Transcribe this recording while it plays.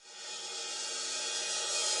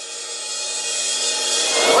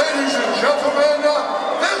and gentlemen,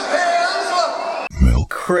 this is Milk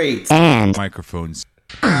crates and microphones.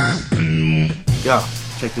 Yo,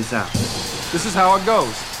 check this out. This is how it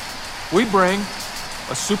goes. We bring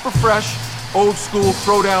a super fresh, old school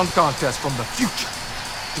throwdown contest from the future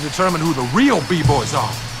to determine who the real B-boys are.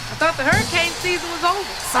 I thought the hurricane season was over.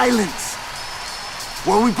 Silence!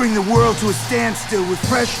 Where we bring the world to a standstill with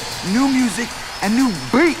fresh, new music and new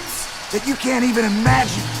beats that you can't even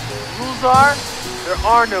imagine. Rules are, there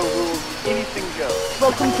are no rules. Anything goes.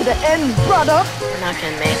 Welcome to the end, brother. We're not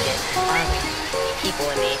gonna make it, are we? People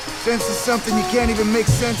in me. Sense is something you can't even make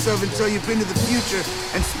sense of until you've been to the future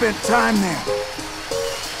and spent time there.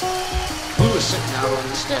 We were sitting out on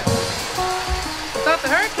the step. I thought the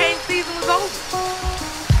hurricane season was over.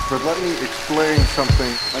 But let me explain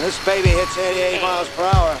something. When this baby hits 88 miles per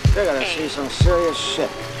hour, you're gonna see some serious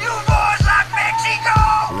shit. You boys like Mexico!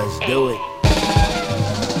 Let's do it.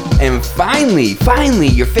 And finally,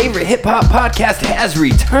 your favorite hip-hop podcast has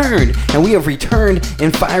returned. And we have returned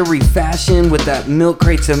in fiery fashion with that Milk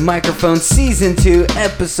Crates and Microphones Season 2,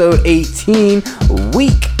 Episode 18,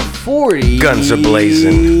 Week 40. Guns are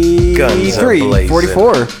blazing. Guns are blazing.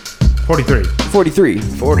 44. 43.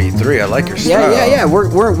 43. I like your style. Yeah. We're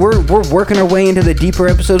working our way into the deeper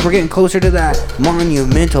episodes. We're getting closer to that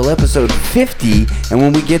monumental episode 50. And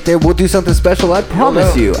when we get there, we'll do something special. I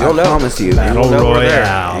promise you. Battle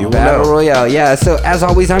Royale. Yeah. So as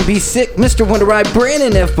always, I'm B Sick, Mr. Wonder Ride,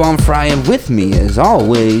 Brandon F. Bomb Fry, and with me as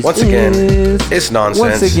always. Once again, it's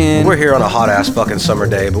nonsense. We're here on a hot ass fucking summer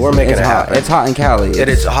day, but we're making it happen. It's hot in Cali. It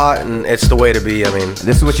is hot, and it's the way to be. I mean,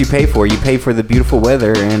 this is what you pay for. You pay for the beautiful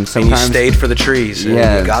weather, and sometimes you stayed for the trees. And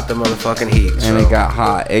you got the motherfucking heat. And it got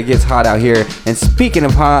hot. It gets hot out here. And speaking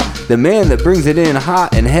of hot, the man that brings it in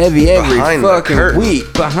hot and heavy every fucking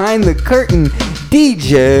week behind the curtain,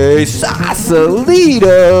 DJ Sausalito.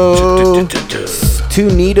 Too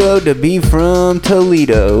neato to be from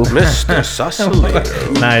Toledo. Mr.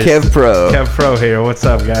 Sausalito. Nice. Kev Pro here. What's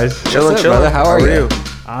up, guys? Chilling. Brother? How are you?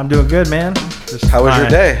 I'm doing good, man. How was your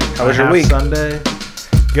day? How was your week? Sunday.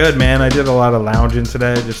 Good, man. I did a lot of lounging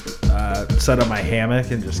today. Just set up my hammock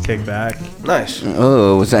and just kick back. Nice.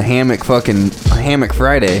 Oh, it was a hammock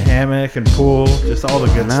Friday. Hammock and pool, just all the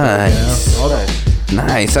good stuff. You know?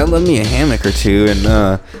 Nice. I love me a hammock or two, and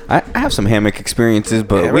I have some hammock experiences,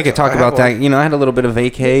 but we could talk about that. You know, I had a little bit of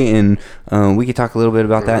vacay, and we could talk a little bit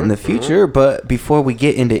about that in the future. But before we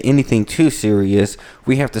get into anything too serious,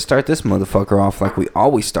 we have to start this motherfucker off like we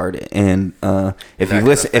always start it. And if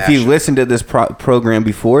you listen to this program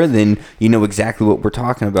before, then you know exactly what we're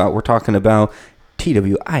talking about. We're talking about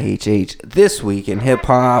TWIHH This Week in Hip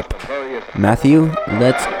Hop. Matthew,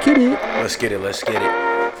 let's get it. Let's get it.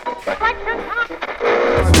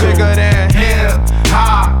 Bigger than hip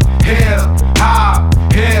hop.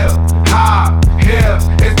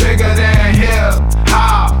 It's bigger than hip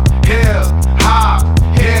hop.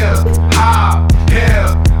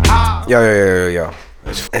 Yo.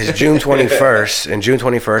 It's June 21st, and June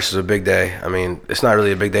 21st is a big day. I mean, it's not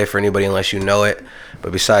really a big day for anybody unless you know it.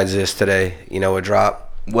 But besides this, today, you know what dropped?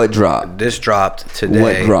 What dropped? This dropped today.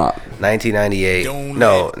 What dropped? 1998.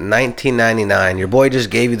 No, 1999. Your boy just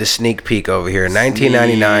gave you the sneak peek over here.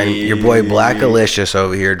 1999. Your boy Blackalicious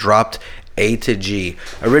over here dropped A to G.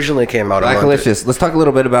 Originally came out Blackalicious. Let's talk a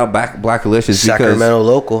little bit about Blackalicious. Sacramento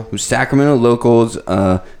local. Sacramento locals.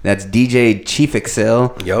 That's DJ Chief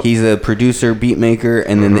Excel. Yep. He's a producer, beat maker,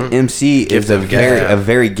 and then the MC is a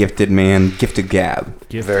very gifted man, Gifted Gab.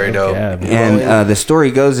 Very dope. And the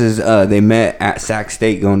story goes is they met at Sac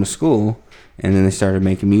State going to school, and then they started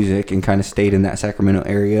making music and kind of stayed in that Sacramento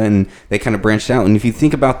area, and they kind of branched out. And if you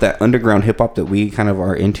think about that underground hip hop that we kind of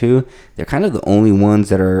are into, they're kind of the only ones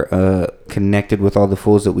that are connected with all the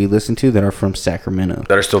fools that we listen to that are from Sacramento.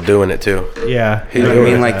 That are still doing it too. Yeah. You know what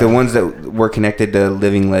I mean? Like the ones that were connected to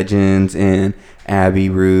Living Legends and Abbey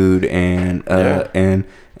Rude and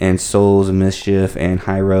Souls of Mischief and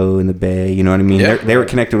Hyro in the Bay, you know what I mean? Yeah. They were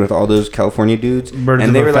connected with all those California dudes. Birds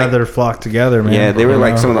and of a feather flock together, man. Yeah, they were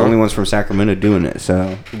like some of the only ones from Sacramento doing it.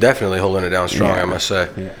 So definitely holding it down strong, I must say.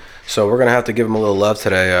 Yeah. So we're gonna have to give them a little love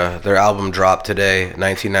today. Their album dropped today,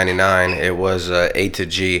 1999. It was A to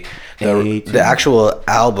G. The actual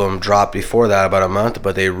album dropped before that, about a month,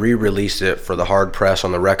 but they re-released it for the hard press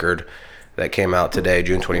on the record that came out today,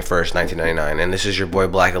 June 21st, 1999. And this is your boy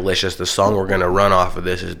Blackalicious. The song we're going to run off of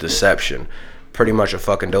this is Deception. pretty much a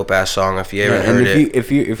fucking dope ass song. If you haven't heard it,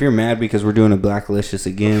 if you're mad because we're doing a Blacklicious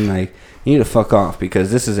again, like, you need to fuck off,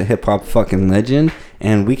 because this is a hip hop fucking legend,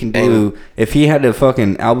 and we can do. If he had a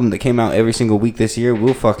fucking album that came out every single week this year,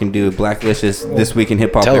 we'll fucking do a Blacklicious this week in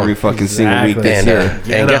hip hop every fucking single week this year.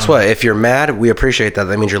 And guess what? If you're mad, we appreciate that.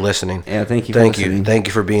 That means you're listening. Yeah, thank you. Thank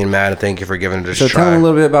you for being mad, and thank you for giving it a try. So tell me a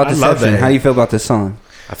little bit about Deception. How do you feel about this song?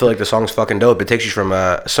 I feel like the song's fucking dope. It takes you from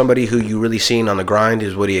somebody who you really seen on the grind,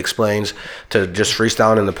 is what he explains, to just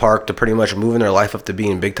freestyling in the park, to pretty much moving their life up to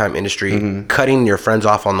being big time industry, cutting your friends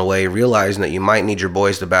off on the way, realizing that you might need your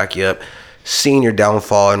boys to back you up, seeing your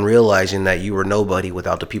downfall, and realizing that you were nobody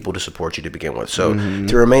without the people to support you to begin with. So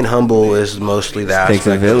to remain humble is mostly that. Takes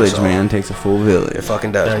a village, man. Takes a full village. It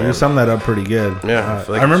fucking does. Yeah, you summed that up pretty good. Yeah,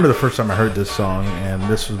 I remember the first time I heard this song, and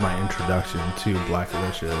this was my introduction to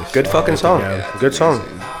Blacklicious. Good fucking song. Good song.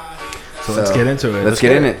 So let's get into it. Let's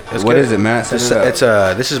get in it. What is it, Matt? This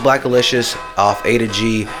is Blacklicious off A to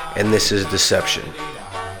G, and this is Deception.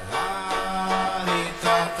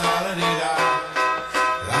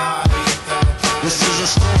 This is a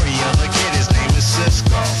story of a kid, his name is Cisco,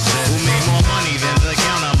 who made more money than the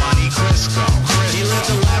counter money Crisco. He lived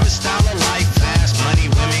a lavish style of life, fast money,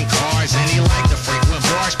 women, cars, and he liked to frequent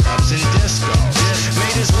bars, pubs, and discos.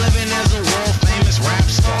 Made his living as a world famous rap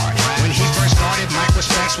star. When he first started, Mike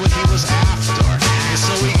respects what he was after, and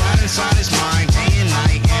so he got inside his mind day and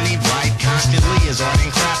night, and he'd write constantly his art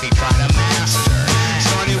and craft he tried to master.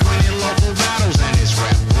 Started winning local battles and his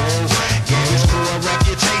rep grew. Gave his crew a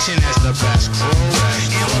reputation as the best crew.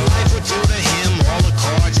 And what life would do to him, all the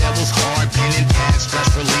cards that was hard, pen and pad, stress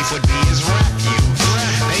relief would be his refuge.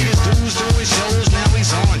 Paid his dues doing shows, now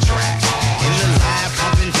he's on track. In the lab,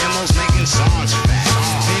 pumping demos, making songs fat.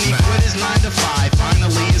 Then he quit his 9 to 5,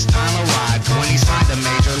 finally his time arrived when he signed a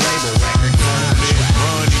major label record contract.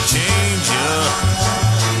 Money changer.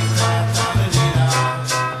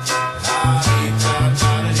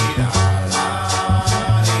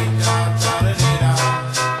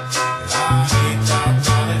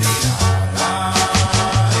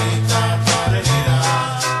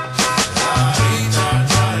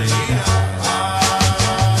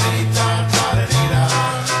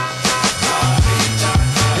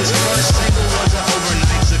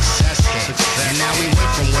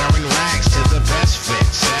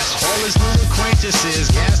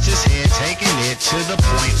 Gassed his head, taking it to the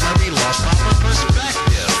point where he lost proper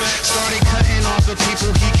perspective. Started cutting off the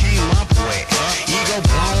people he came up with. Ego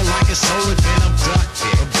blown like his soul had been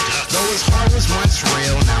abducted. Though his heart was once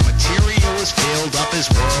real, now material has filled up his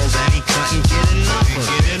world and he couldn't get enough of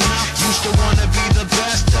it. Used to wanna be the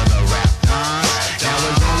best of the rap dons. Now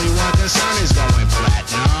his only one concern is going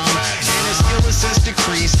platinum. And his skill has since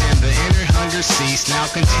decreased and the inner hunger ceased. Now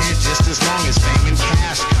content just as long as fame and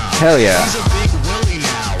cash come. Hell yeah.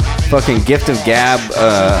 Fucking Gift of Gab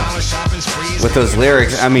with those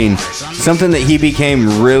lyrics. I mean, something that he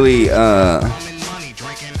became really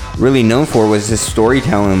known for was his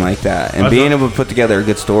storytelling like that, and being able to put together a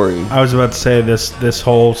good story. I was about to say this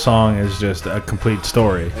whole song is just a complete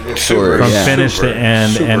story from finish to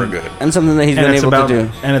end, and something that he's been able to do.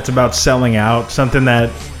 And it's about selling out, something that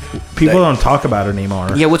people don't talk about anymore.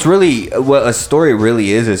 Yeah, what a story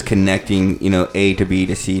really is connecting, A to B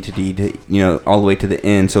to C to D to, all the way to the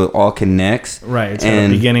end, so it all connects. Right, it's the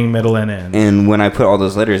beginning, middle, and end. And when I put all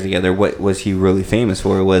those letters together, what was he really famous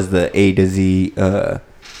for was the A to Z, the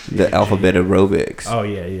alphabet aerobics. Oh,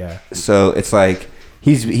 yeah. So it's like,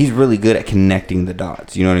 he's really good at connecting the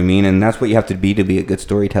dots, you know what I mean? And that's what you have to be a good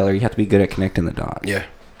storyteller. You have to be good at connecting the dots. Yeah.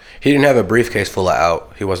 He didn't have a briefcase full of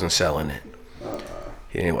out. He wasn't selling it.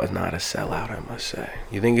 He was not a sellout, I must say.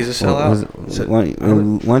 You think he's a sellout?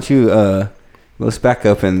 Why don't you let's back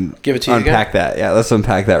up and give it to you unpack again? that. Yeah, let's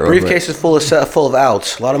unpack that real quick. Briefcase is full of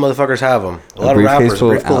outs. A lot of motherfuckers have them. A lot of rappers,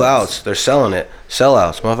 full of outs. They're selling it.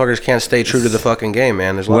 Sellouts. Motherfuckers can't stay true to the fucking game,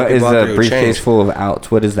 man. There's a lot of people out there who What is a briefcase full of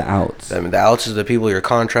outs? What is the outs? I mean, the outs is the people, your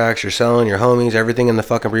contracts, you're selling, your homies, everything in the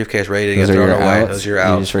fucking briefcase ready to get thrown away. Those are your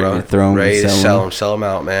outs, bro. Ready to sell them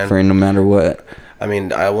out, man. For no matter what. I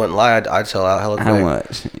mean, I wouldn't lie. I'd sell out hella quick. How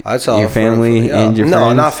much? I'd sell your out family and your friends?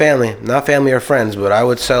 No, not family or friends. But I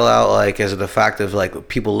would sell out like as the fact of like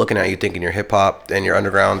people looking at you thinking you're hip hop and you're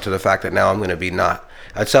underground to the fact that now I'm gonna be not.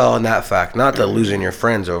 I'd sell on that fact, not to losing your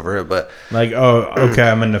friends over it, but like, oh, okay,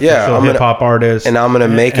 I'm an official hip hop artist, and I'm gonna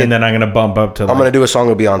make it, and then I'm gonna bump up to. I'm gonna do a song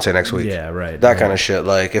with Beyonce next week. Yeah, right. That kind of shit.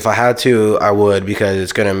 Like if I had to, I would, because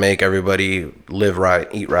it's gonna make everybody live right,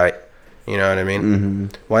 eat right. You know what I mean? Mm-hmm.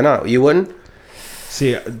 Why not? You wouldn't?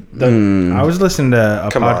 See, I was listening to a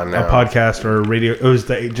podcast or a radio. It was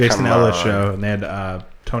the Jason Ellis show, and they had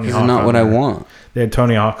Tony Hawk. This is not what I want. They had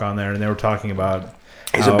Tony Hawk on there, and they were talking about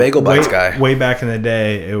He's a Bagel Bites guy. Way back in the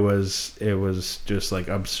day, it was just like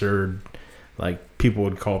absurd. Like people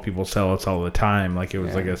would call people sellouts all the time. Like it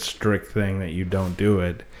was like a strict thing that you don't do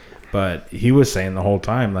it. But he was saying the whole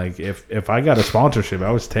time, like if I got a sponsorship,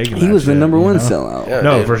 I was taking. He was the number one know? sellout. Yeah,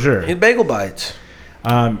 no, dude. for sure. He had Bagel Bites.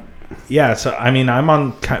 Yeah. So I mean, I'm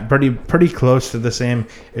on pretty close to the same.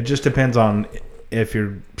 It just depends on if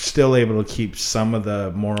you're still able to keep some of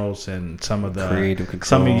the morals and some of the creative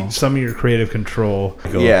control. some of your creative control.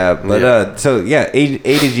 Yeah, but so yeah, A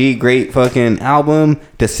to G, great fucking album.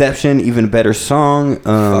 Deception, even better song.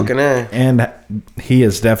 Fucking A. And he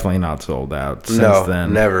is definitely not sold out since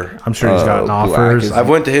then. Never. I'm sure he's gotten offers. I've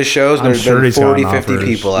went to his shows and there's been 40, 50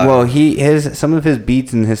 people out. Well, some of his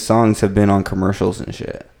beats and his songs have been on commercials and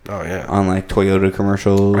shit. Oh yeah, on like Toyota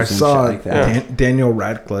commercials. I saw shit like that. Daniel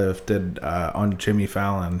Radcliffe did on Jimmy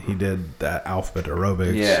Fallon. He did that alphabet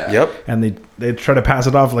aerobics. Yeah. Yep. And they try to pass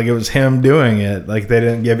it off like it was him doing it. Like they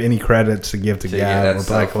didn't give any credits to give to Gab or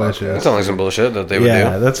Black Delicious. That sounds like some bullshit that they would do.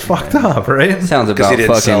 Yeah, that's fucked up, right? Sounds about he didn't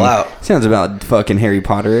fucking sell out. Sounds about fucking Harry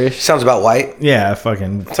Potter-ish. Sounds about white. Yeah,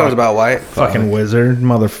 fucking. Sounds about white. Fucking wizard,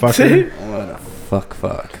 motherfucker. What a fuck.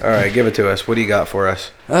 All right, give it to us. What do you got for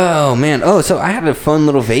us? Oh man. Oh, so I had a fun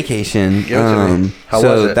little vacation. Give it to me. How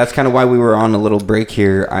so was it? That's kind of why we were on a little break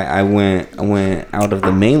here. I went out of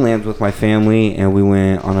the mainland with my family, and we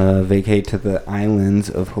went on a vacay to the islands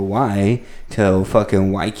of Hawaii, to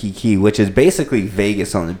fucking Waikiki, which is basically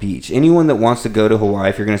Vegas on the beach. Anyone that wants to go to Hawaii,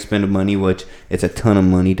 if you're gonna spend money, which it's a ton of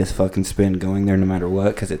money to fucking spend going there, no matter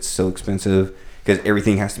what, because it's so expensive. Because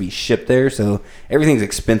everything has to be shipped there, so everything's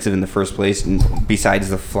expensive in the first place, and besides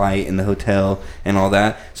the flight and the hotel and all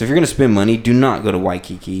that. So if you're gonna spend money, do not go to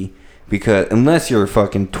Waikiki, because unless you're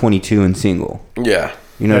fucking 22 and single. Yeah.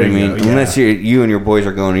 You know what I mean? Go, yeah. Unless you and your boys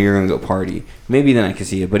are going, or you're gonna go party. Maybe then I can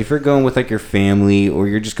see it. But if you're going with like your family, or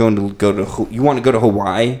you're just going to you want to go to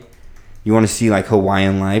Hawaii, you want to see like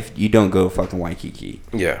Hawaiian life, you don't go to fucking Waikiki.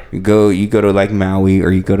 Yeah. You go to like Maui,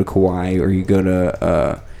 or you go to Kauai, or you go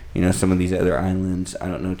to some of these other islands I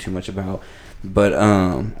don't know too much about, but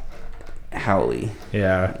Howley.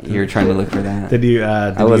 Yeah, you're trying to look for that. Did you?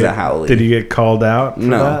 I was at Howley. Did you get called out? For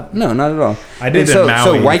that? No, not at all. I did. So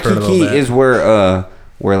Maui Waikiki is where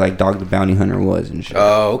like Dog the Bounty Hunter was and shit.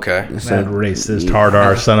 Oh, okay. So, that racist hard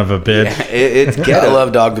R son of a bitch. Yeah, it's ghetto. I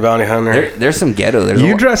love Dog the Bounty Hunter. There's some ghetto.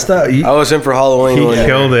 You dressed up. I was in for Halloween. He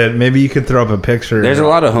killed it. Maybe you could throw up a picture. There's a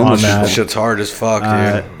lot of homeless people. Shit's hard as fuck,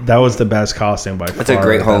 dude. That was the best costume by far. That's a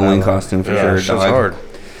great Halloween costume for sure. Shit's hard.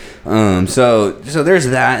 So there's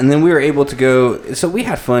that, and then we were able to go. So we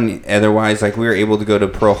had fun. Otherwise, like we were able to go to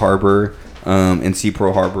Pearl Harbor, and see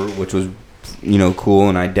Pearl Harbor, which was, cool.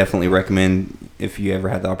 And I definitely recommend if you ever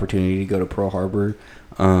had the opportunity to go to Pearl Harbor.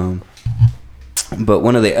 But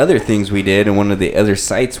one of the other things we did, and one of the other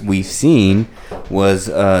sites we've seen, was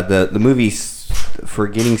the movie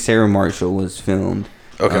Forgetting Sarah Marshall was filmed.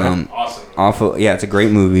 Okay. Awesome. It's a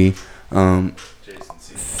great movie.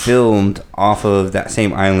 Filmed off of that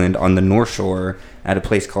same island on the North Shore at a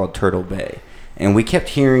place called Turtle Bay, and we kept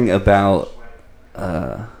hearing about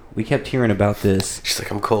this. She's like,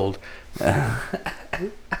 I'm cold.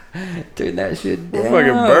 Turn that shit down. We're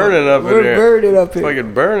fucking burning up in here. We're burning up here.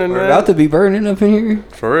 Fucking burning, We're man. about to be burning up in here.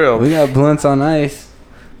 For real. We got blunts on ice.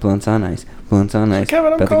 Blunts on ice. Blunts on ice.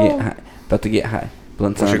 Kevin, I'm cold. About to get high.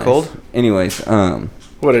 Blunts Was on you ice. cold? Anyways,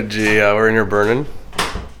 What a G. We're in here burning.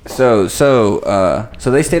 So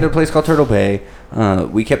they stayed at a place called Turtle Bay.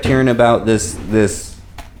 We kept hearing about this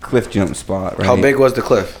cliff jump spot. Right? How big was the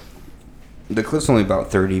cliff? The cliff's only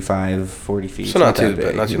about 35, 40 feet. So not too that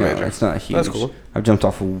big. Not too major. It's not huge. That's cool. I've jumped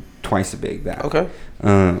off of twice as big that. Okay.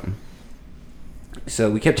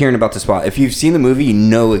 So we kept hearing about the spot. If you've seen the movie, you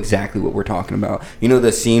know exactly what we're talking about. You know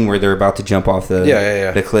the scene where they're about to jump off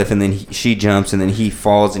the cliff, and then she jumps, and then he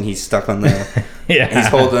falls, and he's stuck on the. He's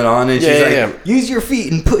holding on, and she's like, "Use your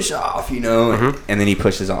feet and push off," and then he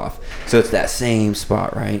pushes off. So it's that same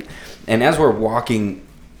spot, right? And as we're walking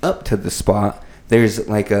up to the spot, there's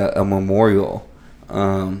like a memorial,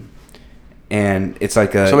 and it's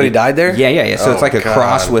like somebody died there. Yeah. So it's like a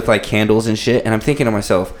cross with like candles and shit. And I'm thinking to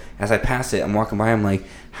myself as I pass it, I'm walking by, I'm like,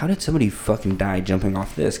 how did somebody fucking die jumping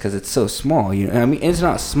off this? Because it's so small. I mean, it's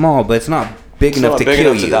not small, but it's not big enough to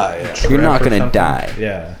kill you. You're not gonna die.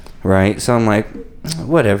 Yeah. Right. So I'm like,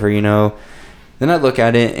 whatever, Then I look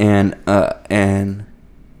at it and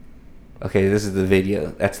okay, this is the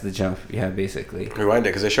video. That's the jump. Yeah, basically. Rewind it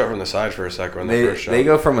because they show it from the side for a second when they first show. They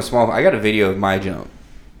go from a small. I got a video of my jump.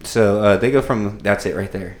 So they go from. That's it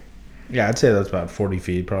right there. Yeah, I'd say that's about 40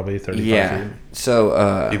 feet, probably 35 yeah. feet.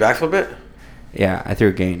 So you backflip it? Yeah, I threw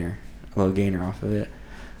a little gainer off of it.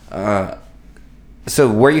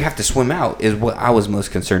 So where you have to swim out is what I was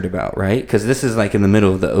most concerned about, right? Because this is like in the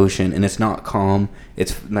middle of the ocean and it's not calm.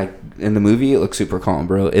 It's like in the movie, it looks super calm,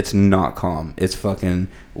 bro. It's not calm. It's fucking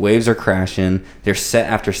waves are crashing. They're set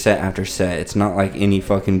after set after set. It's not like any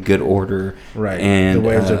fucking good order. Right. And the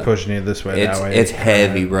waves are pushing you this way, that way. It's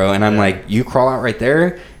heavy, bro. And I'm like, you crawl out right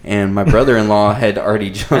there. And my brother-in-law had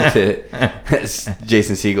already jumped it.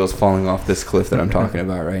 Jason Segel's falling off this cliff that I'm talking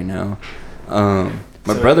about right now.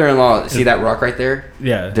 My brother-in-law, see that rock right there?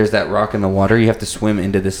 Yeah. There's that rock in the water. You have to swim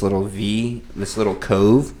into this little V, this little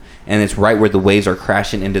cove, and it's right where the waves are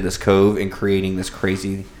crashing into this cove and creating this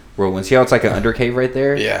crazy whirlwind. See how it's like an undercave right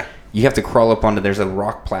there? Yeah. You have to crawl up onto, there's a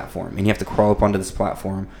rock platform, and you have to crawl up onto this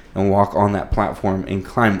platform and walk on that platform and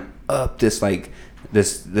climb up this, like,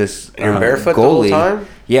 this You're barefoot the whole time?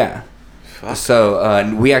 Yeah. Fuck.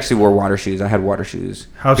 So we actually wore water shoes. I had water shoes.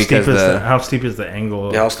 How steep is the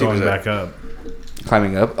angle going back up?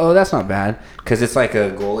 Climbing up? Oh, that's not bad. Because it's like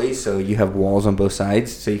a goalie, so you have walls on both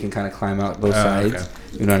sides, so you can kind of climb out both sides. Okay.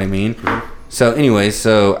 You know what I mean? So anyways,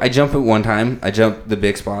 so I jumped at one time. I jumped the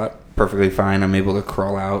big spot perfectly fine. I'm able to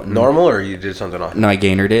crawl out. Normal, or you did something off? No, I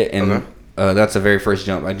gainered it. And that's the very first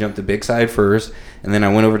jump. I jumped the big side first, and then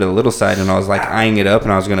I went over to the little side, and I was like eyeing it up,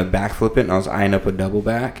 and I was going to backflip it, and I was eyeing up a double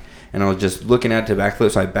back. And I was just looking at it to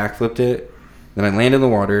backflip, so I backflipped it. Then I land in the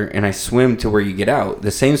water, and I swim to where you get out.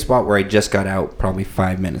 The same spot where I just got out probably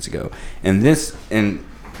 5 minutes ago. And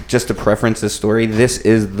just to preference this story, this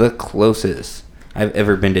is the closest I've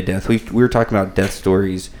ever been to death. We were talking about death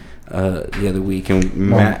stories the other week, and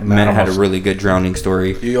Matt had a really good drowning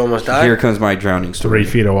story. You almost died? Here comes my drowning story. 3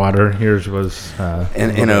 feet of water. Yours was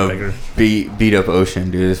in a beat up ocean,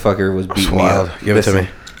 dude. This fucker was beating me up. Give it to me.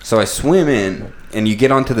 So I swim in, and you get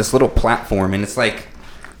onto this little platform, and it's like,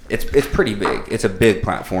 it's pretty big. It's a big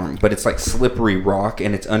platform, but it's like slippery rock,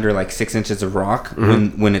 and it's under like 6 inches of rock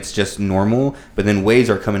when it's just normal. But then waves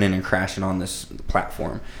are coming in and crashing on this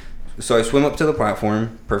platform. So I swim up to the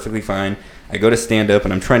platform, perfectly fine. I go to stand up,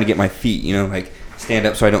 and I'm trying to get my feet, like stand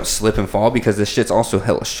up so I don't slip and fall, because this shit's also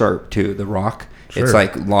hella sharp too. The rock, it's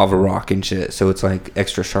like lava rock and shit, so it's like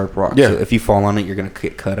extra sharp rock. Yeah. So if you fall on it, you're gonna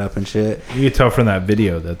get cut up and shit. You can tell from that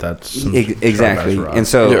video that's some exactly. And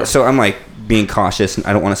so I'm like being cautious, and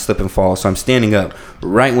I don't want to slip and fall. So I'm standing up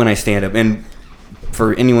right when I stand up. And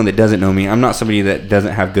for anyone that doesn't know me, I'm not somebody that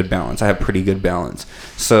doesn't have good balance. I have pretty good balance.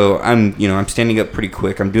 So I'm standing up pretty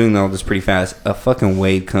quick. I'm doing all this pretty fast. A fucking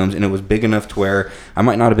wave comes, and it was big enough to where I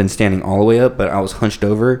might not have been standing all the way up, but I was hunched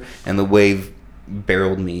over, and the wave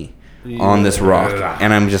barreled me on this rock.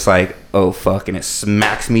 And I'm just like, oh fuck, and it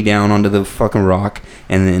smacks me down onto the fucking rock,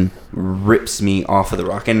 and then rips me off of the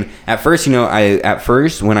rock. And at first,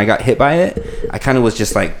 when I got hit by it, I kind of was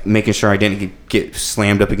just like making sure I didn't get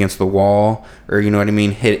slammed up against the wall, or you know what I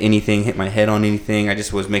mean, hit my head on anything. I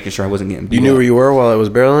just was making sure I wasn't getting beat You knew up. where you were while it was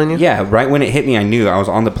barreling you? Yeah, right when it hit me, I knew. I was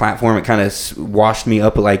on the platform. It kind of washed me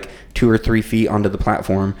up like 2 or 3 feet onto the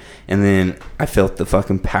platform, and then I felt the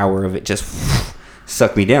fucking power of it just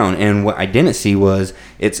suck me down. And what I didn't see was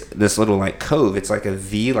it's this little like cove. It's like a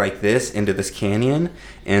V like this into this canyon,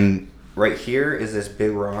 and right here is this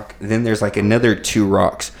big rock. Then there's like another 2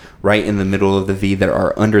 rocks right in the middle of the V that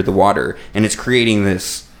are under the water, and it's creating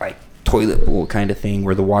this like toilet bowl kind of thing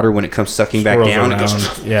where the water, when it comes sucking back down, it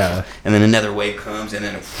goes, and then another wave comes, and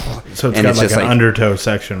then so it's got like an undertow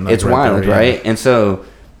section. It's wild, right? And so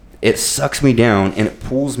it sucks me down, and it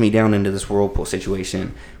pulls me down into this whirlpool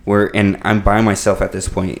situation and I'm by myself at this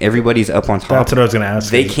point. Everybody's up on top. That's what I was going to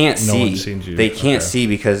ask. They can't see. They can't see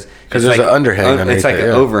because there's like an underhang. It's like an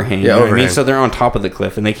overhang. Yeah, you know what I mean? So they're on top of the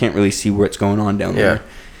cliff, and they can't really see what's going on down there.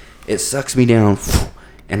 It sucks me down,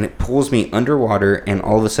 and it pulls me underwater, and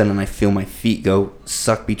all of a sudden I feel my feet go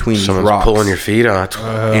suck between these rocks. Pulling your feet out.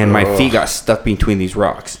 And my feet got stuck between these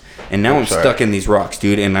rocks. And now I'm stuck in these rocks,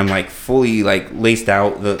 dude, and I'm like fully like laced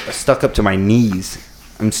out, stuck up to my knees.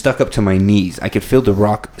 I'm stuck up to my knees. I could feel the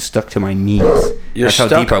rock stuck to my knees. That's how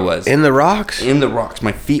deep I was. In the rocks? In the rocks.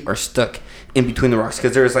 My feet are stuck in between the rocks,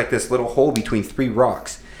 because there's like this little hole between 3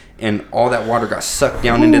 rocks, and all that water got sucked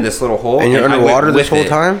down into this little hole. And you're underwater this whole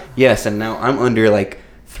time? Yes, and now I'm under like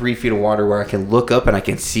 3 feet of water where I can look up and I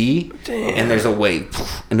can see. Damn. And there's a wave,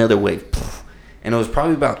 another wave. And it was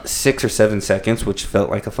probably about 6 or 7 seconds, which felt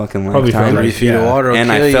like a fucking lifetime. 3 feet of water.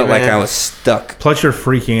 And I felt like I was stuck. Plus, you're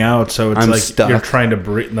freaking out, so it's like stuck. You're trying to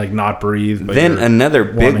breathe, like not breathe. But then another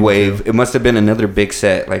big wave. It must have been another big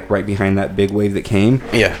set, like right behind that big wave that came.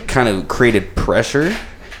 Yeah. Kind of created pressure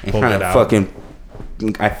and kind of fucking.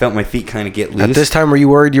 I felt my feet kind of get loose. At this time, were you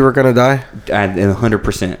worried you were gonna die?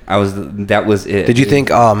 100%. That was it. Did you think,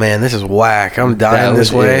 oh man, this is whack? I'm dying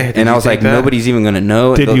this way. And I was like, nobody's even gonna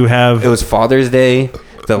know. Did you have? It was Father's Day.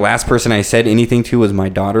 the last person I said anything to was my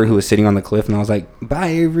daughter, who was sitting on the cliff, and I was like, "Bye,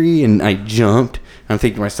 Avery," and I jumped. I'm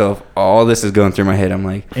thinking to myself, all this is going through my head. I'm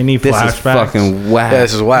like, any this flashbacks? is fucking whack. Yeah,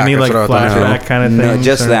 this is whack. Any like flashback kind of thing? No,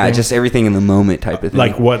 just that, just everything in the moment type of thing.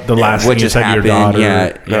 Like what the last what thing just you said happened? to your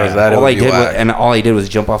daughter? Yeah. All I did was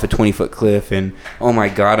jump off a 20-foot cliff, and oh my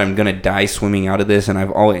god, I'm gonna die swimming out of this, and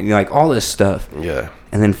I've always like all this stuff. Yeah.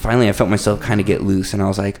 And then finally, I felt myself kind of get loose, and I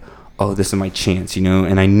was like, oh, this is my chance, you know?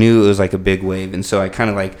 And I knew it was like a big wave. And so I kind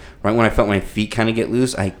of like, right when I felt my feet kind of get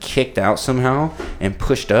loose, I kicked out somehow and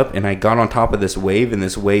pushed up, and I got on top of this wave, and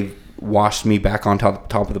this wave washed me back on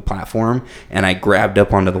top of the platform, and I grabbed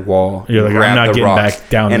up onto the wall. You're like, I'm not getting back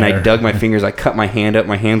down and there. I dug my fingers. I cut my hand up.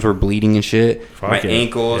 My hands were bleeding and shit. My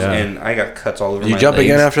ankles, yeah. And I got cuts all over my legs. You jump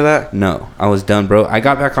again after that? No. I was done, bro. I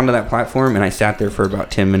got back onto that platform, and I sat there for about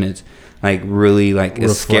 10 minutes. Like, really, like,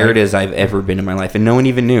 as scared as I've ever been in my life. And no one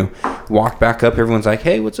even knew. Walked back up. Everyone's like,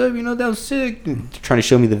 hey, what's up? You know, that was sick. And trying to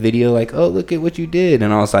show me the video. Like, oh, look at what you did.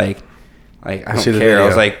 And I was like, I don't care. I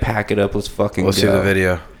was like, pack it up. Let's fucking go. See the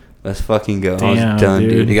video. Let's fucking go. Damn, I was done,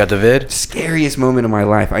 dude. You got the vid? Scariest moment of my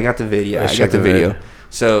life. I got the video. I got the video.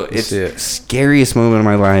 So it's scariest moment of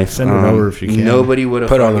my life. Send it over if you can. Nobody would have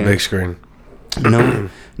put it on the big screen.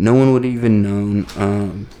 No one would have even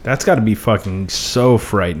known. That's got to be fucking so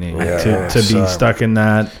frightening to be stuck in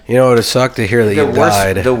that. You know, it would suck to hear that you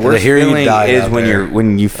died. The worst feeling is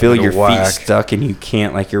when you feel your feet stuck and you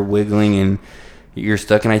can't, like, you're wiggling and you're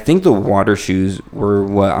stuck. And I think the water shoes were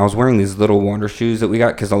what I was wearing, these little water shoes that we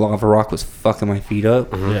got because the lava rock was fucking my feet up.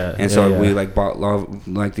 Mm-hmm. And so we like bought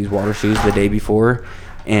like these water shoes the day before,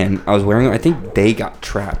 and I was wearing them. I think they got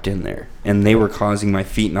trapped in there, and they were causing my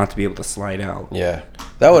feet not to be able to slide out. Yeah,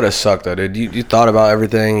 that would have sucked though, dude. You thought about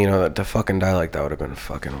everything, you know, to fucking die like that would have been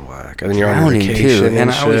fucking whack. And then you're on vacation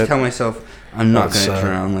and I always tell myself, I'm not gonna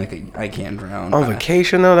drown. Like, I can't drown. On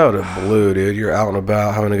vacation though, that would have blew, dude. You're out and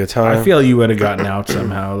about having a good time. I feel you would have gotten out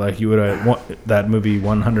somehow. Like you would have that movie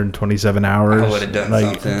 127 Hours. I would have done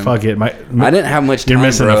something. Fuck it. I didn't have much time. You're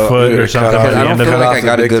missing a foot or something. I don't feel like I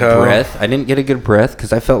got a good breath. I didn't get a good breath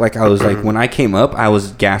because I felt like I was like when I came up, I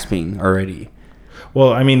was gasping already.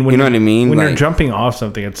 Well, I mean, when you know what I mean. When like, you're jumping off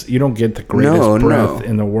something, you don't get the greatest breath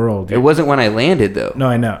in the world. It wasn't when I landed though. No,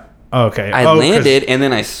 I know. Oh, okay. I landed and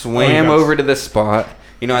then I swam over to the spot.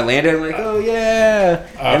 You know, I landed and I'm like, oh yeah,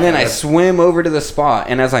 and then I swim over to the spot.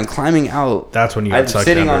 And as I'm climbing out, that's when I'm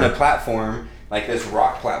sitting on a platform, like this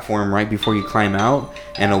rock platform, right before you climb out,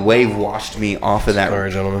 and a wave washed me off of that.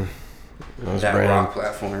 Sorry, gentlemen. That rock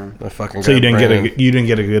platform. So you didn't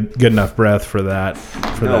get a good enough breath for that.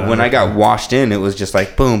 When I got washed in, it was just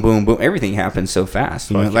like boom, boom, boom. Everything happened so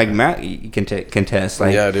fast. You know, like Matt, you can contest.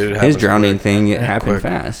 Like dude, his drowning thing, it happened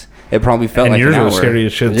fast. It probably felt like yours an hour. was scary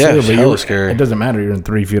as shit too. But was scary. It doesn't matter. You're in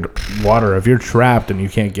 3 feet of water. If you're trapped and you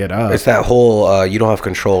can't get up, it's that whole you don't have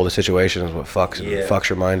control of the situation is what fucks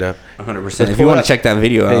your mind up. 100%. If you want to check that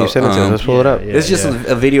video out, you send it to us. Let's pull it up. It's just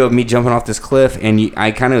a video of me jumping off this cliff, and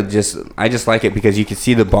I just like it because you can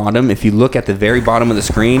see the bottom. If you look at the very bottom of the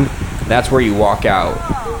screen, that's where you walk out.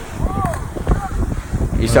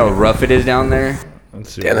 You see how rough it is down there?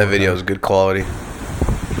 Damn, that video is good quality.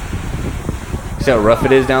 See how rough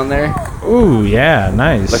it is down there? Ooh, yeah,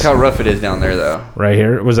 nice. Look how rough it is down there, though. Right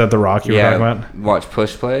here? Was that the rock you were talking about? Watch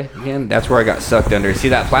push play again. That's where I got sucked under. See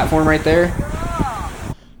that platform right there?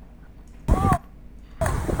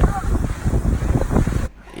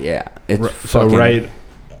 Yeah. So right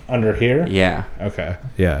under here? Yeah. Okay.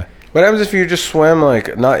 Yeah. What happens if you just swim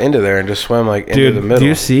like not into there and just swim like into the middle? Do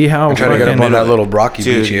you see how? I'm trying to get up on that little rocky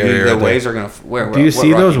beachy area. The waves are gonna. Do you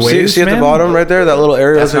see those waves? See at the bottom right there, that little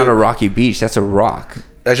area. That's not a rocky beach. That's a rock.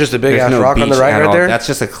 That's just a big ass rock on the right there. That's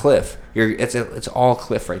just a cliff. It's all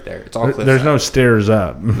cliff right there. It's all cliff. There's no stairs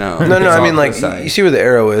up. No. I mean, like you see where the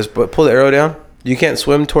arrow is, but pull the arrow down. You can't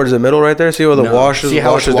swim towards the middle right there. See where the washes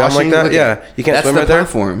down like that. Yeah, you can't swim right there.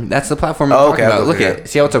 That's the platform. I'm talking about. Look at.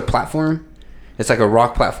 See how it's a platform? It's like a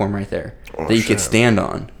rock platform right there that you could stand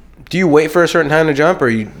on. Do you wait for a certain time to jump, or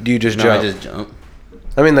do you just jump? I just jump.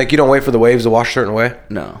 I mean, like you don't wait for the waves to wash a certain way.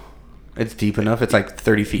 No, it's deep enough. It's like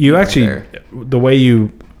 30 feet. You actually, the way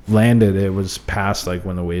you landed, it was past like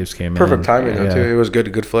when the waves came in. Perfect timing though too. It was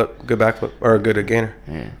good flip, good backflip, or a good gainer.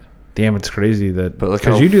 Yeah. Damn, it's crazy that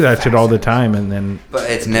because you do that shit all the time, and then. But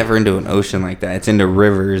it's never into an ocean like that. It's into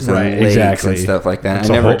rivers and lakes and stuff like that. I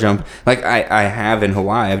never jump like I have in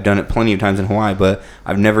Hawaii. I've done it plenty of times in Hawaii, but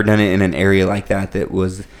I've never done it in an area like that. That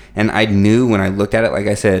was, and I knew when I looked at it, like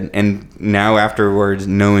I said, and now afterwards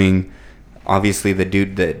knowing, obviously the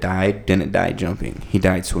dude that died didn't die jumping. He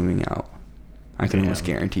died swimming out. I can almost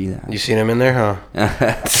guarantee that. You seen him in there, huh?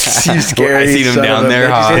 He's scary. I seen him down there,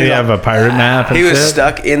 huh? Did he have a pirate map? He was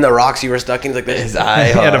stuck in the rocks. You were stuck in like his eye.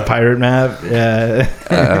 He had a pirate map. Yeah.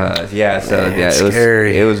 It was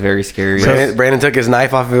scary. It was very scary. Brandon took his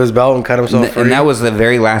knife off of his belt and cut himself free. And that was the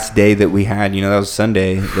very last day that we had. That was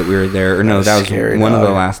Sunday that we were there. Or no, that was one of the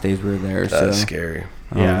last days we were there. That's scary.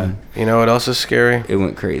 Yeah. You know what else is scary? It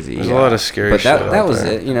went crazy. There's a lot of scary shit. But that was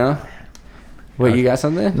it. What, you got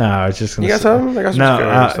something? No, I was just gonna. You got something? I got some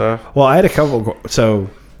scary stuff. Well, I had a couple. So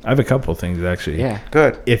I have a couple of things actually. Yeah.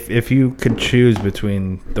 Good. If you could choose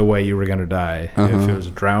between the way you were gonna die, if it was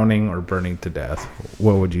drowning or burning to death,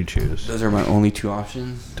 what would you choose? Those are my only two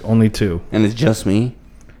options. Only two. And it's just me.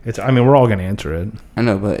 I mean, we're all gonna answer it. I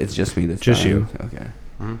know, but it's just me that's just dying. you. Okay.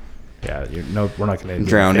 Mm-hmm. Yeah. We're not gonna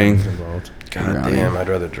drowning. God damn, I'd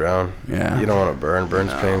rather drown. Yeah. You don't want to burn.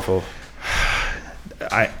 Burn's painful.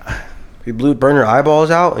 You burn your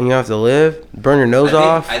eyeballs out and you have to live. Burn your nose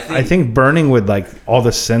off. I think burning would all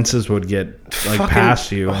the senses would get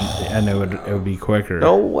past you and it would be quicker.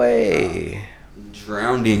 No way.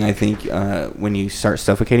 Drowning, I think when you start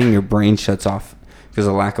suffocating, your brain shuts off because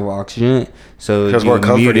of lack of oxygen. So it's more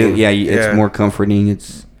comforting. It's more comforting.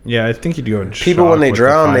 Yeah, I think you'd go. People when they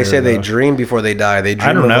drown, they say they dream before they die. They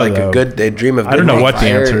dream They dream of. I don't know what the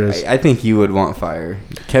answer is. I think you would want fire.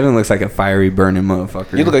 Kevin looks like a fiery burning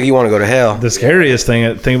motherfucker. You look like you want to go to hell. The scariest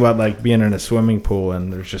thing about being in a swimming pool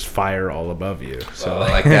and there's just fire all above you. So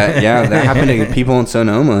like that, yeah, that happened to people in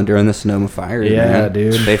Sonoma during the Sonoma fire. Yeah, man.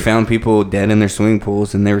 dude. They found people dead in their swimming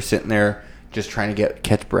pools and they were sitting there just trying to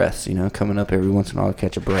catch breaths. Coming up every once in a while to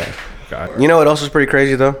catch a breath. You know what else is pretty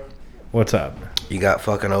crazy though? What's up? You got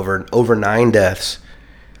fucking over 9 deaths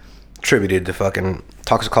attributed to fucking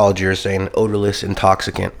toxicology or saying odorless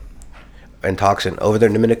intoxicant over there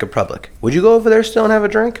in Dominican Republic. Would you go over there still and have a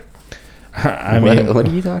drink? I mean, what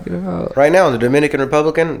are you talking about? Right now in the Dominican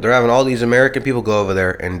Republic, they're having all these American people go over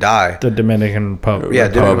there and die. The Dominican Republic. Yeah,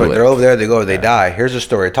 they're over there. They go over, they die. Here's the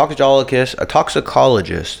story: a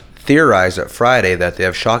toxicologist theorized that Friday that they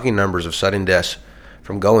have shocking numbers of sudden deaths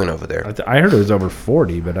from going over there. I heard it was over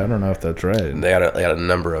 40, but I don't know if that's right. They had a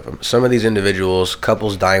number of them. Some of these individuals,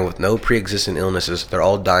 couples dying with no pre-existing illnesses, they're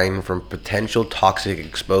all dying from potential toxic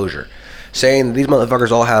exposure. Saying these motherfuckers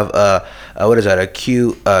all have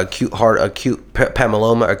acute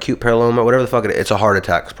paraloma, whatever the fuck it is. It's a heart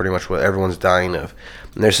attack. It's pretty much what everyone's dying of.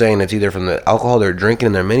 And they're saying it's either from the alcohol they're drinking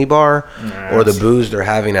in their mini bar or the booze they're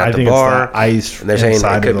having at the bar. It's the ice. And they're saying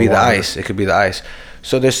it could be the ice. It could be the ice.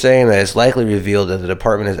 So they're saying that it's likely revealed that the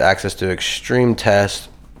department has access to extreme tests,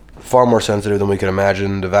 far more sensitive than we could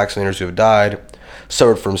imagine. The vaccinators who have died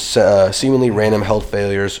suffered from seemingly random health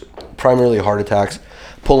failures, primarily heart attacks,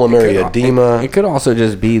 pulmonary edema. It could also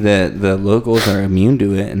just be that the locals are immune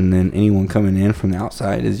to it, and then anyone coming in from the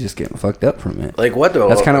outside is just getting fucked up from it. Like what though?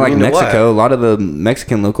 That's kind of like Mexico. A lot of the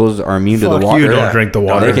Mexican locals are immune to the water. You don't drink the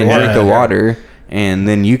water. They can drink the water. And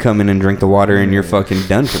then you come in and drink the water, and you're fucking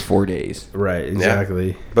done for 4 days. Right, exactly.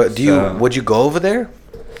 Yeah. But would you go over there?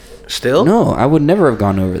 Still? No, I would never have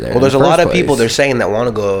gone over there. Well, there's a lot of people they're saying that want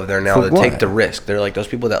to go over there now to take the risk. They're like those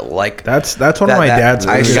people that like. That's one of my dad's.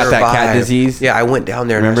 I got that cat disease. Yeah, I went down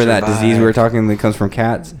there. Remember that disease we were talking that comes from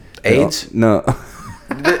cats? AIDS? No.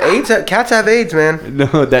 Cats have AIDS, man.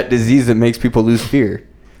 No, that disease that makes people lose fear.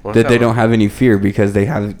 That they don't have any fear because they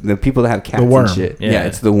have the people that have cats and shit. Yeah,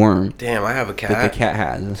 it's the worm. Damn, I have a cat. That the cat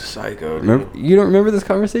has. Psycho. You don't remember this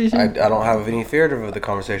conversation? I don't have any fear of the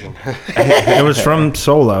conversation. It was from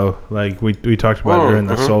Solo. Like we talked about during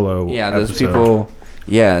the Solo. Yeah, those people.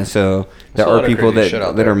 Yeah, so there are people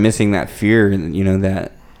that are missing that fear, and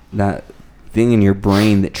that thing in your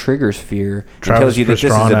brain that triggers fear and tells you that this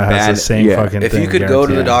is a bad. Fucking if you could go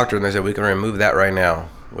to the doctor and they said we can remove that right now,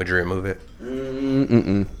 would you remove it?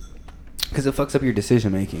 Because it fucks up your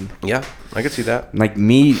decision making. Yeah, I could see that. Like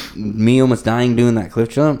me almost dying doing that cliff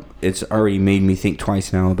jump, it's already made me think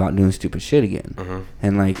twice now about doing stupid shit again.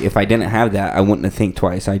 And like if I didn't have that, I wouldn't have think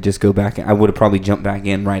twice. I'd just go back. I would have probably jumped back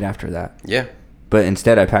in right after that. Yeah. But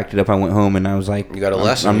instead, I packed it up. I went home and I was like, "You got a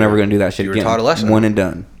lesson. I'm never gonna do that shit again." You were taught a lesson. One and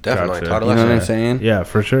done. Definitely taught a lesson. You know what I'm saying? Yeah,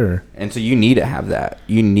 for sure. And so you need to have that.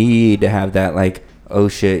 You need to have that. Like, oh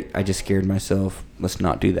shit, I just scared myself. Let's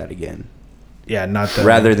not do that again. Yeah, not that.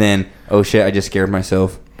 Rather than, oh shit, I just scared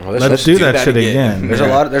myself. Well, let's do that shit again. There's a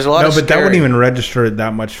lot. No, of but that wouldn't even register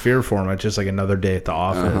that much fear for him. It's just like another day at the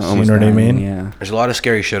office. You know what I mean? Yeah. There's a lot of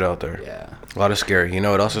scary shit out there. Yeah. A lot of scary. You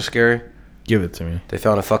know what else is scary? Give it to me. They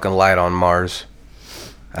found a fucking light on Mars.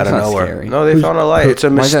 Out of That's not nowhere. scary. No, they found a light. It's a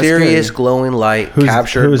mysterious glowing light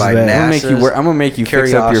captured by NASA's I'm gonna make you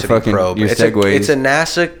fix up your fucking probe. your segues. It's a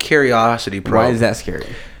NASA Curiosity probe. Why is that scary?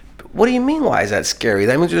 What do you mean, why is that scary?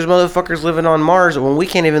 That means there's motherfuckers living on Mars when we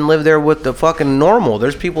can't even live there with the fucking normal.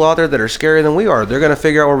 There's people out there that are scarier than we are. They're going to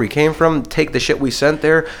figure out where we came from, take the shit we sent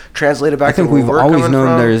there, translate it back to where we're coming from. I think we've always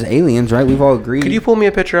known there's aliens, right? We've all agreed. Could you pull me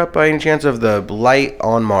a picture up by any chance of the light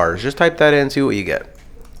on Mars? Just type that in and see what you get.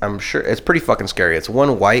 I'm sure it's pretty fucking scary. It's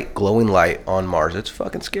one white glowing light on Mars. It's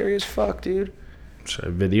fucking scary as fuck, dude. Should I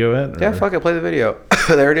video it? Yeah, fuck it. Play the video.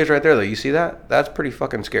 There it is right there, though. You see that? That's pretty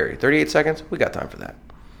fucking scary. 38 seconds? We got time for that.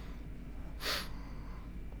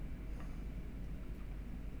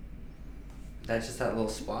 That's just that little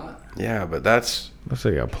spot? Yeah, but that's... Looks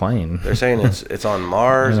like a plane. They're saying it's on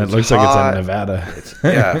Mars. And it looks like it's in Nevada.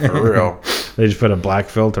 Yeah, for real. They just put a black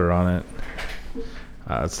filter on it.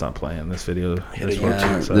 It's not playing this video. This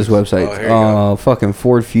website. Fucking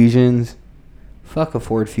Ford Fusions. Fuck a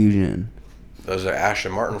Ford Fusion. Those are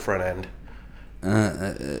Aston Martin front end.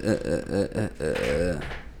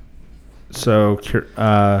 So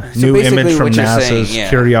new image from NASA's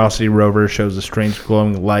Curiosity rover shows a strange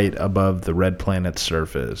glowing light above the red planet's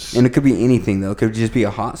surface. And it could be anything, though. It could just be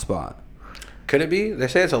a hot spot. Could it be? They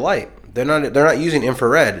say it's a light. They're not using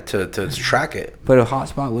infrared to track it. But a hot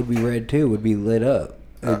spot would be red too. Would be lit up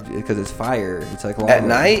because it's fire. It's like lava. At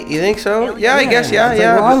night, you think so? Yeah, I guess.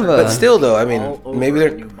 Yeah. Like but still, though, I mean, maybe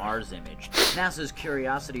they're new Mars image. NASA's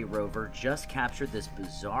Curiosity rover just captured this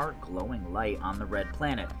bizarre glowing light on the red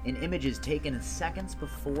planet. In images taken seconds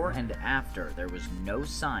before and after, there was no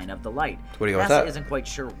sign of the light. What do you NASA want isn't quite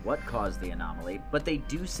sure what caused the anomaly, but they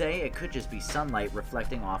do say it could just be sunlight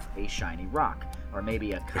reflecting off a shiny rock. Or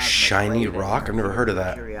maybe a shiny rock? I've never heard of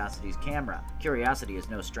that. Curiosity's camera. Curiosity is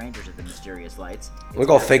no stranger to the mysterious lights. Look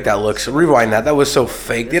how fake that looks. Rewind that. That was so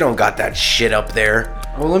fake. They don't got that shit up there.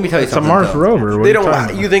 Well, let me tell you something. It's a Mars rover. They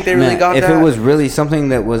don't. You think they really got that? If it was really something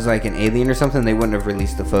that was like an alien or something, they wouldn't have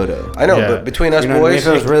released the photo. I know, but between us boys, if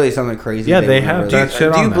it was really something crazy, yeah, they have that shit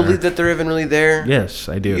on there. Do you believe that they're even really there? Yes,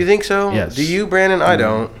 I do. You think so? Yes. Do you, Brandon? I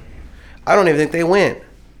don't. I don't even think they went.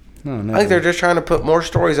 No. I think they're just trying to put more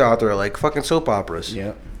stories out there, like fucking soap operas.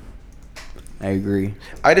 Yep. I agree.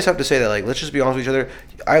 I just have to say that, like, let's just be honest with each other.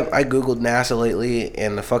 I googled NASA lately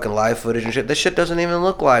and the fucking live footage and shit. This shit doesn't even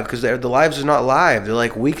look live because the lives are not live. They're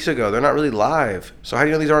like weeks ago. They're not really live. So how do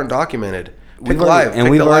you know these aren't documented? Pick live.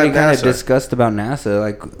 And we've already kind of discussed about NASA.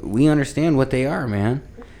 Like, we understand what they are, man.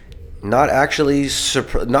 Not actually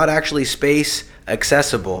space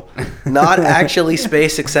accessible. Not actually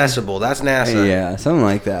space accessible. That's NASA. Yeah, something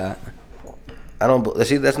like that. I don't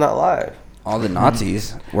see. That's not live. All the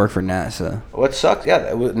Nazis work for NASA. What sucks? Yeah,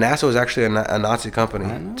 NASA was actually a Nazi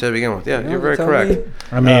company to begin with. Yeah, you're very correct.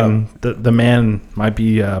 I mean, the man might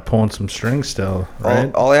be pulling some strings still,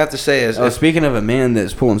 right? All I have to say is... speaking of a man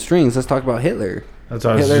that's pulling strings, let's talk about Hitler. That's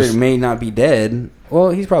what Hitler may not be dead.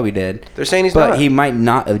 Well, he's probably dead. They're saying he's not. But he might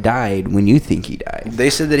not have died when you think he died. They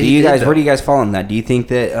said that he did. Where do you guys fall on that? Do you think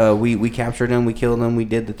that we captured him, we killed him, we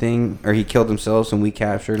did the thing, or he killed himself and we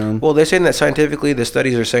captured him? Well, they're saying that scientifically, the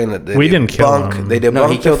studies are saying that we didn't kill him. They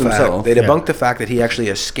debunked he killed himself. They debunked the fact that he actually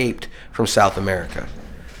escaped from South America.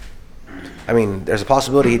 I mean, there's a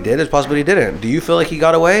possibility he did. There's a possibility he didn't. Do you feel like he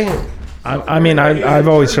got away? I mean, I've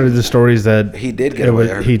always heard the stories that he did get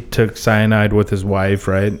away. He took cyanide with his wife,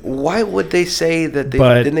 right? Why would they say that?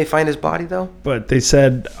 Didn't they find his body though? But they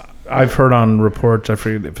said, I've heard on reports, I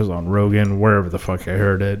forget if it was on Rogan, wherever the fuck I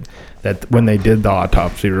heard it, that when they did the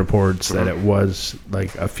autopsy reports, that it was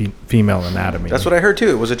like a female anatomy. That's what I heard too.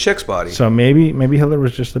 It was a chick's body. So maybe Hitler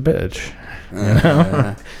was just a bitch. You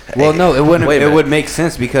know? Well, no, it wouldn't. It would make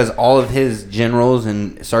sense because all of his generals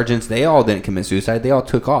and sergeants, they all didn't commit suicide. They all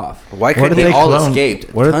took off. Why couldn't they all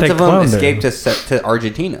escaped? Tons of them escaped to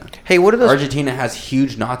Argentina. Hey, what are those? Argentina has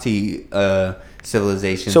huge Nazi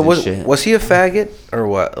civilizations. So was he a faggot or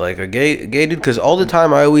what? Like a gay dude? Because all the time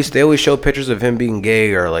they always show pictures of him being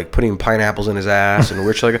gay or like putting pineapples in his ass and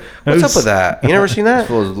rich like. What's up with that? You never seen that?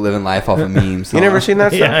 Fool's living life off of memes. You never seen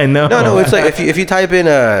that stuff? Yeah, I know. No, it's like if you type in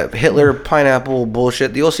Hitler pineapple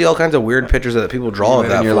bullshit, you'll see all kinds of weird pictures that people draw of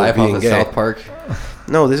that. Your life being off gay. of South Park.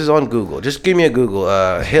 No, this is on Google. Just give me a Google.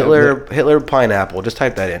 Hitler pineapple. Just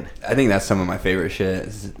type that in. I think that's some of my favorite shit.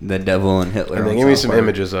 The devil and Hitler. And then give me some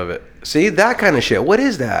images of it. See that kind of shit. What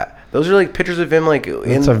is that? Those are like pictures of him, like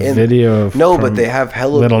it's a video. But they have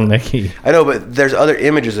Little Nicky. I know, but there's other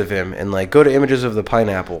images of him, and like go to images of the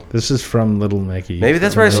pineapple. This is from Little Nicky. Maybe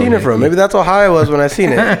that's where I seen it from. Maybe that's how high I was when I seen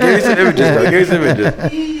it. Give me some images, though. Give me some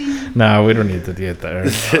images. No, we don't need to get there.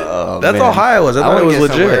 That's how high I was. I thought it was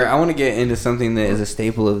legit. I want to get into something that is a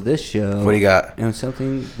staple of this show. What do you got? And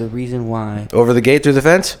something, the reason why. Over the gate through the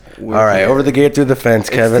fence? All right, over the gate through the fence,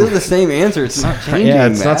 Kevin. It's still the same answer. It's not changing. Yeah,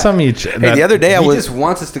 it's not something you... Hey, the other day he just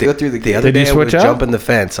wants us to go through the gate. The other day I was jumping the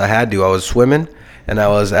fence. I had to. I was swimming, And I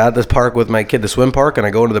was at this park with my kid, the swim park, and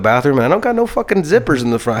I go into the bathroom, and I don't got no fucking zippers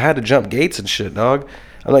in the front. I had to jump gates and shit, dog.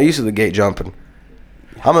 I'm not used to the gate jumping.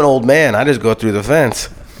 I'm an old man. I just go through the fence.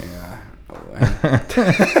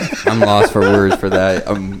 I'm lost for words for that.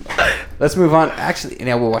 Let's move on. Actually,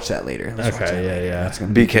 yeah, we'll watch that later. Let's watch that later. Yeah. That's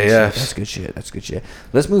gonna be BKF. That's good shit. That's good shit.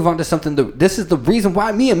 Let's move on to something. This is the reason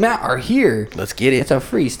why me and Matt are here. Let's get it. It's a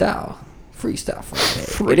freestyle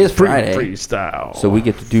Friday. It is Friday. Freestyle. So we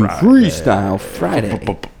get to do Freestyle Friday.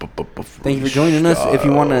 Thank you for joining us. If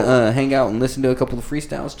you want to hang out and listen to a couple of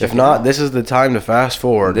freestyles, check if not, this is the time to fast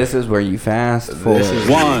forward. This is where you fast forward. This is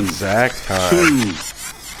the exact time. 2,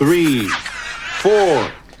 3,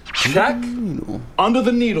 4. Check. Under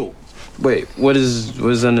the needle. Wait, what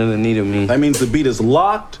does under the needle mean? That means the beat is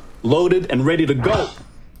locked, loaded, and ready to go.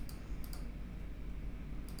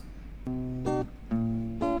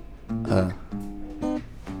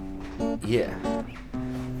 Yeah.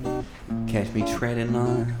 Catch me treading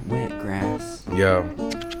on wet grass. Yo.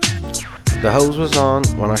 The hose was on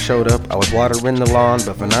when I showed up. I was watering the lawn,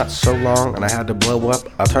 but for not so long, and I had to blow up.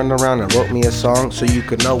 I turned around and wrote me a song so you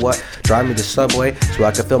could know what. Drive me to Subway so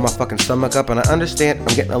I could fill my fucking stomach up. And I understand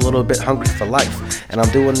I'm getting a little bit hungry for life. And I'm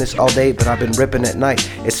doing this all day, but I've been ripping at night.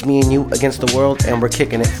 It's me and you against the world, and we're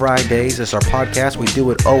kicking it Fridays. It's our podcast. We do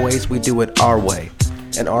it always. We do it our way.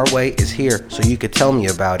 And our way is here, so you could tell me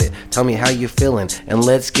about it. Tell me how you feeling, and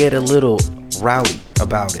let's get a little rowdy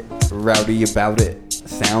about it. Rowdy about it.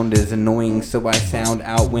 Sound is annoying, so I sound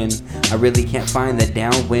out when I really can't find the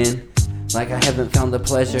downwind. Like I haven't found the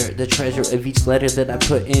pleasure, the treasure of each letter that I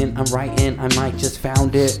put in. I'm writing, I might just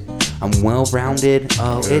found it. I'm well-rounded.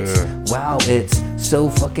 Oh, it's so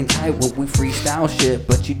fucking tight when we freestyle shit,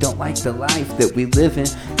 but you don't like the life that we live in.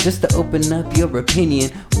 Just to open up your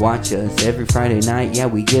opinion, watch us every Friday night. Yeah,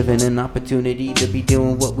 we given an opportunity to be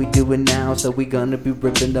doing what we doing now, so we gonna be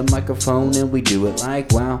ripping the microphone, and we do it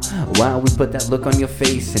like wow. We put that look on your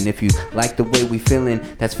face, and if you like the way we feeling,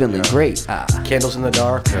 that's feeling great. Candles in the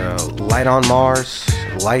dark, light on Mars,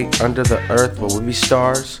 light under the earth, will we be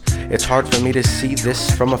stars? It's hard for me to see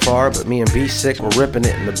this from afar, but me and B-Sick, we're ripping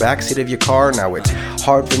it in the backseat of your car. Now it's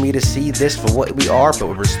hard for me to see this for what we are, but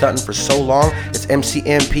we're stunting for so long. It's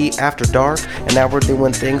MCMP After Dark, and now we're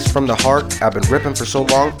doing things from the heart. I've been ripping for so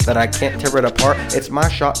long that I can't tear it apart. It's my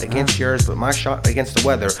shot against yours, but my shot against the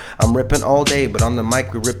weather. I'm ripping all day, but on the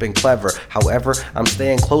mic we're ripping clever. However, I'm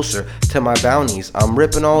staying closer to my bounties. I'm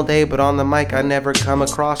ripping all day, but on the mic I never come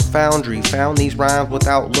across Foundry. Found these rhymes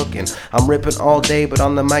without looking. I'm ripping all day, but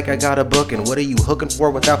on the mic I got a booking. What are you hooking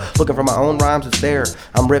for without looking for my own rhymes? It's there.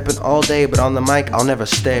 I'm ripping all day, but on the mic I'll never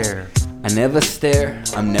stare. I never stare,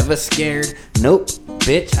 I'm never scared. Nope,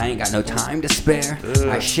 bitch, I ain't got no time to spare.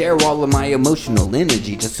 I share all of my emotional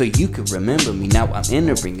energy just so you can remember me. Now I'm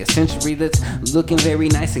entering a century that's looking very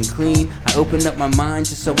nice and clean. I open up my mind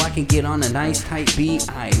just so I can get on a nice tight beat.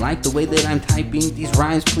 I like the way that I'm typing these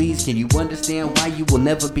rhymes, please. Can you understand why you will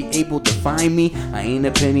never be able to find me? I ain't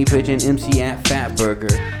a penny pigeon MC at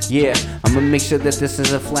Fatburger. Yeah, I'ma make sure that this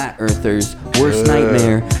is a flat earther's worst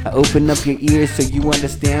nightmare. I open up your ears so you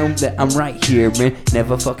understand that I'm right here, man.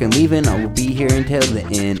 Never fucking leaving, I will be here until the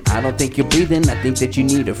end. I don't think you're breathing, I think that you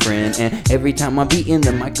need a friend. And every time I'm beating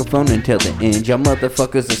the microphone until the end, y'all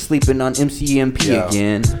motherfuckers are sleeping on MCMP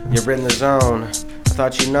again. You're in the zone, I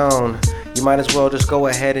thought you known. You might as well just go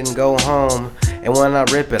ahead and go home. And when I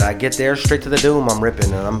rip it, I get there straight to the doom. I'm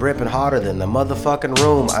ripping, and I'm ripping harder than the motherfucking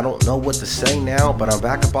room. I don't know what to say now, but I'm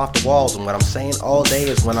back up off the walls. And what I'm saying all day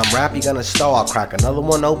is when I'm rap, you gonna stall. I'll crack another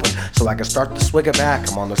one open so I can start to swig it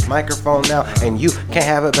back. I'm on this microphone now, and you can't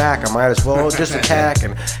have it back. I might as well just attack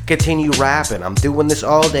and continue rapping. I'm doing this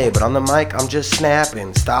all day, but on the mic, I'm just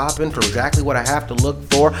snapping, stopping for exactly what I have to look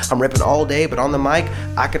for. I'm ripping all day, but on the mic,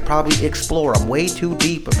 I could probably explore. I'm way too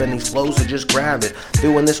deep up in these flows to just grab it.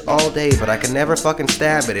 Doing this all day, but I can never fucking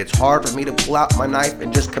stab it. It's hard for me to pull out my knife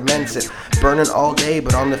and just commence it. Burning all day,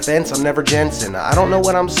 but on the fence I'm never Jensen. I don't know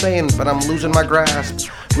what I'm saying, but I'm losing my grasp.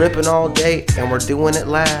 Ripping all day, and we're doing it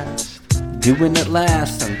last. Doing it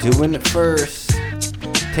last, I'm doing it first.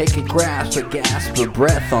 Take a grasp, a gasp, a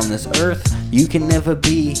breath on this earth. You can never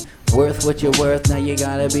be worth what you're worth. Now you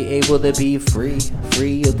gotta be able to be free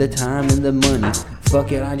of the time and the money.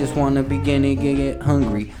 Fuck it, I just wanna begin to get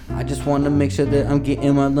hungry. I just wanna make sure that I'm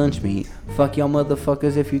getting my lunch meat. Fuck y'all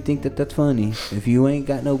motherfuckers if you think that that's funny. If you ain't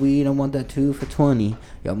got no weed, I want that 2 for $20.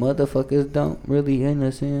 Y'all motherfuckers don't really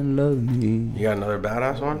understand love me. You got another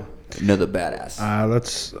badass one? Another badass.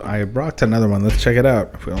 I brought another one. Let's check it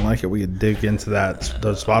out. If we don't like it, we can dig into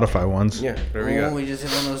those Spotify ones. Yeah, there we go. We just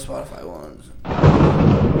hit one of those Spotify ones.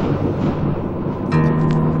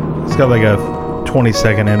 It's got like a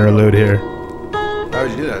 20-second interlude here. How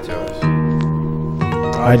would you do that to us?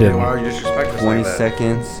 I didn't. Why would you disrespect us 20 like that?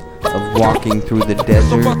 seconds of walking through the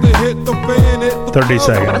desert. 30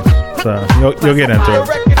 seconds. So you'll get into it.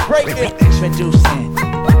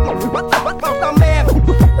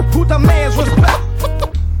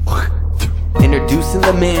 Introducing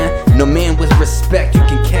the man, no man with respect. You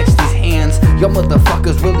can catch these hands. Y'all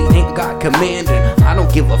motherfuckers really ain't got command, and I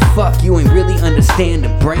don't give a fuck. You ain't really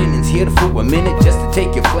understanding. Brandon's here for a minute just to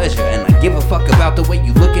take your pleasure, and I give a fuck about the way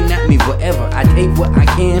you looking at me. Whatever, I take what I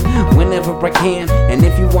can whenever I can, and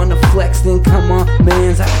if you wanna flex, then come on,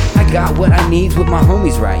 mans. I got what I need with my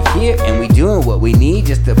homies right here, and we doing what we need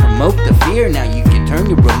just to promote the fear. Now you can turn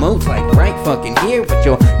your remotes like right fucking here, but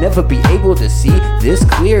you'll never be able to see this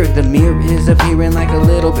clear. The mirror is appearing like a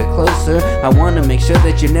little bit closer. I wanna make sure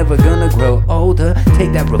that you're never gonna grow older.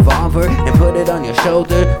 Take that revolver and put it on your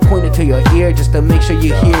shoulder, point it to your ear just to make sure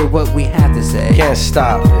you hear what we have to say. Can't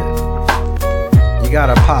stop it. You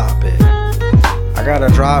gotta pop it. I gotta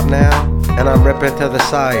drop now, and I'm ripping to the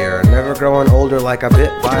sire. Never growing older like I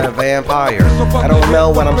bit by a vampire. I don't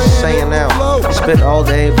know what I'm saying now. I spit all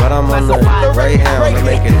day, but I'm on the Greyhound. I'm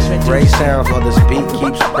making great sounds while this beat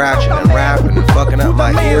keeps scratching and rapping and fucking up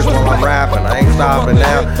my ears while I'm rapping. I ain't stopping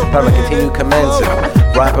now, but I'm gonna continue commencing.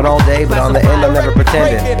 Rapping all day, but on the end I'm never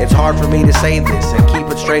pretending. It's hard for me to say this and keep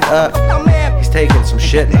it straight up. He's taking some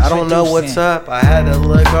shit, I don't know what's up. I had to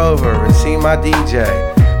look over and see my DJ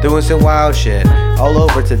doing some wild shit all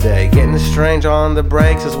over today. Getting strange on the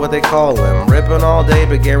breaks is what they call him. Ripping all day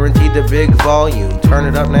but guaranteed the big volume. Turn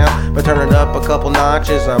it up now, but turn it up a couple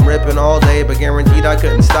notches. I'm ripping all day but guaranteed I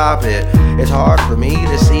couldn't stop it. It's hard for me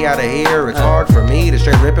to see out of here. It's hard for me to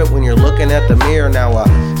straight rip it when you're looking at the mirror. Now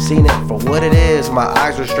I've seen it for what it is. My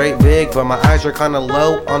eyes are straight big, but my eyes are kinda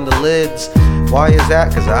low on the lids. Why is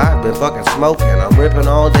that? Cause I've been fucking smoking. I'm ripping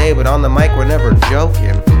all day, but on the mic we're never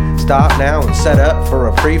joking. Stop now and set up for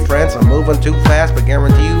a preference. I'm moving too fast, but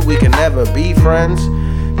guarantee you we can never be friends.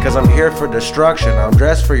 Cause I'm here for destruction. I'm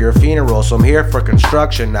dressed for your funeral, so I'm here for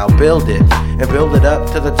construction. Now build it, and build it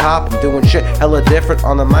up to the top. I'm doing shit hella different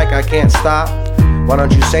on the mic, I can't stop. Why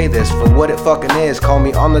don't you say this for what it fucking is? Call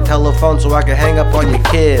me on the telephone so I can hang up on your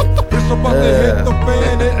kid.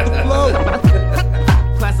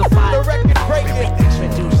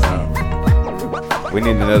 We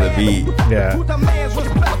need another beat. Yeah.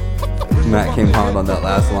 Matt came hard on that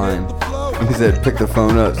last line. He said, pick the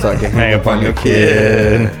phone up so I can hang up on your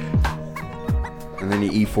kid. And then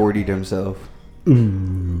he E40'd himself.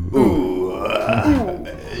 Ooh.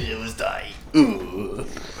 It was tight. Ooh.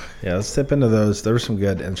 Yeah, let's tip into those. There were some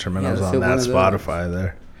good instrumentals on that Spotify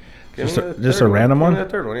there. Just a random one?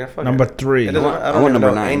 Third one. Yeah, number 3. I want number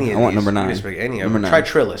 9. I want number 9. Try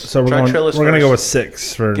Trillist. So we're going to go with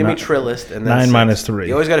 6 for. Give me Trillist and then 9 6. minus 3.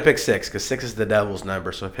 You always got to pick 6 because 6 is the devil's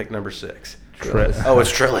number. So pick number 6. Oh,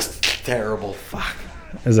 it's Trillist. Terrible. Fuck.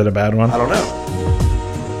 Is it a bad one? I don't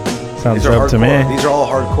know. Sounds dope to me. These are all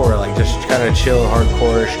hardcore, like just kind of chill,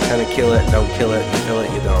 hardcore, kind of kill it, don't kill it, you feel it,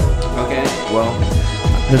 you don't. Okay, well.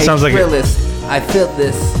 It sounds like Trillist, I feel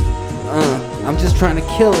this. I'm just trying to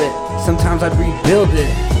kill it. Sometimes I rebuild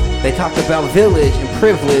it. They talk about village and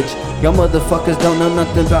privilege. Y'all motherfuckers don't know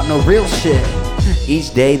nothing about no real shit.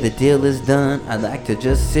 Each day the deal is done. I like to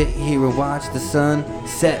just sit here and watch the sun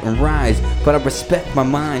set and rise, but I respect my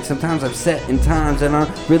mind. Sometimes I'm set in times that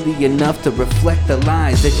aren't really enough to reflect the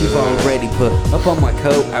lies that you've already put up on my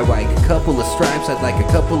coat. I like a couple of stripes, I'd like a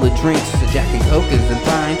couple of drinks. So Jack and Coke isn't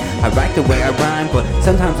fine. I write the way I rhyme, but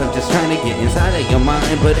sometimes I'm just trying to get inside of your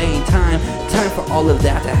mind. But ain't time for all of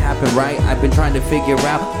that to happen, right? I've been trying to figure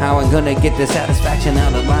out how I'm gonna get the satisfaction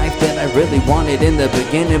out of life that I really wanted in the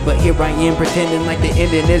beginning. But here I am pretending like the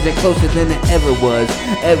ending isn't closer than it ever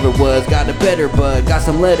was. Got a better bud, got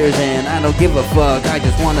some letters, and I don't give a fuck. I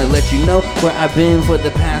just wanna let you know where I've been for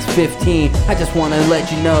the past 15. I just wanna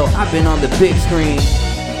let you know I've been on the big screen,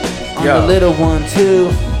 on the little one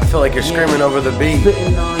too. I feel like you're screaming over the beat.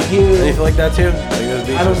 Spitting on you. Do you feel like that too? Like those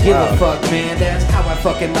beats I don't give loud. a fuck, man. That's how I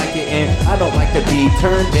fucking like it, and I don't like to be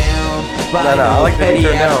turned down by No, I like to be petty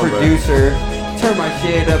turned ass down, producer. Turn my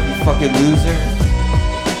shit up, you fucking loser.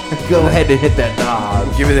 Go ahead and hit that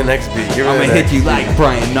knob. Give me the next beat. I'm gonna hit you like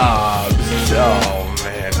Brian Knobs. Oh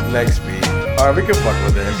man, next beat. Alright, we can fuck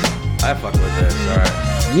with this. I fuck with this,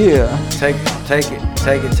 alright. Yeah. Take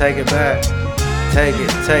it back. Take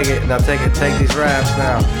it. Now take these raps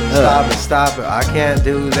now. Stop it. I can't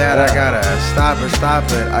do that. I gotta stop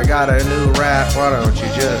it. I got a new rap. Why don't you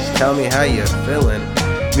just tell me how you feeling?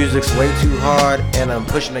 Music's way too hard and I'm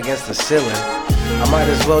pushing against the ceiling. I might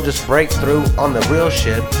as well just break through on the real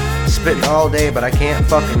shit. Spitting all day, but I can't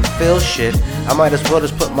fucking feel shit. I might as well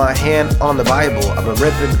just put my hand on the Bible. I've been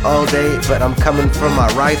ripping all day, but I'm coming from my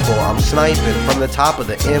rifle. I'm sniping from the top of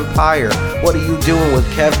the empire. What are you doing with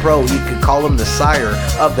Kev Pro? You could call him the sire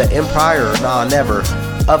of the empire. Nah, never.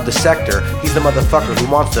 Of the sector. He's the motherfucker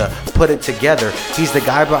who wants to put it together. He's the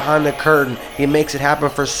guy behind the curtain. He makes it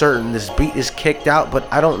happen for certain. This beat is kicked out, but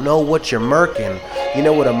I don't know what you're murking. You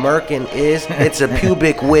know what a merkin is? It's a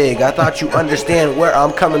pubic wig. I thought you understand where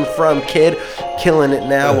I'm coming from, kid. Killing it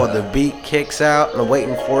now while the beat kicks out. I'm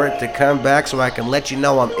waiting for it to come back so I can let you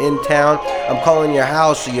know I'm in town. I'm calling your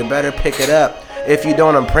house, so you better pick it up. If you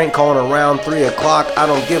don't, I'm prank calling around 3 o'clock. I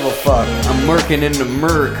don't give a fuck. I'm working in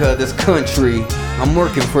America, this country. I'm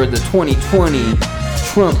working for the 2020.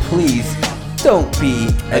 Trump, please don't be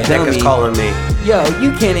a dummy. Nigga's calling me. Yo,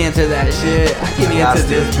 you can't answer that shit. I can answer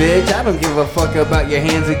this, bitch. I don't give a fuck about your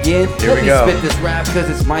hands again. Here we go. Let me spit this rap because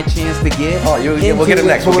it's my chance to get. Oh, we'll get it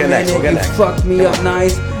next. We'll get it next. We'll get it next. You fucked me up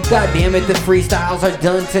nice. God damn it, the freestyles are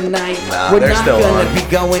done tonight. Nah, We're not gonna be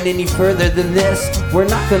going any further than this. We're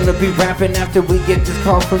not gonna be rapping after we get this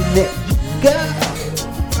call from Nick.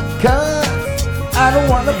 Cause I don't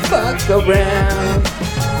wanna fuck around.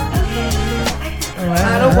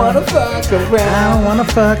 I don't wanna fuck around. I don't wanna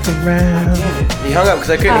fuck around. He hung up because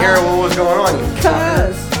I couldn't hear what was going on.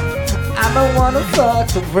 Cause I don't wanna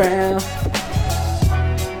fuck around.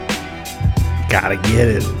 Gotta get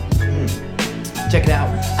it. Check it out.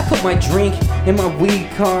 I put my drink in my weed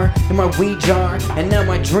car, in my weed jar, and now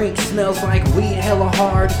my drink smells like weed hella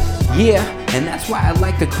hard. Yeah, and that's why I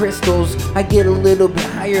like the crystals. I get a little bit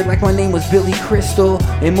higher like my name was Billy Crystal.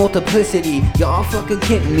 In multiplicity, y'all fucking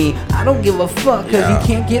kidding me. I don't give a fuck cause you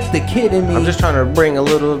can't get the kid in me. I'm just trying to bring a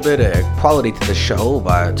little bit of quality to the show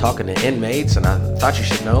by talking to inmates, and I thought you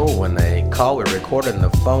should know when they call, we're recording the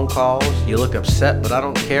phone calls. You look upset, but I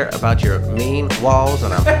don't care about your mean walls,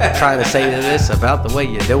 and I'm trying to say this about the way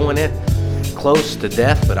you're doing it. Close to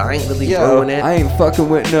death, but I ain't really doing it. I ain't fucking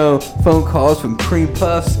with no phone calls from cream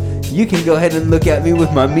puffs. You can go ahead and look at me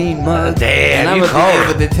with my mean mug. Damn, and I'm gonna be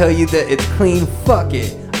able to tell you that it's clean. Fuck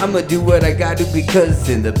it. I'm gonna do what I gotta because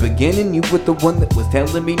in the beginning you were the one that was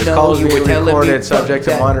telling me no. You were telling me subject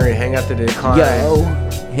to monitoring. Hang up the decline. Yo,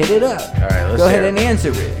 hit it up. All right, let's go ahead and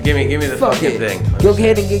answer it. Give me the fucking thing. Go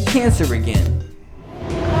ahead and get cancer again.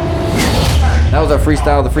 That was our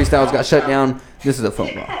freestyle. The freestyles got shut down. This is a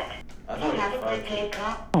phone call.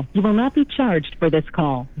 You will not be charged for this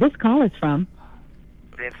call. This call is from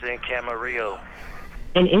Vincent Camarillo,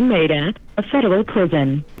 an inmate at a federal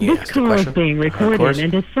prison. This call is being recorded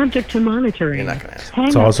and is subject to monitoring.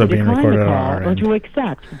 It's also being recorded on our end. end. Or to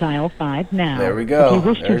accept, dial 5 now. There we go. If you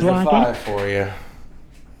wish There's to the log 5 for you.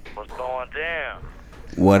 what's going down?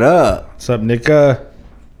 What up? What's up, Nika?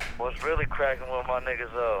 What's really cracking with my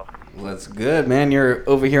niggas though? What's good, man? You're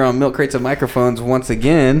over here on Milk Crates and Microphones once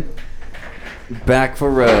again. Back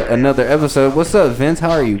for another episode. What's up, Vince?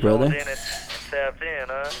 How are you, brother? Tapped in,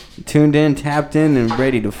 huh? Tuned in, tapped in, and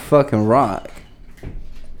ready to fucking rock.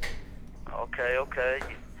 Okay.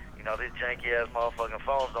 You know, these janky ass motherfucking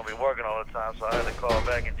phones don't be working all the time, so I had to call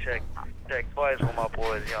back and check twice with my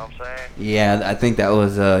boys, you know what I'm saying? Yeah, I think that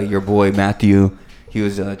was your boy Matthew. He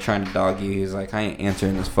was trying to dog you. He was like, I ain't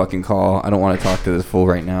answering this fucking call. I don't want to talk to this fool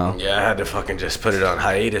right now. Yeah, I had to fucking just put it on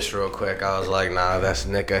hiatus real quick. I was like, nah, that's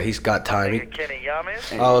Nika. He's got time. Kenny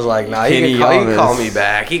Yamas? I was like, nah, he can call me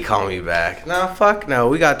back. He called me back. Nah, fuck no.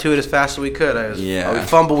 We got to it as fast as we could.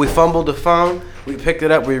 We fumbled the phone. We picked it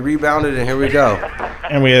up. We rebounded, and here we go.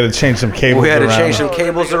 And we had to change some cables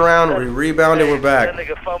around. We rebounded. We're back. That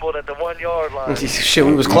nigga fumbled at the 1 yard line. Shit,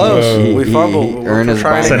 we was close. We fumbled. We're trying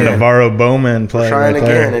again. It's a Navarro Bowman play. Trying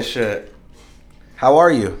again and shit. How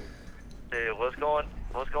are you? Dude, what's going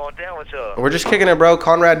down with y'all? We're just kicking it, bro.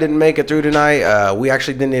 Conrad didn't make it through tonight. We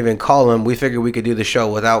actually didn't even call him. We figured we could do the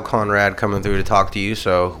show without Conrad coming through to talk to you,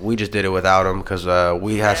 so we just did it without him because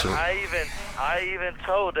we had some. I even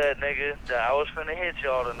told that nigga that I was finna hit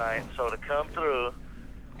y'all tonight, so to come through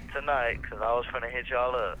tonight, because I was finna hit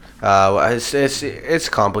y'all up. It's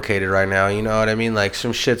complicated right now, you know what I mean? Like,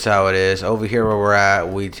 some shit's how it is. Over here where we're at,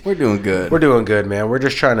 we're doing good. We're doing good, man. We're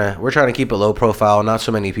trying to keep it low profile. Not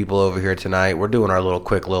so many people over here tonight. We're doing our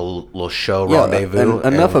quick little show rendezvous.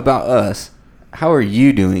 Enough about us. How are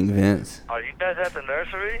you doing, Vince? Are you guys at the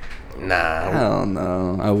nursery? Nah. Hell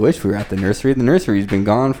no. I wish we were at the nursery. The nursery's been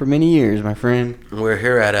gone for many years, my friend. We're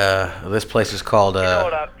here at this place is called You know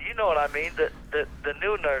what I mean? The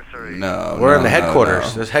new nursery. No. We're in the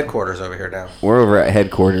headquarters. No. There's headquarters over here now. We're over at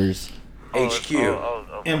headquarters. HQ.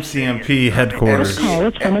 MCMP headquarters. This call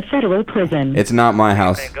is from a federal prison. It's not my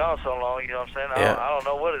house. It's been gone so long, you know what I'm saying? I don't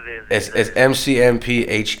know what it is. It's MCMP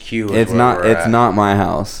HQ. It's not my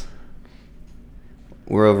house.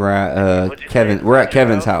 We're over at Kevin. We're at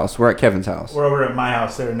Kevin's house. We're at Kevin's house. We're over at my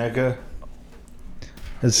house there, nigga.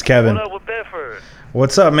 This is Kevin. What up with Bedford?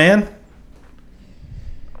 What's up, man?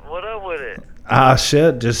 What up with it? Ah,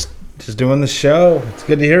 shit. Just doing the show. It's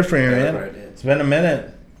good to hear from you, man. It's been a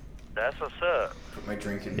minute. That's what's up. Put my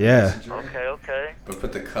drink in. Yeah. Okay. But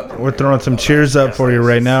put the cup in. We're throwing some cheers up for you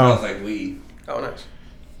right now. Smells like weed. Oh, nice.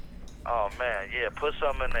 Oh man, yeah. Put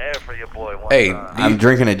something in the air for your boy. Hey, I'm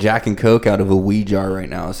drinking a Jack and Coke out of a weed jar right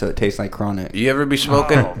now, so it tastes like Chronic. Do you ever be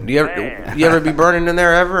smoking? Oh, you ever be burning in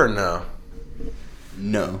there ever or no?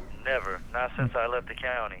 No. Never. Not since I left the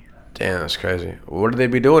county. Damn, that's crazy. What do they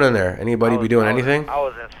be doing in there? Anybody be doing anything? I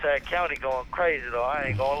was in Sac County going crazy though. I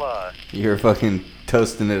ain't gonna lie. You're fucking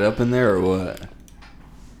toasting it up in there or what?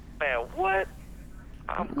 Man, what?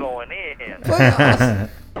 I'm going in.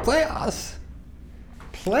 Playoffs.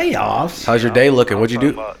 Playoffs? How's your day looking? What'd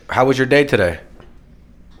you do? How was your day today?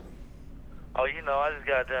 Oh, I just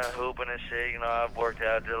got done hooping and shit. I worked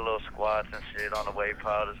out, did a little squats and shit on the weight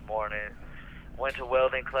pile this morning. Went to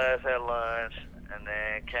welding class at lunch, and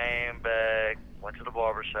then came back, went to the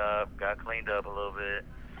barbershop, got cleaned up a little bit.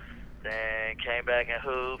 Then came back and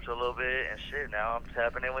hooped a little bit and shit. Now I'm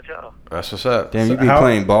tapping in with y'all. That's what's up. Damn, you be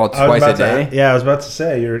playing ball twice a day? I was about to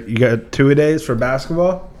say, you got 2 a days for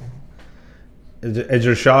basketball? Is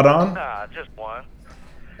your shot on? Nah, just one.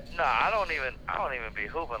 Nah, I don't even be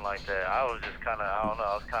hooping like that. I was just kind of, I don't know,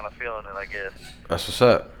 I was kind of feeling it, I guess. That's what's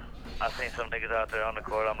up. I seen some niggas out there on the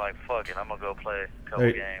court. I'm like, fuck it, I'm gonna go play a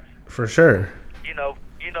couple games. For sure. We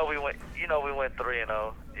went 3-0. You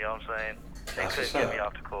know what I'm saying? They couldn't get me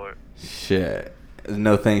off the court. Shit.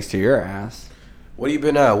 No thanks to your ass. What have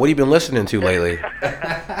you been listening to lately?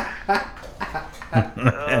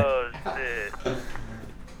 Oh shit.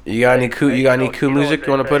 You got any cool music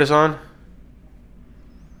you want to put us on?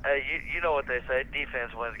 Hey, you know what they say?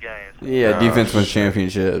 Defense wins games. Yeah, defense wins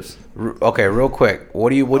championships. Okay, real quick.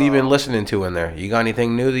 What have you been listening to in there? You got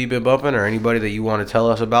anything new that you've been bumping, or anybody that you want to tell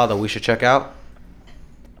us about that we should check out?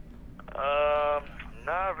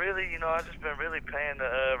 Not really. I just been really paying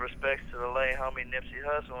the respects to the late homie Nipsey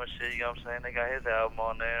Hussle and shit. You know what I'm saying? They got his album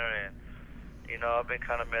on there, and I've been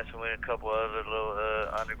kind of messing with a couple other little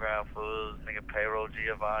underground fools. Nigga Payroll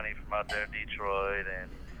Giovanni from out there in Detroit, and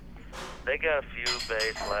they got a few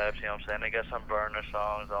bass slaps. You know what I'm saying? They got some burner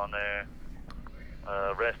songs on there.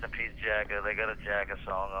 Rest in Peace Jacka. They got a Jacka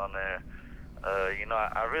song on there.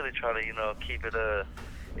 I really try to keep it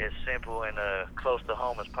as simple and close to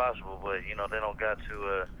home as possible, but they don't got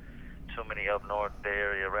too many up north Bay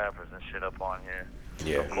Area rappers and shit up on here.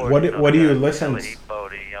 Yeah. Course, what do you listen to? You know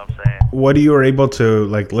what I'm saying? What do you were able to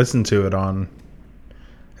listen to it on?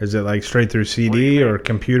 Is it straight through CD or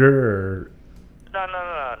computer or? No.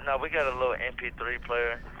 We got a little MP3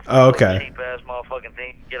 player. Oh, okay. Cheap ass motherfucking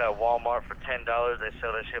thing. You get at Walmart for $10. They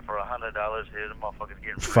sell that shit for $100 here. The motherfuckers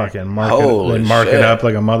getting fucking mark it up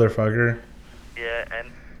like a motherfucker. Yeah,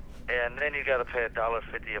 and then you gotta pay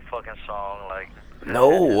 $1.50 a fucking song.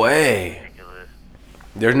 No way. Ridiculous.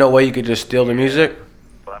 There's no way you could just steal the music?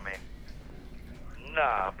 But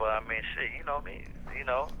shit, you know me.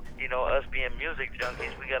 Us being music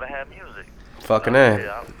junkies, we gotta have music. Fucking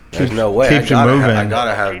A. There's no way. Keeps you moving. I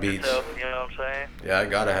gotta have beats. Yourself, you know what I'm saying? Yeah, I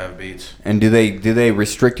gotta have beats. And do they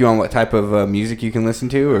restrict you on what type of music you can listen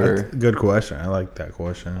to, or? That's a good question. I like that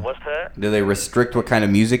question. What's that? Do they restrict what kind of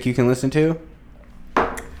music you can listen to?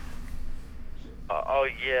 Oh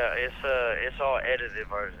yeah, it's all edited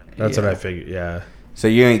version. That's what I figured. Yeah. So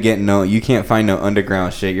you ain't getting you can't find no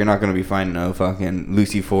underground shit. You're not gonna be finding no fucking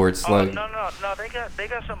Lucy Ford slug. No. They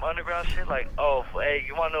got some underground shit hey,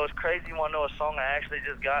 you wanna know what's crazy? You wanna know a song I actually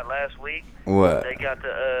just got last week? What? They got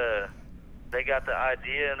the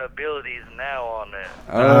idea and abilities now on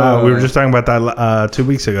there. We were just talking about that 2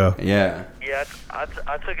 weeks ago. Yeah. Yeah,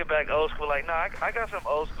 I took it back old school. I got some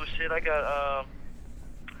old school shit. I got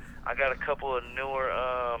a couple of newer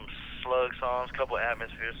slug songs, couple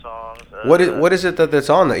atmosphere songs. What is it that's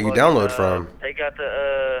on that you download from? They got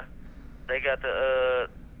the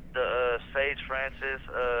Sage Francis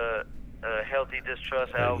Healthy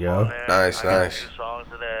Distrust album on there. Nice. I got a few songs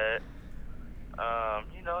of that.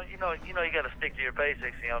 You gotta stick to your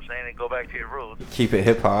basics, you know what I'm saying, and go back to your roots. Keep it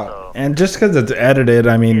hip hop. So, and just because it's edited,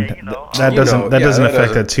 I mean, that doesn't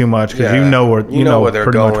affect it too much because you know where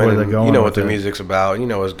they're going. You know what the music's about. You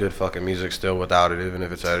know it's good fucking music still without it, even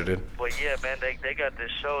if it's edited. But yeah, man, they got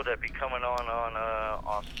this show that be coming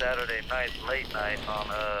on Saturday nights, late night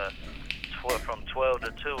from 12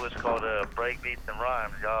 to 2. It's called Breakbeats and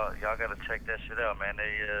Rhymes. Y'all gotta check that shit out, man.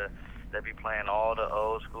 They be playing all the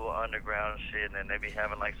old school underground shit, and then they be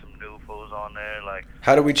having some new fools on there.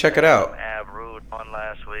 How do we check it out? Ab Rude on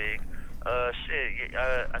last week.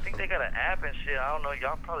 I think they got an app and shit. I don't know.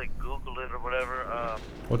 Y'all probably Google it or whatever.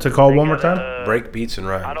 What's it called one more time? Break Beats and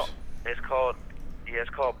Rhymes. It's called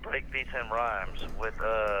Break Beats and Rhymes with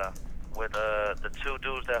the two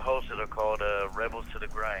dudes that host it are called Rebels to the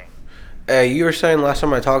Grain. Hey, you were saying last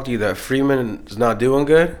time I talked to you that Freeman's not doing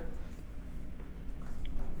good?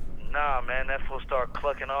 Nah, man, that fool start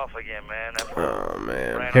clucking off again, man. Oh,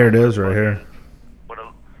 man. Here it is right here.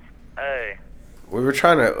 Hey. We were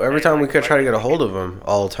trying to, every time we could try to get a hold of him,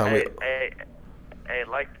 all the time. Hey,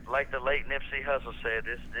 like the late Nipsey Hussle said,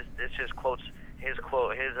 this just quotes his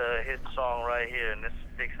song right here, and this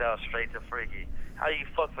sticks out straight to Freaky. How you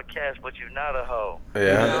fuck for cash, but you not a hoe?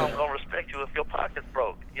 Yeah. Now I'm gonna respect you if your pocket's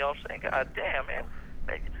broke. You know what I'm saying? God damn, man.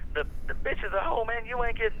 The bitch is a hoe, man. You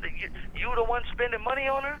ain't getting you the one spending money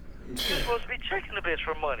on her. You're supposed to be checking the bitch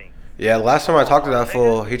for money. Yeah, last time I talked to that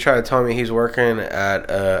fool, he tried to tell me he's working at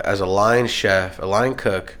as a line chef, a line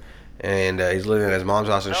cook, and he's living at his mom's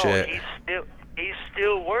house and shit. He's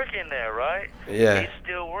still working there, right? Yeah. He's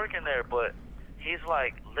still working there, but he's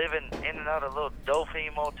like living in and out of little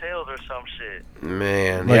Dauphine motels or some shit.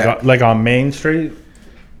 Man, like on Main Street.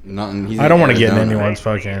 Nothing. I don't want to get in anyone's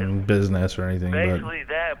fucking business or anything. Basically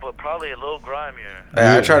that, but probably a little grimier.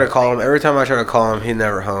 Hey, I try to call him every time I try to call him. He's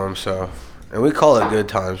never home. So, and we call it good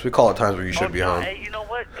times. We call it times where you should be home. Hey, you know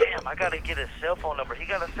what? Damn, I gotta get his cell phone number. He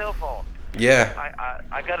got a cell phone. Yeah.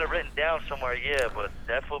 I got it written down somewhere. Yeah, but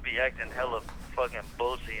that fool be acting hella fucking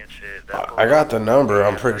bullsy and shit. I got the number.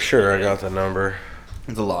 I'm pretty sure I got the number.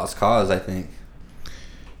 It's a lost cause, I think.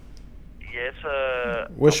 Yeah, it's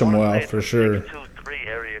wish him well for sure. 623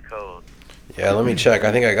 area code. Yeah, let me check.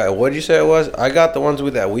 I think I got. What did you say it was? I got the ones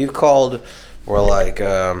that we've called were like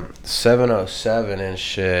 707 and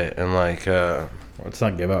shit, and like. Let's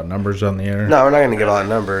not give out numbers on the air. No, we're not gonna give out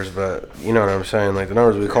numbers, but you know what I'm saying. Like the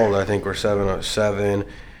numbers we called, I think were 707,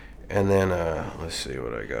 and then let's see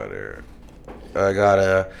what I got here. I got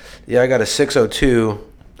a 602.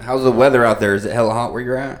 How's the weather out there? Is it hella hot where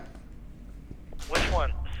you're at? Which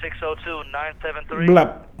one?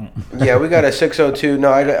 602-973? Yeah, we got a 602.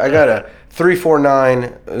 No, I got a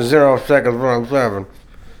 349 0 seconds wrong 7.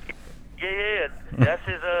 Yeah. That's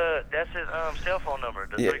his cell phone number,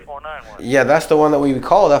 the 349 one. Yeah, that's the one that we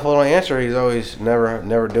call. That fool don't answer. He's always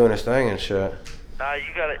never doing his thing and shit. Nah, you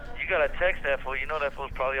gotta text that fool. You know that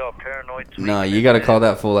fool's probably all paranoid. No, you gotta call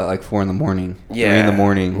that fool at like 4 in the morning. Yeah, 3 in the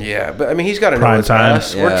morning. Yeah, but I mean he's got to know Prime it's time.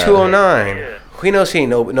 us. Yeah. We're 209. Yeah. He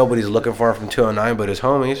knows nobody's looking for him from 209 but his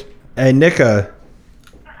homies. Hey, Nika.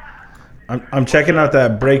 I'm checking out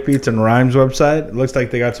that Breakbeats and Rhymes website. It looks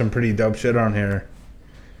like they got some pretty dope shit on here.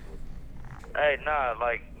 Hey, nah,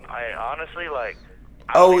 like I honestly like.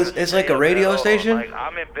 Oh, it's like a radio station? Like,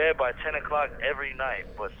 I'm in bed by 10 o'clock every night,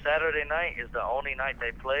 but Saturday night is the only night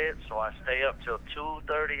they play it, so I stay up till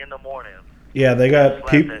 2:30 in the morning. Yeah, they got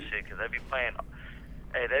people. That shit, 'cause they be playing.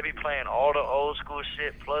 Hey, they be playing all the old school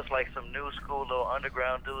shit, plus like some new school little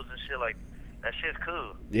underground dudes and shit. Like that shit's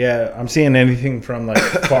cool. Yeah, I'm seeing anything from like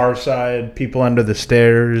Far Side, People Under the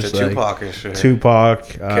Stairs, to like Tupac and shit. Tupac,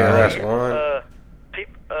 KRS-One.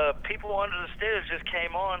 People Under the Stairs just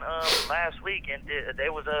came on last week, and they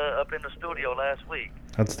was up in the studio last week.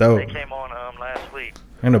 That's dope. They came on last week.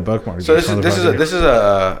 I'm gonna bookmark. So this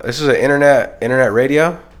is a internet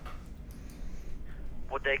radio.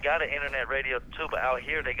 Well, they got an internet radio too, but out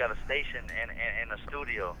here they got a station and a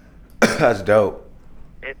studio. That's dope.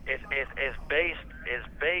 It's based.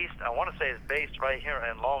 I want to say it's based right here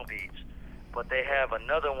in Long Beach, but they have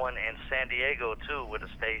another one in San Diego too with a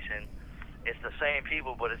station. It's the same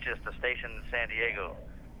people, but it's just a station in San Diego.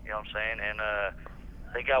 You know what I'm saying? And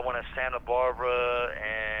they got one in Santa Barbara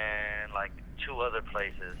and like 2 other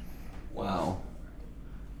places. Wow.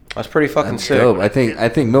 That's pretty fucking sick. Dope. I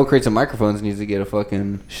think Milk Crates and Microphones needs to get a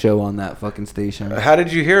fucking show on that fucking station. How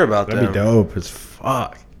did you hear about that? That'd be dope as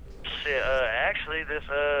fuck. Shit, actually, this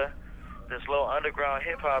little underground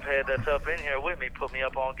hip hop head that's up in here with me put me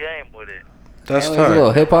up on game with it. That's a tight.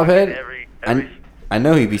 little hip hop head. I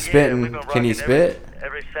know he be spitting. Can he spit?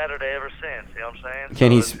 Every Saturday ever since. You know what I'm saying?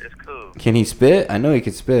 Can he? It's cool. Can he spit? I know he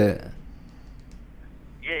could spit.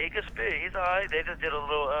 Yeah, he could spit. He's alright. They just did a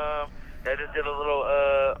little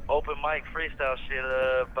open mic freestyle shit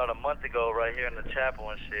about a month ago right here in the chapel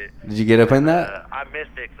and shit. Did you get up in that? I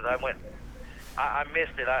missed it because I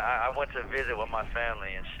missed it. I went to visit with my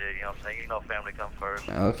family and shit. You know what I'm saying? You know, family come first.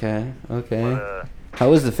 Okay. But,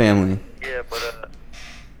 how is the family? Yeah, but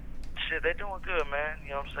shit, they doing good, man.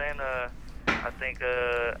 You know what I'm saying? I think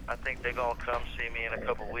they're gonna come see me in a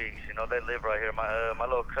couple weeks. You know, they live right here. My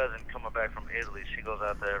little cousin coming back from Italy. She goes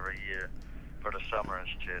out there every year for the summer and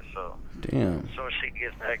shit. So damn. As soon as she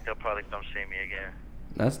gets back, they'll probably come see me again.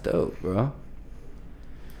 That's dope, bro.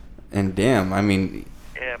 And damn, I mean,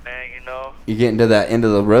 yeah, man, you know. You're getting to that end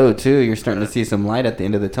of the road too. You're starting to see some light at the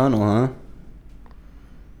end of the tunnel, huh?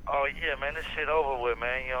 Oh yeah, man, this shit over with,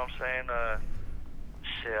 man. You know what I'm saying?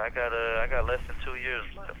 Shit, I got less than 2 years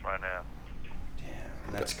left right now.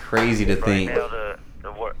 Damn, that's crazy to think. Right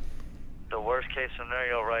now, the worst case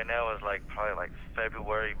scenario right now is like probably like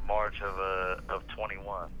February, March of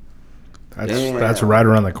 21. That's right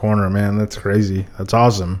around the corner, man. That's crazy. That's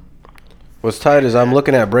awesome. What's tight is I'm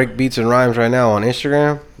looking at Break Beats and Rhymes right now on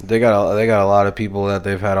Instagram. They got a lot of people that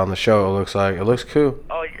they've had on the show. It looks cool.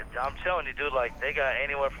 Oh, yeah, I'm telling you, dude. Like they got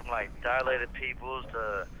anywhere from like Dilated Peoples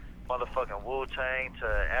to motherfucking Wu-Tang to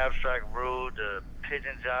Abstract Rude to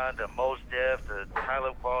Pigeon John to Mos Def to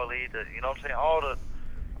Tyler Quali to, you know what I'm saying,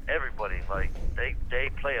 everybody. Like they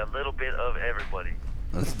play a little bit of everybody.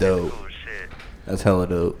 That's dope. Cool shit. That's hella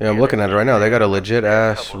dope. Yeah, I'm looking at it right now. They got a legit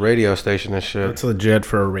ass radio station and shit. It's legit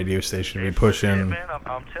for a radio station to be pushing. Yeah, man,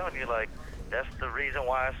 I'm telling you, like that's the reason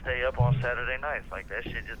why I stay up on Saturday nights. Like that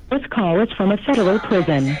shit just. This call is from a federal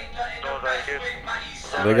prison. They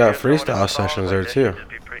got freestyle sessions there too. Just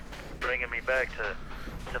be bringing me back to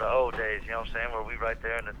the old days. You know what I'm saying? Where we right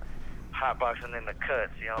there in the hotboxing in the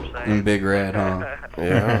cuts. You know what I'm saying? In Big Red, huh?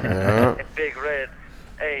 Yeah. In Big Red.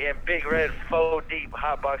 Hey, in Big Red, 4 deep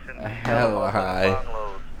hotboxing. Hella high.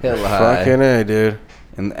 Hella high. Fucking A, dude.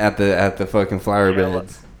 And at the fucking flower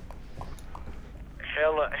beds.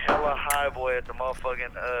 Hella high, boy, at the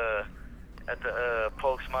motherfucking at the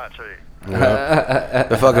Polk Smart Tree. Yeah.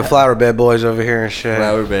 The fucking flower bed boys over here and shit.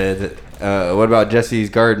 Flower beds. What about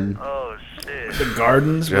Jesse's Garden? Oh shit. The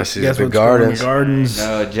Gardens. Jesse's the Gardens.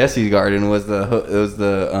 No, Jesse's Garden was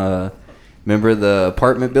the. Remember the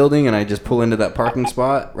apartment building, and I just pull into that parking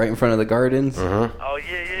spot right in front of the gardens. Uh-huh. Oh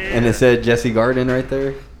yeah. And it said Jesse Garden right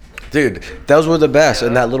there. Dude, those were the best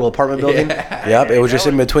in that little apartment building. Yeah. Yep, it was just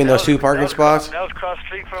in between those two parking spots. That was cross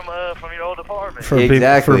street from your old apartment. For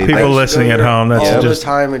people listening at home, that's all just the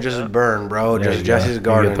time. It just burned, bro. Just Jesse's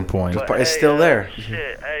Garden. You get the point. It's still there.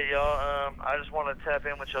 Shit, hey y'all. I just want to tap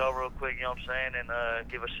in with y'all real quick. You know what I'm saying, and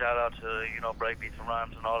give a shout out to Break Beats and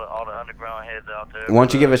Rhymes and all the underground heads out there. Why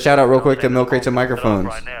don't you give a shout out real quick to Milk Crates and Microphones?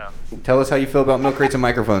 Right now. Tell us how you feel about Milk Crates and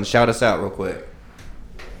Microphones. Shout us out real quick.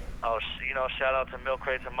 Oh, shout out to Milk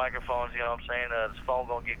Crates and Microphones. You know what I'm saying? This phone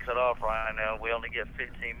gonna get cut off right now. We only get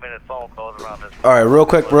 15-minute phone calls around this. All right, real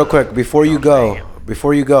quick. Before you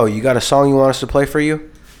go, you got a song you want us to play for you?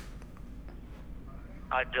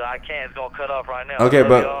 I can't. It's gonna cut off right now. Okay,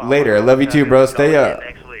 but later. I love you too, bro. Stay up.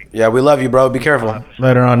 Yeah, we love you, bro. Be careful.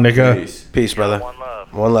 Later on, Nika. Peace, brother.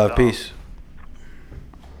 One love. Peace.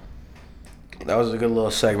 That was a good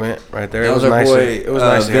little segment right there. That It was our nice. Boy, It was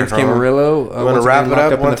nice. Vince Camarillo. You want to wrap it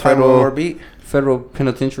up one time, one more beat? Federal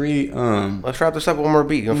Penitentiary. Let's wrap this up with one more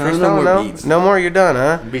beat. You No no more beats. No more. You're done,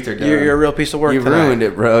 huh? Beats are done. You're a real piece of work. You tonight. ruined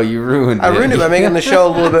it, bro. You ruined it. I ruined it by making the show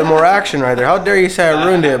a little bit more action right there. How dare you say I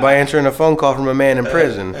ruined it by answering a phone call from a man in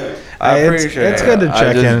prison? I appreciate it. It's good to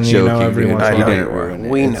check in. Every once in a while.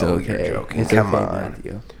 We know okay. you're joking. It's Come okay, on.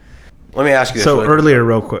 Matthew. Let me ask you this. So earlier,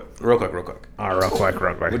 real quick. Real quick. All right,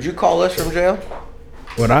 real quick. Would you call us from jail?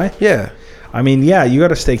 Would I? Yeah. I mean, yeah, you got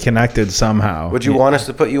to stay connected somehow. Would you want us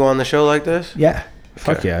to put you on the show like this? Yeah.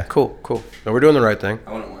 Fuck yeah. Cool. No, we're doing the right thing.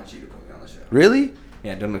 I wouldn't want you to put me on the show. Really?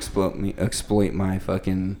 Yeah, don't exploit my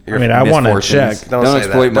fucking. I want to check. Don't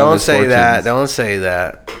exploit my misfortunes. Don't say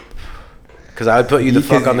that. Because I would put you the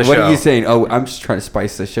fuck on the show. What are you saying? Oh, I'm just trying to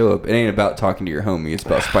spice the show up. It ain't about talking to your homie. It's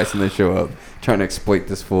about spicing the show up. Trying to exploit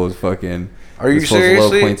this fool's fucking. Are you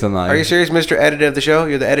seriously? Are you serious, Mr. Edited of the show?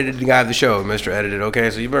 You're the edited guy of the show, Mr. Edited.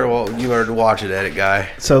 Okay, so you better watch it, edit guy.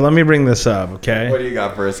 So let me bring this up, okay? What do you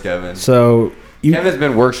got for us, Kevin? So Kevin's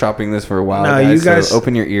been workshopping this for a while. No, you guys, so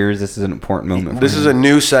open your ears. This is an important moment. This is a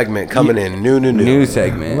new segment coming in. New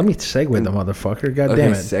segment. Let me segue the motherfucker. God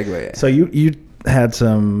damn it. Segue. So you had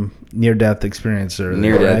some near-death experience earlier,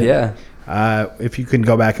 near-death, right? yeah. If you could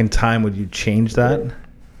go back in time, would you change that?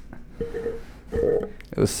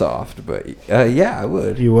 It was soft, but yeah, I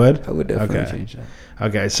would. You would? I would definitely change that.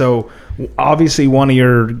 Okay, so obviously one of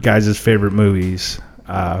your guys' favorite movies,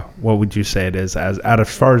 what would you say it is as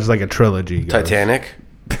far as like a trilogy goes? Titanic.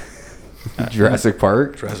 Jurassic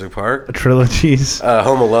Park. Trilogies.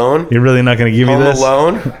 Home Alone. You're really not going to give me this?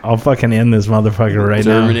 Home Alone. I'll fucking end this motherfucker right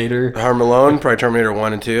Terminator. now. Home Alone. Probably Terminator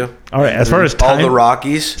 1 and 2. All right, as far as all the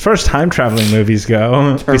Rockies. As far as time traveling movies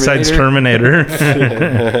go, besides Terminator.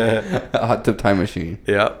 Hot Tub Time Machine.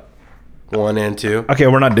 Yep. 1 and 2. Okay,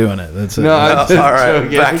 we're not doing it. That's it. No, all right.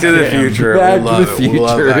 Back to the Future. Back we love to the it. We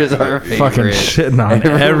love Future Back is to the our Future. Fucking shitting on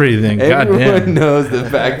everything. Everyone Goddamn. knows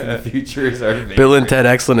that Back to the Future is our favorite. Bill and Ted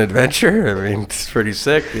Excellent Adventure. I mean, it's pretty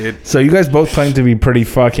sick, dude. So you guys both claim to be pretty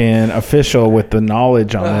fucking official with the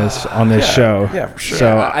knowledge on this show. Yeah, for sure.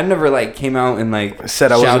 So I never like came out and like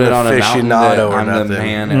said I was shouted an on a mountain that aficionado or I'm the nothing.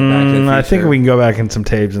 man at Back to the Future. I think we can go back in some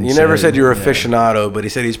tapes and You never said you were aficionado, but he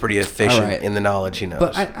said he's pretty efficient All right. in the knowledge he knows.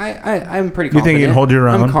 But I'm pretty You confident. think you can hold your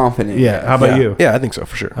own? I'm confident. Yeah. How about you? Yeah, I think so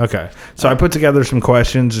for sure. Okay. So I put together some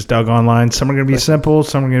questions, just dug online. Some are going to be simple.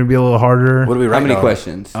 Some are going to be a little harder. What do we write How many down?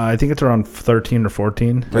 questions? I think it's around 13 or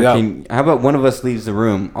 14. 13. How about one of us leaves the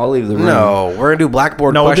room? I'll leave the room. No, we're going to do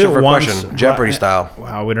blackboard No, we'll question do it for once. question. Jeopardy style.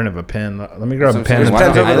 Wow, we don't have a pen. Let me grab a So pen. there's There's Why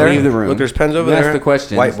pens don't over I there. leave the room? Look, there's pens over You there. ask the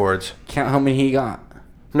questions. Whiteboards. Count how many he got.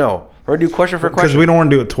 No, we're going to do question for Because question. we don't want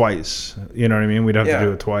to do it twice. You know what I mean? We'd have to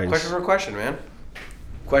do it twice. Question for question, man.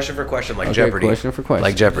 Question for question, like Okay, Jeopardy. question for question.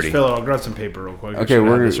 Like Jeopardy. Phil, I'll grab some paper real quick. Okay,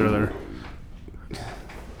 we're we're this earlier.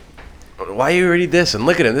 Why are you already dissing?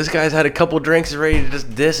 Look at him. This guy's had a couple drinks. He's ready to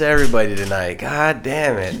just diss everybody tonight. God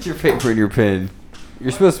damn it. Get your paper and your pen.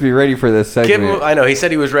 You're supposed to be ready for this Give segment. him, I know. He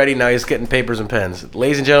said he was ready. Now he's getting papers and pens.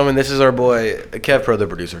 Ladies and gentlemen, this is our boy, Kev Pro, the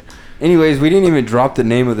producer. Anyways, we didn't even drop the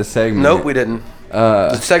name of the segment. Nope, we didn't.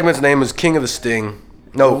 The segment's name is King of the Sting.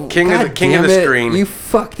 No, King of the damn it, Screen. You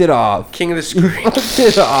fucked it off. King of the Screen. You fucked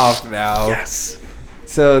it off now. Yes.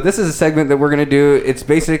 So this is a segment that we're gonna do. It's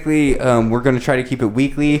basically we're gonna try to keep it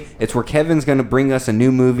weekly. It's where Kevin's gonna bring us a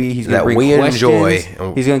new movie. He's gonna That bring we questions.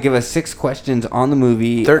 enjoy. He's gonna give us 6 questions on the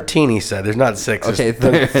movie. 13, he said. There's not 6. Okay,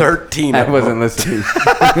 There's 13 I of them. wasn't listening.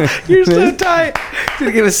 You're so tight. He's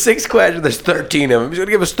going to give us 6 questions. There's 13 of them. He's going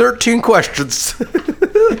to give us 13 questions.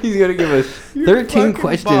 He's gonna give us 13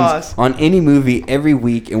 questions boss. on any movie every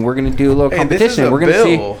week, and we're gonna do a little Hey, this competition. is a We're gonna bill.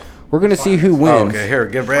 see who Oh, wins. okay, here,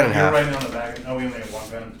 give Brandon half. You're writing on the back. No, we only have one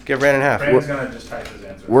pen. Give Brandon half. Brandon's going to just type his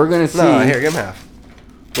answer. We're gonna see. No, here, give him half.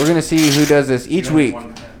 We're gonna see who does this each week.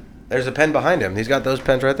 There's a pen behind him. He's got those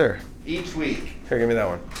pens right there. Each week. Here, give me that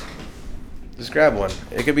one. Just grab one.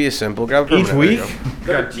 It could be as simple. Grab a permanent. Each There you week?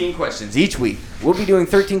 go. 13 questions each week. We'll be doing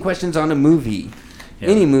 13 questions on a movie.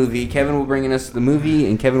 Any movie. Kevin will bring in us the movie,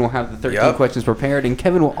 and Kevin will have the 13 questions prepared, and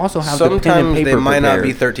Kevin will also have the pen and Sometimes paper they might not prepared.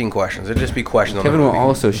 be 13 questions. It'll just be questions on Kevin the will movie.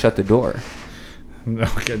 also shut the door.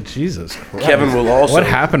 Okay, Jesus Christ. Kevin will also What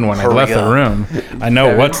happened when I hurry left up. the room? I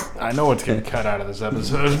know Kevin? what's getting cut out of this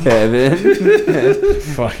episode. Kevin.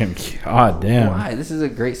 Fucking god damn. Why? This is a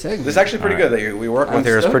great segment. This is actually pretty good that we work with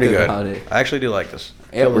here. It's pretty stoked good. about it. I actually do like this.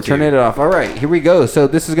 Yeah, we're turning it off. All right, here we go. So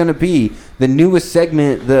this is going to be the newest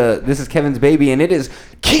segment. This is Kevin's baby, and it is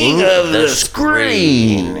King of the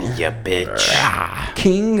Screen. You bitch.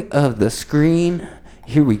 King of the Screen.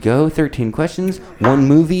 Here we go. 13 questions, 1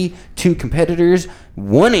 movie, 2 competitors,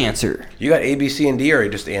 1 answer. You got A, B, C, and D, or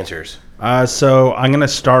just answers? So I'm gonna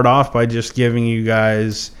start off by just giving you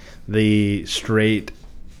guys the straight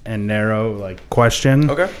and narrow question.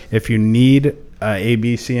 Okay. If you need A,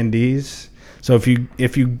 B, C, and D's, so if you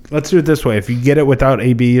let's do it this way. If you get it without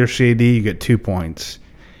A, B, or C, D, you get 2 points.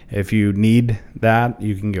 If you need that,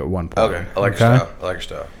 you can get 1 point. Okay. I like your style. I like your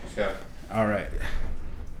style. Yeah. All right.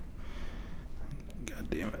 God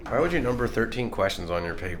damn it. Why would you number 13 questions on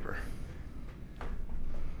your paper?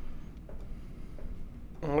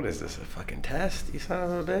 What is this, a fucking test, you son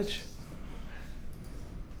of a bitch?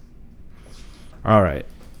 All right.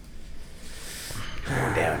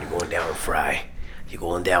 You're going down, Fry. You're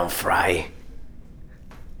going down, Fry.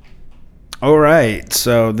 All right.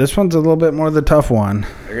 So this one's a little bit more the tough one.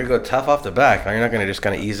 You're going to go tough off the back. Now you're not going to just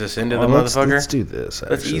kind of ease us into the let's motherfucker? do this,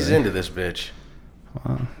 Let's ease actually. into this bitch.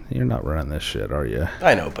 Well, you're not running this shit, are you?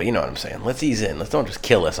 I know, but you know what I'm saying. Let's ease in. Let's don't just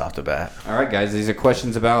kill us off the bat. All right, guys. These are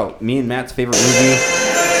questions about me and Matt's favorite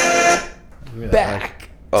movie. Back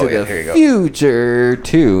Oh, to yeah, the here you go. Future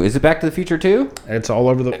 2. Is it Back to the Future 2? It's all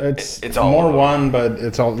over the. It's all more over. one, but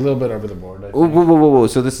it's all a little bit over the board. I Whoa, think. whoa.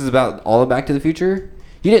 So this is about all of Back to the Future?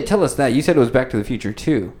 You didn't tell us that. You said it was Back to the Future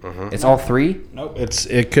 2. It's all 3? Nope.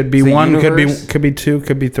 It could be It's a one, universe? could be 2,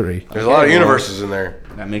 could be 3. There's a lot of universes in there.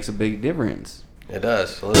 That makes a big difference. It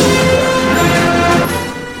does. So let's do that.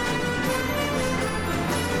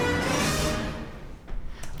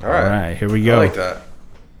 All All right, here we go. I like that.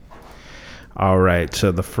 All right.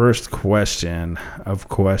 So the first question of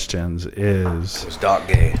questions is, It's Doc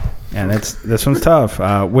Gay. and this one's tough.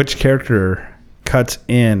 Which character cuts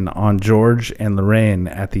in on George and Lorraine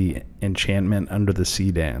at the Enchantment Under the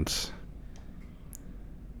Sea dance?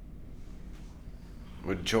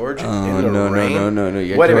 With George in Oh, the rain? no.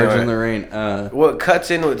 Yeah, Wait a George minute. in the rain. What cuts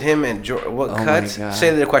in with him and George? What Oh my cuts? God. Say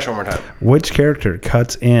the question one more time. Which character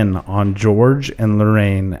cuts in on George and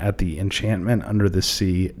Lorraine at the Enchantment Under the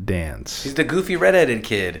Sea dance? He's the goofy redheaded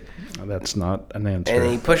kid. That's not an answer.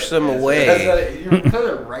 And he pushes them away. You're trying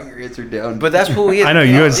to write your answer down. But that's who he is. I know,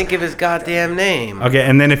 You you don't guys- think of his goddamn name. Okay,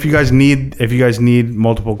 and then if you guys need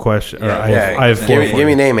multiple questions, Yeah, I have 4 give me- for give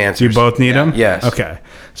me you. name answers. Do you both need them? Yes. Okay,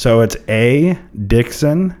 so it's A.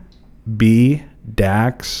 Dixon, B.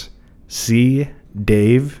 Dax, C.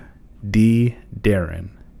 Dave, D. Darren.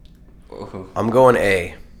 I'm going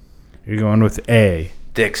A. You're going with A.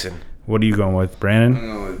 Dixon. What are you going with, Brandon? I'm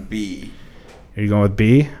going with B. Are you going with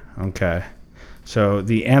B? Okay. So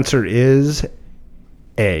the answer is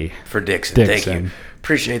A. For Dixon. Thank you.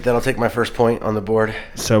 Appreciate that. I'll take my first point on the board.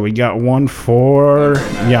 So we got 1 for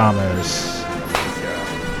Yamas.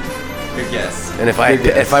 Good guess. And if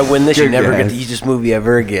I win this, you never get to use this movie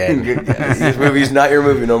ever again. Good guess. This movie's not your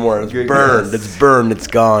movie no more. It's burned. guess. It's burned. It's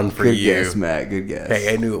gone for Good you. guess, Matt. Good guess.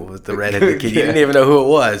 Hey, I knew it was the redheaded kid. You didn't even know who it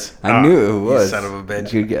was. I knew it was. You son of a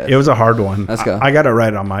bitch. Good guess. It was a hard one. Let's go. I got it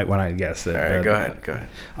right on when I guessed it. All right, but- go ahead. Go ahead.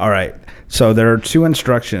 All right. So there are 2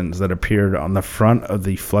 instructions that appeared on the front of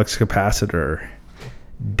the flux capacitor.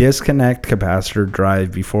 Disconnect capacitor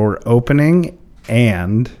drive before opening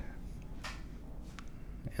and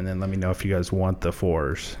then let me know if you guys want the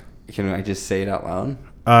 4s. Can I just say it out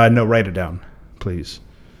loud? No, write it down, please.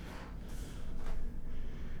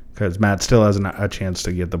 Because Matt still has a chance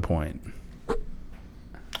to get the point.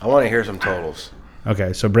 I want to hear some totals.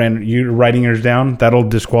 Okay, so Brandon, you writing yours down? That'll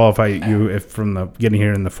disqualify you if from the getting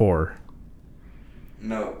here in the 4.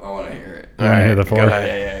 No, I want to hear it. You want to hear the 4? Go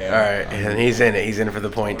ahead. All right, and he's in it. He's in it for the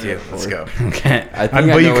point too. Let's go. Okay. I think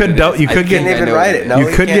But I you know could what it is. you I could think get I know even what write it it. is. No, you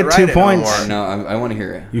we could can't get 2 write it no points. more. No, I want to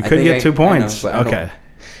hear it. You I could think get 2 points. I know, but I don't- Okay.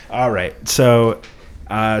 All right. So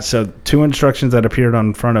 2 instructions that appeared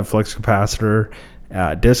on front of flux capacitor: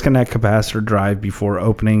 disconnect capacitor drive before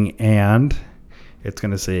opening, and it's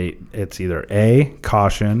going to say it's either A,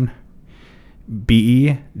 caution,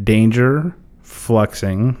 B, danger,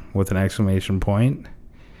 fluxing with an exclamation point,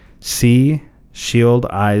 C, shield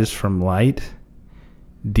eyes from light,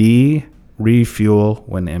 D, refuel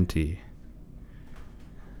when empty.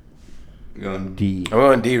 I'm going D. I'm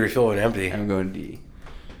going D. Refill when empty. I'm going D.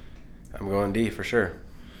 I'm going D for sure.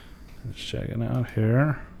 Let's check it out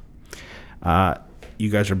here. You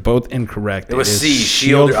guys are both incorrect. It was is C.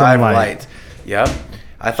 Shield from eye from light. Yep.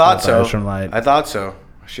 I thought Shield so. eyes from light. I thought so.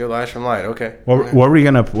 Shield eyes from light. Okay. What were you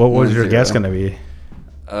gonna? What was your 1-0. guess gonna be?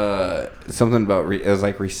 Something about it was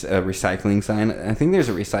like a recycling sign. I think there's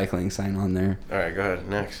a recycling sign on there. All right. Go ahead.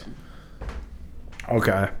 Next.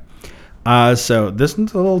 Okay. So this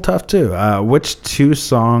one's a little tough too. Which 2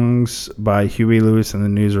 songs by Huey Lewis and the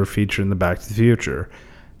News were featured in the Back to the Future?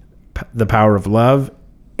 The Power of Love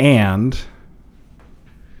and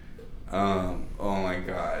Oh my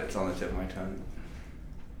god, it's on the tip of my tongue.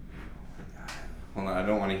 Hold on, I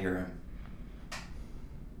don't want to hear him.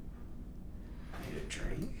 I need a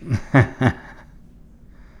drink.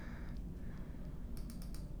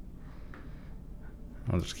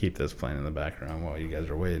 I'll just keep this playing in the background while you guys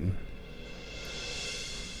are waiting.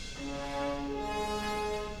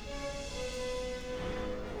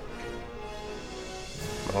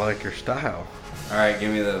 I like your style. All right,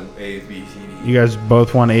 give me the A, B, C, D. You guys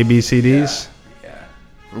both want A, B, C, Ds? Yeah.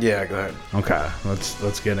 Yeah. Go ahead. Okay,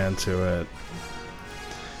 let's get into it.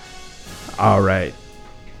 All right.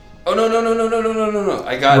 Oh no!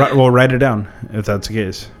 I got it. Well, write it down if that's the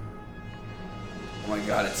case. Oh my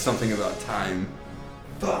god, it's something about time.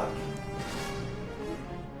 Fuck.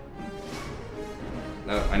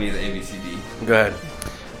 No, I need the A, B, C, D. Go ahead.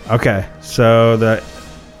 Okay, so the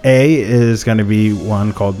A is going to be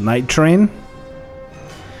one called Night Train.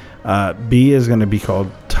 B is going to be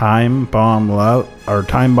called Time Bomb Love or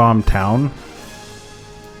Time Bomb Town.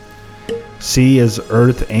 C is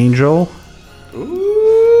Earth Angel.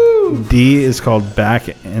 Ooh. D is called Back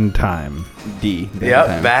in Time. D.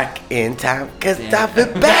 Yep. Back in time. Cause I've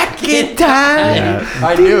been back in time. Yeah.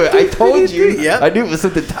 I knew it. I told you. Yep. I knew it was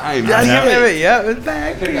something time. Yeah, it's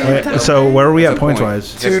back in time. So where are we at That's a points point.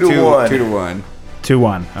 wise? 2 to 1. 2 to 1.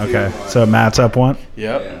 2-1. Okay, so Matt's up 1.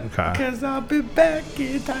 Yep. Okay. Cause I'll be back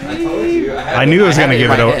in time. I told you. I knew it was going to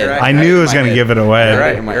give it away. Right. I knew it was going to give it away. You're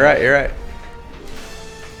right. You're right.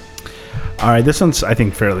 All right, this one's, I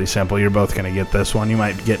think, fairly simple. You're both going to get this one. You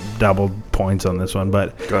might get double points on this one.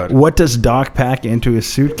 But Go ahead. what does Doc pack into his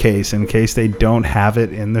suitcase in case they don't have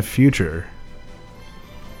it in the future?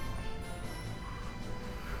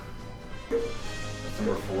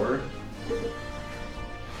 Number 4.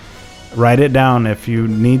 Write it down if you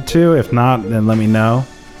need to. If not, then let me know.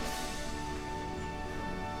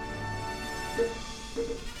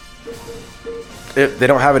 If they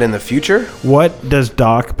don't have it in the future? What does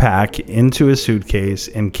Doc pack into a suitcase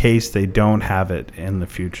in case they don't have it in the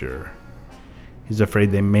future? He's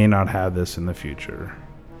afraid they may not have this in the future.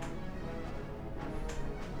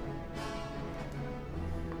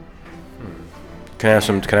 Can I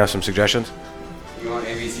have some suggestions? You want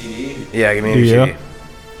ABCD? Yeah, give me ABCD.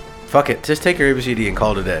 Fuck it. Just take your ABCD and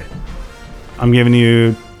call it a day. I'm giving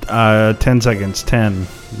you 10 seconds. 10,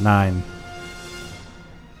 9,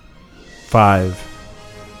 5,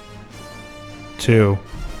 2.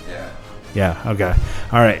 Yeah, okay.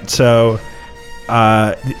 All right, so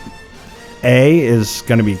A is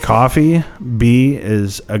going to be coffee. B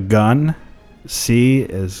is a gun. C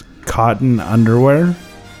is cotton underwear.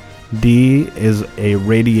 D is a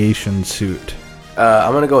radiation suit.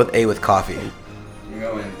 I'm going to go with A with coffee. I'm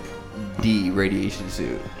going D, radiation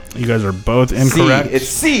suit. You guys are both incorrect. C. It's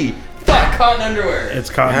C. Fuck, cotton underwear. It's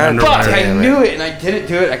cotton underwear. Fuck, I knew it and I didn't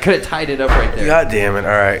do it. I could have tied it up right there. God damn it.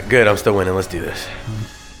 All right, good. I'm still winning. Let's do this.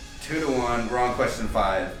 2-1. We're on question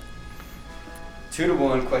 5.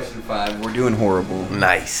 2-1, question 5. We're doing horrible.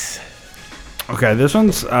 Nice. Okay, this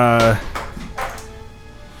one's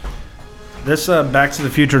this Back to the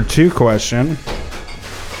Future 2 question.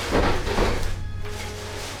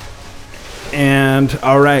 And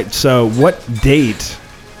all right, so what date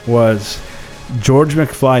was George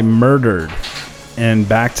McFly murdered in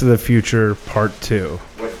Back to the Future Part 2?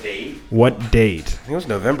 What date? What date? I think it was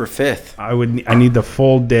November 5th. I need the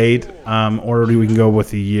full date, or we can go with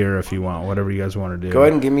the year if you want. Whatever you guys want to do. Go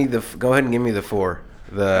ahead and give me the 4.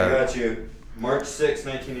 I got you. March 6,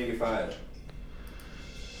 1985.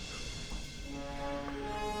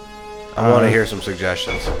 I want to hear some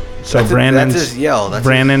suggestions. So Brandon's that's his yell.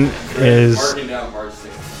 Brandon is marking down March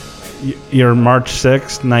 6th. You're March 6,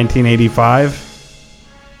 1985.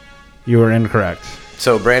 You were incorrect.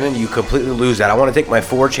 So Brandon, you completely lose that. I want to take my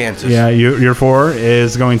 4 chances. Yeah, your 4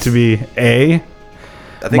 is going to be A. I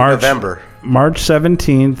think November. March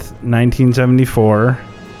 17th, 1974.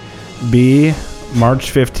 B.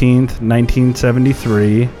 March 15th,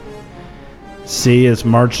 1973. C is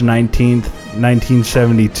March 19th,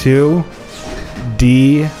 1972.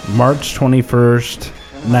 D. March 21st,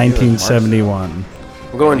 1971.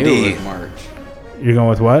 I'm going D. You're going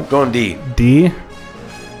with what? Going D. D.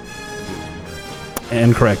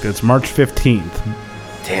 Incorrect. It's March 15th.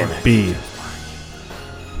 Damn it. B.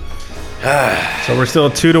 So we're still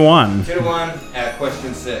at 2-1. 2-1 at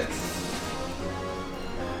question 6.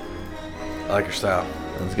 I like your style.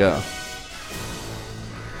 Let's go.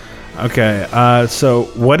 Okay, so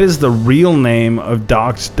what is the real name of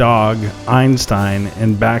Doc's dog, Einstein,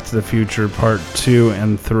 in Back to the Future Part 2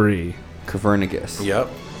 and 3? Copernicus. Yep.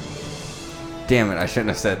 Damn it, I shouldn't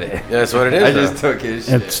have said it. Yeah, that's what it is. I just took his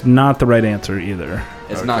shit. It's not the right answer either.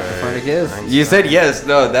 It's not Copernicus? You said yes.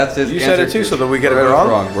 No, that's his You answer. said it too, so that we get it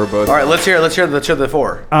wrong? We're both All right, let's hear the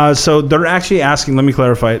 4. So they're actually asking, let me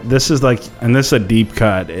clarify. This is and this is a deep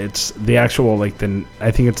cut. It's the actual, I think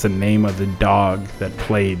it's the name of the dog that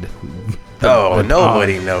played the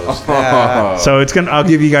nobody dog. knows that. So I'll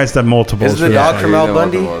give you guys the multiples. Is the dog from Al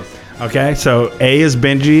Bundy? Okay, so A is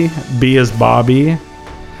Benji, B is Bobby,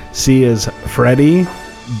 C is Freddy,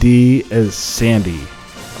 D is Sandy.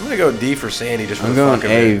 I'm gonna go D for Sandy. Just for I'm the going fuck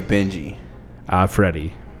of A, it. Freddy.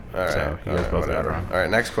 Freddy. All right. So you guys both got it wrong. All right,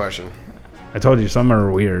 next question. I told you some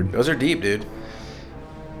are weird. Those are deep, dude.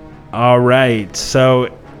 All right, so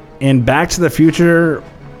in Back to the Future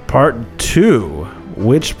Part 2,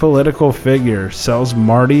 which political figure sells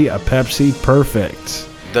Marty a Pepsi Perfect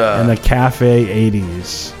in the Cafe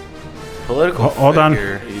 80s? Political Hold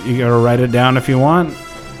figure. on. You gotta write it down if you want.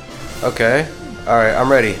 Okay. All right,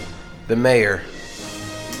 I'm ready. The mayor.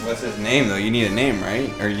 What's his name though? You need a name, right?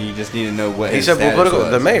 Or you just need to know what He his said status political. was?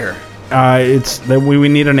 The mayor. It's that we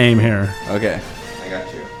need a name here. Okay, I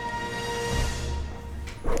got you.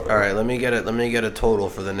 All right, let me get a total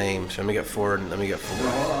for the names. Let me get 4. Let me get 4.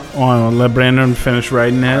 Hold on, let Brandon finish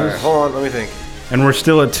writing his. All right, hold on. Let me think. And we're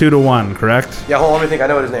still at 2-1, correct? Yeah, hold on. Let me think. I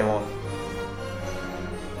know what his name was.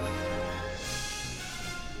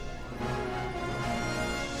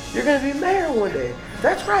 You're gonna be mayor one day.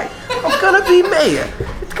 That's right. I'm gonna be mayor.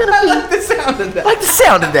 It's gonna be. like the sound of that. Like the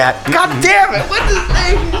sound of that. God damn it! What's his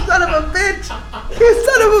name? You son of a bitch! You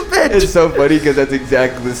son of a bitch! It's so funny because that's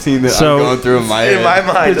exactly the scene that So- I'm going through in my head. In my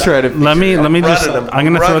mind. To try to Let me just. I'm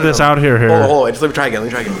gonna throw this out here. Hold on. Just let me try again.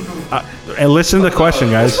 And listen to the question,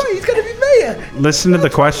 guys. That's right. He's gonna be mayor. Listen to the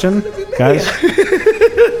question, guys.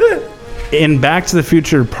 In Back to the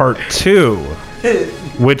Future Part 2,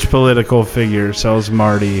 Which political figure sells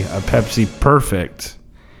Marty a Pepsi Perfect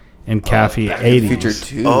in Cafe 80s? Future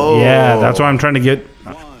 2. Oh. Yeah, that's why I'm trying to get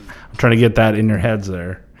that in your heads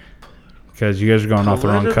there. Because you guys are going off the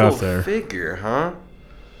wrong cuff there. Figure, huh?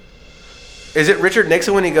 Is it Richard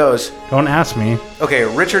Nixon when he goes? Don't ask me. Okay,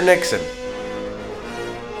 Richard Nixon.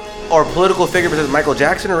 Or political figure besides Michael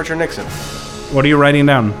Jackson or Richard Nixon? What are you writing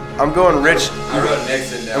down? I'm going Rich. I wrote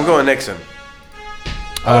Nixon down. I'm going Nixon.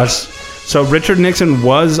 So Richard Nixon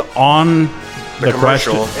was on the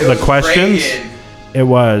commercial. The questions. It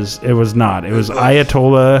was not. It was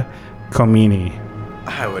Ayatollah Khomeini.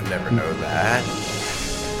 I would never know that.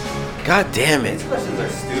 God damn it. These questions are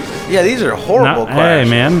stupid. Yeah, these are horrible questions. Hey,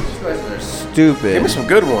 man. These questions are stupid. Give me some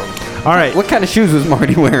good ones. All right. What kind of shoes was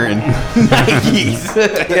Marty wearing? Nikes.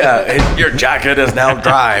 Yeah, your jacket is now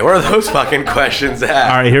dry. Where are those fucking questions at?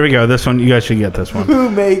 All right, here we go. This one, you guys should get this one. Who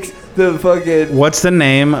makes the fucking... What's the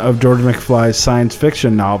name of George McFly's science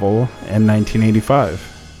fiction novel in 1985?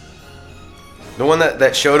 The one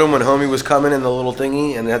that showed him when Homie was coming in the little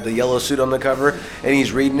thingy and had the yellow suit on the cover, and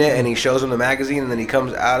he's reading it, and he shows him the magazine, and then he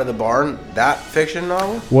comes out of the barn. That fiction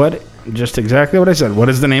novel? What? Just exactly what I said. What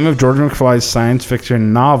is the name of George McFly's science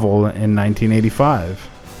fiction novel in 1985?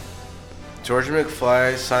 George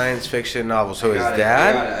McFly science fiction novel. So his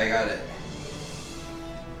dad? I got it.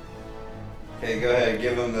 Okay, go ahead.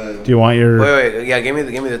 Give him the... Do you want your... Wait. Yeah, give me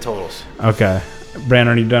the totals. Okay.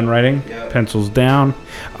 Brandon, are you done writing? Yep. Pencils down.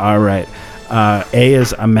 All right. A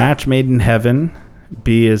is A Match Made in Heaven.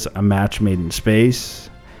 B is A Match Made in Space.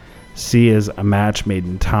 C is A Match Made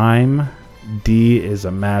in Time. D is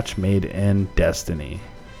A Match Made in Destiny.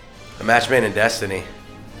 A Match Made in Destiny.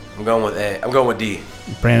 I'm going with A. I'm going with D.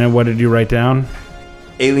 Brandon, what did you write down?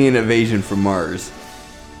 Alien Invasion from Mars.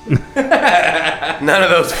 None of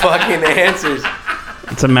those fucking answers.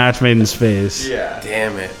 It's A Match Made in Space. Yeah.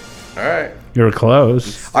 Damn it. All right. You were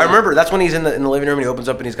close. I remember. That's when he's in the living room and he opens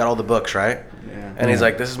up and he's got all the books, right? Yeah. And he's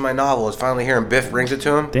like, "This is my novel." It's finally here, and Biff brings it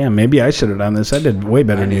to him. Damn, maybe I should have done this. I did way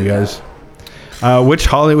better than you guys. Which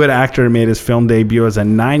Hollywood actor made his film debut as a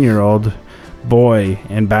 9-year-old boy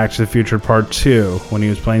in Back to the Future Part 2 when he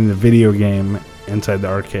was playing the video game inside the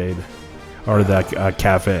arcade or the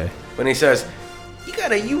cafe? When he says, "You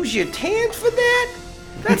gotta use your hands for that?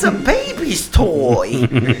 That's a baby's toy."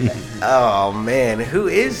 Oh man, who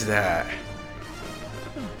is that?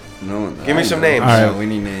 No, Give me some names. All right. We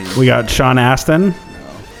need names. We got Sean Astin,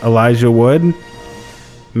 Elijah Wood,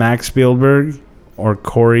 Max Spielberg, or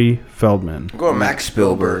Corey Feldman. I'm going Max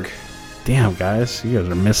Spielberg. Damn, guys, you guys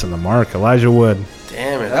are missing the mark. Elijah Wood.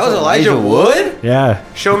 Damn it, that was Elijah Wood? Yeah.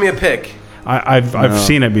 Show me a pic. I've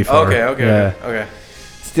seen it before. Okay.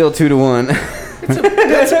 Still 2-1.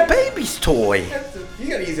 That's a baby's toy. You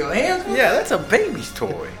gotta use your hands. Yeah, that's a baby's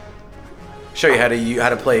toy. Show you how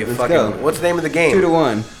to play fucking. go. What's the name of the game?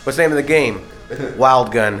 2-1. What's the name of the game?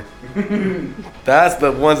 Wild Gun. That's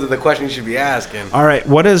the ones that the question you should be asking. All right,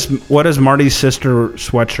 what does Marty's sister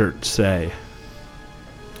sweatshirt say?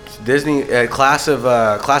 Disney class of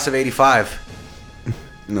 '85.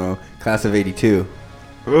 No, class of 82.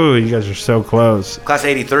 Ooh, you guys are so close. Class of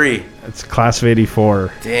 '83. It's class of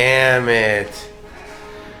 84. Damn it.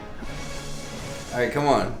 All right, come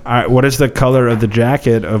on. All right, what is the color of the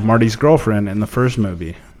jacket of Marty's girlfriend in the first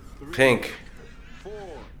movie? Pink.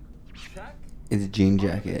 It's a jean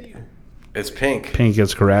jacket. It's pink. Pink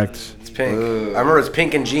is correct. It's pink. I remember it's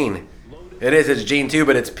pink and jean. It is. It's jean too,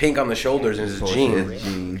 but it's pink on the shoulders and it's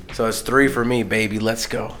jean. So it's 3 for me, baby. Let's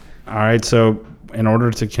go. All right, so in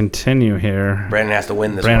order to continue here, Brandon has to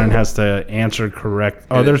win this. Brandon one. has to answer correct.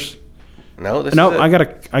 Oh, there's no. This no. is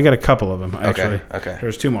I got a couple of them actually. Okay.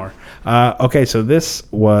 There's 2 more. Okay, so this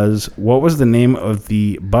was what was the name of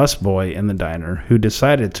the busboy in the diner who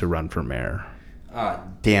decided to run for mayor? Ah,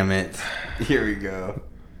 damn it! Here we go.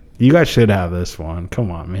 You guys should have this one.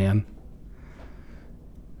 Come on, man.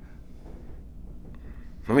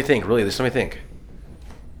 Let me think. Really, let me think.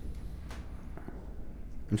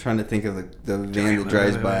 I'm trying to think of the van that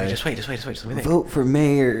drives by. Just wait. Just let me think. Vote for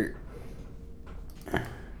mayor.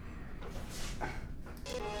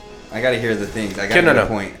 I gotta hear the things. I gotta hear the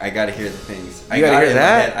point. I gotta hear the things. You gotta hear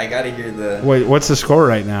that? I gotta hear the. Wait, what's the score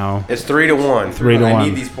right now? It's 3-1. 3-1. I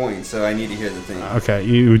need these points, so I need to hear the thing. Okay,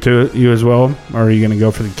 you as well, or are you gonna go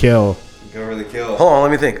for the kill? Go for the kill. Hold on,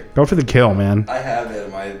 let me think. Go for the kill, man. I have it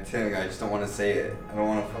in my thing. I just don't want to say it. I don't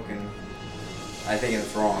want to fucking. I think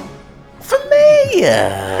it's wrong. For me.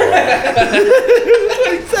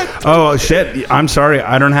 Oh shit! I'm sorry.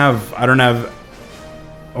 I don't have.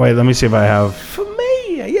 Wait, let me see if I have. For me.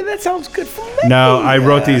 Yeah, that sounds good for me. No, I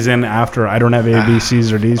wrote these in after. I don't have A, B,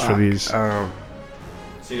 C's, or D's for these.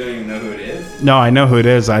 So So you don't even know who it is? No, I know who it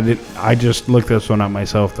is. I just looked this one up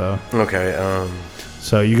myself though. Okay.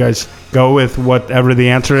 So you guys go with whatever the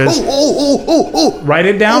answer is. Oh! Write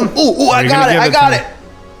it down. I got it.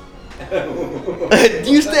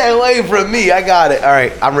 You stay away from me. I got it. All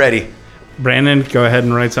right, I'm ready. Brandon, go ahead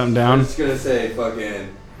and write something down. I'm just gonna say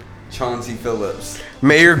fucking Chauncey Phillips.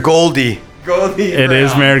 Mayor Goldie. Goldie. It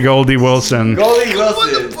is Mayor Goldie Wilson. Goldie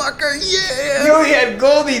Wilson. Motherfucker, yeah. You only had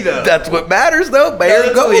Goldie though. That's what matters though.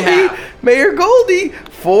 Mayor Goldie. Mayor Goldie.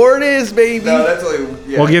 4 it is, baby. No, that's only.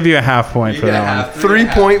 Yeah. We'll give you a half point for that one.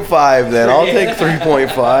 3.5 then. I'll take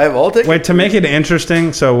 3.5. I'll take. Wait, to make it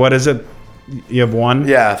interesting. So what is it? You have 1.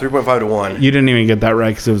 Yeah, 3.5 to 1. You didn't even get that right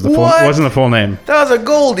because it was the full. It wasn't the full name. That was a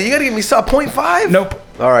Goldie. You gotta give me 0.5. Nope.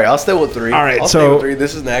 All right, I'll stay with 3. All right, I'll so stay with 3.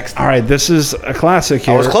 This is next. All right, this is a classic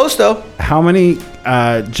here. I was close though. How many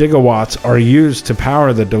gigawatts are used to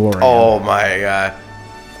power the DeLorean? Oh my god.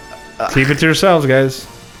 Keep it to yourselves, guys.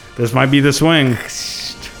 This might be the swing.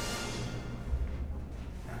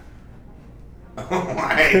 Oh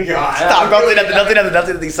my god. Stop. Don't say nothing. Don't say nothing. Don't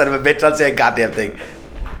say nothing, son of a bitch. Don't say a goddamn thing.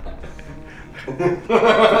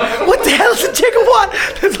 What the hell is a gigawatt?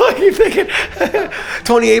 That's all I keep thinking.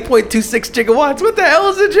 28.26 gigawatts. What the hell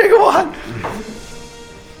is a gigawatt?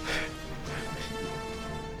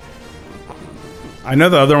 I know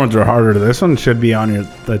the other ones are harder. This one should be on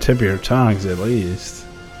the tip of your tongues at least.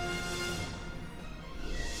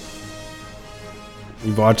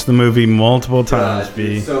 You've watched the movie multiple times,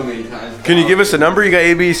 B. So many times. Can you give us a number? You got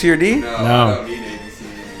A, B, C, or D? No. I don't need A, B, C,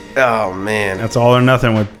 or D. Oh man. That's all or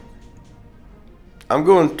nothing with. I'm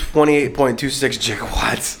going 28.26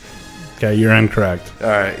 gigawatts. Okay, you're incorrect. All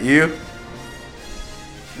right, you?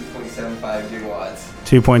 2.75 gigawatts.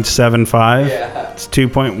 2.75? Yeah. It's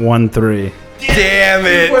 2.13. Damn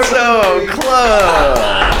it, so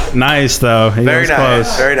close. Nice, though. Very nice,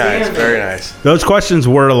 close. very nice, very nice. Those questions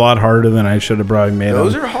were a lot harder than I should have probably made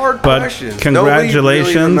Those them. are hard but questions. Congratulations. Nobody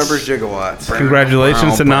really remembers gigawatts.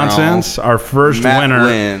 Congratulations to Nonsense, our first Matt winner.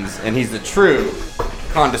 wins, and he's the true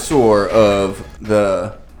connoisseur of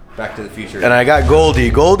the Back to the Future. And I got Goldie.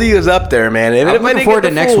 Goldie is up there, man. I'm looking forward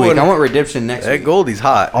to next week. I want Redemption next week. Goldie's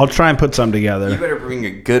hot. I'll try and put something together. You better bring a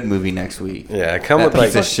good movie next week. Yeah, come that with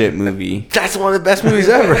piece of shit movie. That's one of the best movies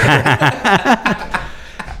ever.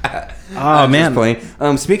 Oh man.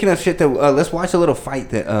 Speaking of shit, let's watch a little fight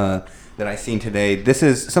that I seen today. This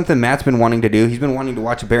is something Matt's been wanting to do. He's been wanting to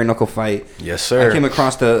watch a bare knuckle fight. Yes, sir. I came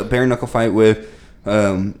across the bare knuckle fight with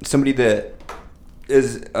somebody that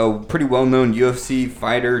is a pretty well known UFC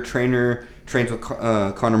fighter, trainer, trains with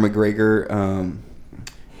Conor McGregor,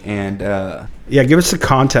 yeah, give us the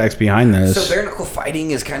context behind this. So bare knuckle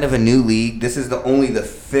fighting is kind of a new league. This is only the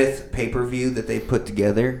 5th pay-per-view that they put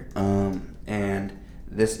together, and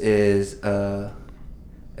this is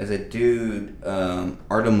as a dude,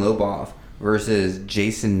 Artem Lobov versus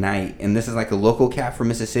Jason Knight, and this is like a local cat from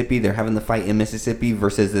Mississippi. They're having the fight in Mississippi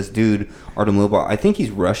versus this dude Artem Lobov. I think he's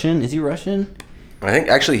Russian. Is he Russian? I think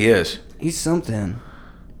actually he is. He's something.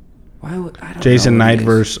 Why would I don't Jason know Knight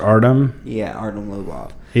versus Artem? Yeah, Artem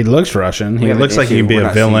Lobov. He looks Russian. He looks like he'd be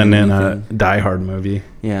a villain in a Die Hard movie.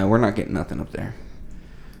 Yeah, we're not getting nothing up there.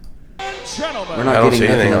 Gentlemen. We're not I don't getting see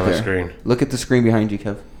anything nothing on up the there. screen. Look at the screen behind you,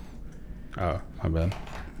 Kev. Oh, my bad.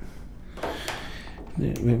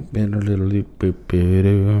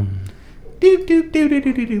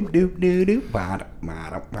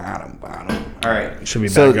 All right. Should be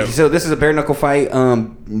back up. So this is a bare knuckle fight.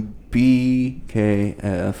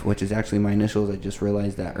 BKF, which is actually my initials. I just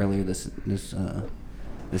realized that earlier this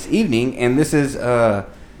evening, and this is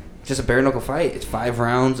just a bare knuckle fight. It's 5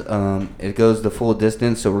 rounds. It goes the full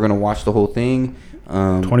distance, so we're gonna watch the whole thing.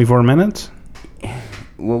 24 minutes.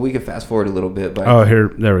 Well, we could fast forward a little bit, but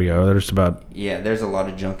there we go. There's about there's a lot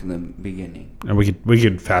of junk in the beginning. And we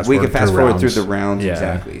could fast we forward. could fast forward rounds. through the rounds, Yeah.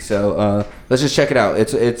 exactly. So let's just check it out.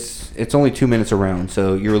 It's only 2 minutes a round,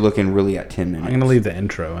 so you're looking really at 10 minutes. I'm gonna leave the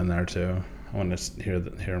intro in there too. I want to hear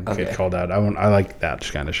him get called out. I like that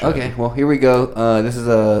kind of shit. Okay, well here we go. This is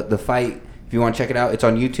the fight. If you want to check it out, it's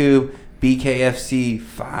on YouTube. BKFC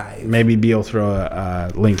 5. Maybe B will throw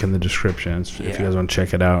a link in the description if you guys want to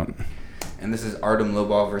check it out. And this is Artem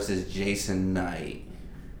Lobov versus Jason Knight.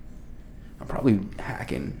 I'm probably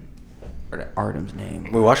hacking Artem's name.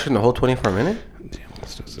 We're watching the whole 24 minutes?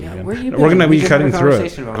 Yeah, where you We're going to be cutting through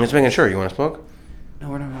it. I'm just making sure. You want to smoke? No,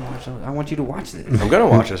 we're not going to watch it. I want you to watch this. I'm going to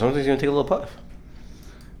watch this. Somebody's going to take a little puff.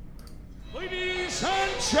 Ladies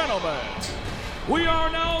and gentlemen, we are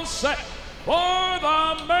now set for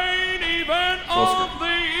the main event of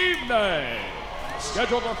the evening.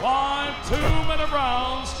 Scheduled for 5 2-minute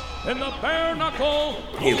rounds in the bare knuckle.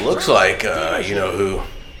 He looks like, you know who.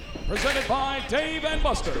 Presented by Dave and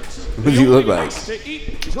Buster's. What does he look like? To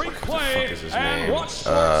eat, drink, play, and watch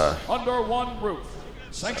sports under one roof.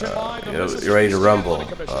 Sanctioned by the you're ready to rumble.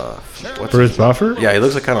 What's Bruce Buffer? Yeah, he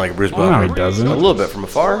looks like kind of like Bruce Buffer. No, he doesn't. A little bit from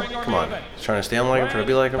afar. Come on. He's trying to stand like him, trying to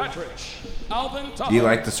be like him. Do you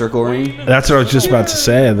like the circle ring? That's what I was just about to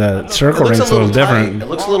say. The circle ring's a little different. It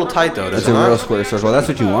looks a little tight though. It's a real square circle. That's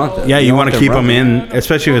what you want, though. Yeah, you want to keep them in,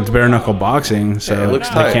 especially if it's bare knuckle boxing, so it looks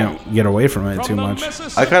they tight. can't get away from it too much.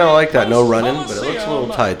 I kind of like that no running, but it looks a little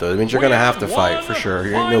tight though. It means you're gonna have to fight for sure.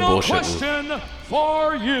 You ain't no bullshitting.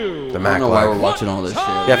 For you. The I Mac don't know why Life. we're watching all this shit.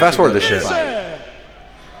 Yeah, fast forward this shit. I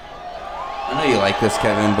know you like this,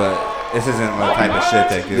 Kevin, but this isn't the type of shit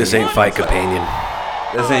that This ain't Fight Companion.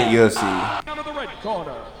 This ain't UFC.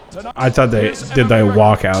 I thought they did like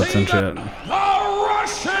walkouts and shit.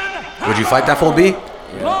 Would you fight that full B?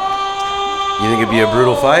 Yeah. You think it'd be a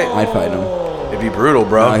brutal fight? I'd fight him. It'd be brutal,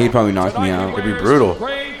 bro. No, he'd probably knock me out. It'd be brutal.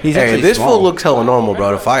 Hey, this fool looks hella normal,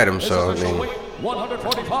 bro, to fight him, so, I mean...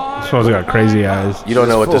 I suppose he got crazy eyes. You don't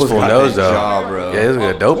know what this fool knows, though. Jaw, bro. Yeah, this is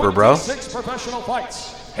a doper, bro. 6 professional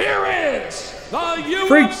fights. Here is the UFC.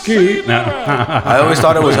 Freaky. No. I always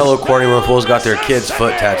thought it was hella corny when fools got their kid's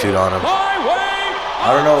foot tattooed on them.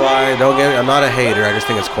 I don't know why. Don't get me. I'm not a hater. I just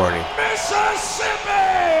think it's corny.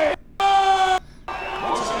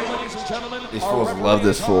 These fools love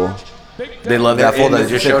this fool. They love that fool that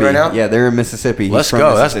just showed right now? Yeah, they're in Mississippi. Let's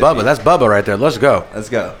go. That's Bubba. That's Bubba right there. Let's go. Let's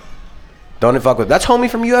go. Don't fuck with. That's homie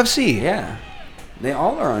from UFC. Yeah. They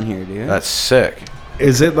all are on here, dude. That's sick.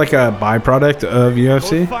 Is it like a byproduct of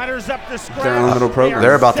UFC? Their own little program.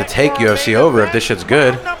 They're about to take UFC over if this shit's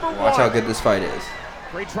good. Watch how good this fight is.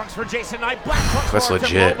 Gray trunks for Jason Knight, black trunks That's for Artem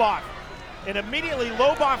legit. Lobov. And immediately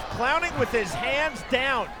Lobov clowning with his hands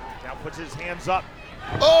down. Now puts his hands up.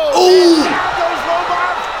 Oh! Down goes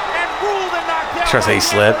Lobov and ruled and knocked down. Trying to say he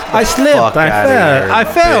slipped. I slipped. Fuck I outta fell. here, I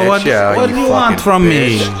fell. What, bitch. Yeah, what do you want fucking from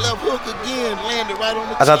me? bitch. Left hook again, landed right on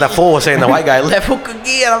the I thought that fool was saying the white guy left hook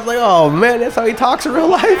again. I was like, oh man, that's how he talks in real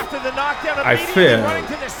life. After the knockdown, I immediately fell. running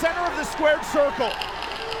to the center of the squared circle.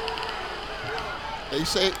 He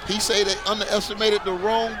say they underestimated the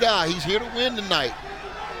wrong guy. He's here to win tonight.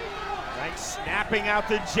 Knight snapping out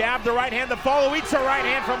the jab, the right hand, the follow. Eats a right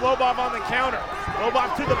hand from Lobov on the counter.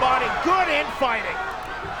 Lobov to the body, good infighting.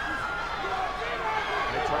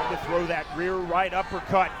 Knight trying to throw that rear right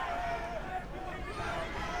uppercut.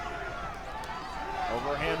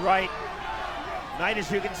 Overhand right. Knight, as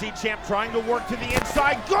you can see, Champ trying to work to the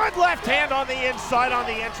inside. Good left hand on the inside on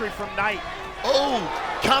the entry from Knight. Oh,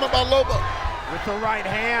 counter by Lobov. With the right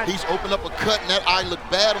hand. He's opened up a cut, and that eye looked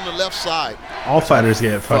bad on the left side. All fighters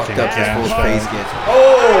get fucking Fucked up. This fool's face gashed. gets.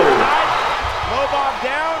 Lobov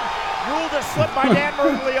down. Ruled a slip by Dan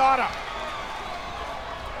Miragliotta.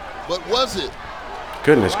 But was it?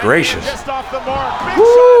 Goodness gracious. Just off the mark. Big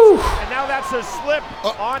Woo! shots. And now that's a slip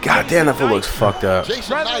on God damn, that fool looks fucked up.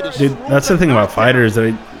 Jason Knight is Dude, that's the thing about fighters.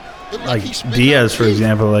 Like Diaz, for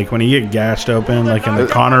example, like when he get gashed open, like in the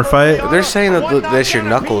Conor fight. They're saying that that's your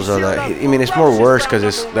knuckles, though. That I mean, it's more worse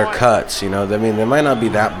because they're cuts. You know, I mean, they might not be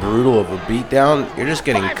that brutal of a beatdown. You're just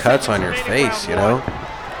getting cuts on your face. You know.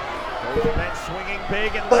 Both men swinging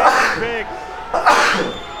big and landing big.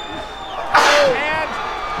 And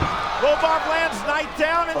Lobov lands Knight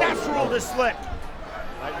down, and that's ruled a slip.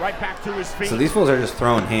 Knight right back to his feet. So these fools are just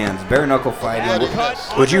throwing hands, bare knuckle fighting.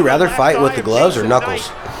 Would you rather fight with the gloves or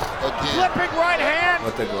knuckles? Flipping right hand.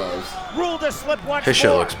 With the gloves. Ruled a slip once His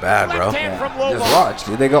shit more. looks bad, bro. Left hand from Lobov. Just watch,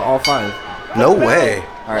 dude. They go all 5. No way.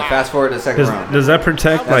 All right, fast forward to the second round. Does that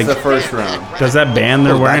protect That's like the first round? Does that band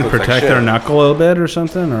they're Those wearing back looks like protect their shit. knuckle a little bit or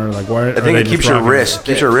something, or like why? I think it keeps your wrist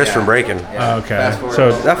from breaking. Oh, okay,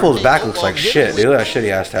 So that fool's back looks like shit, dude. That shitty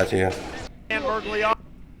ass tattoo. And Miragliotta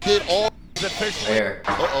did all officially. There.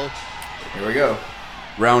 Uh-oh. Here we go.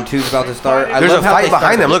 Round 2's about to start. I There's love a how fight they behind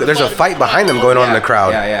start them. Look, there's a fight behind them going on in the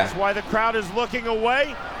crowd. Yeah, yeah. That's why the crowd is looking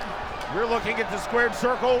away. We're looking at the squared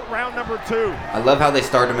circle, round number 2. I love how they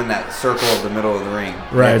start them in that circle of the middle of the ring.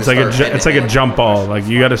 Right, it's like a jump ball. Like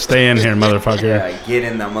you got to stay in here, motherfucker. Yeah, get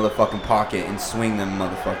in that motherfucking pocket and swing them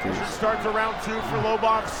motherfuckers. Starts around 2 for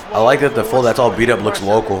Lobov. I like that the fool that's all beat up looks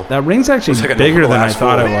local. That ring's actually Looks like a bigger than I normal-ass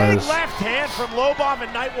thought fool. it was. Left hand from Lobov,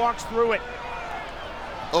 and Knight walks through it.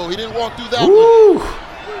 Oh, he didn't walk through that Woo!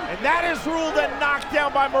 And that is ruled a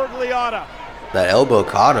knockdown by Miragliotta. That elbow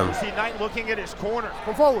caught him. See Knight looking at his corner.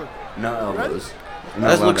 Come forward. No elbows.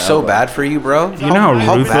 That looks so bad for you, bro. You know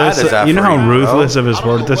how ruthless. bad is that You know for how you, bro? ruthless of a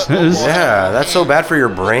sport this is. Yeah, that's so bad for your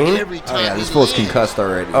brain. Oh yeah, this fool's concussed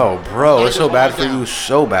already. Oh, bro, it's so bad for you.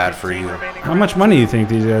 So bad for you. How much money do you think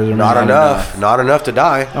these guys are Not making? enough. Not enough to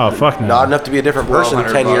die. Oh fuck no. Not enough to be a different person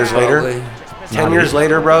 10 years later. 10 years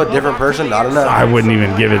later, bro, different person, not enough. I wouldn't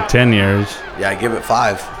even give it 10 years. Yeah, I give it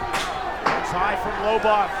 5.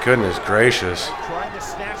 Goodness gracious.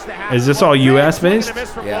 Is this all U.S. based?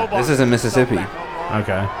 Yeah, this is in Mississippi.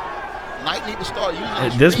 Okay. Knight need to start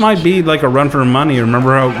using This might be like a run for money.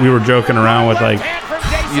 Remember how we were joking around with like...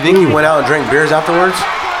 You think he went out and drank beers afterwards?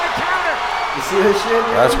 You see this shit?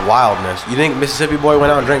 That's wildness. You think Mississippi boy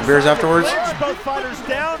went out and drank beers afterwards?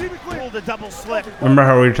 Remember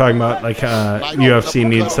how we were talking about like UFC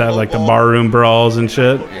needs to have like the barroom brawls and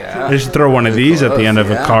shit? Yeah. They should throw one of these at the end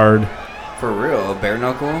of a card. For real, bare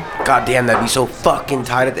knuckle. God damn, that'd be so fucking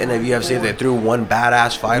tight at the end of UFC if they threw one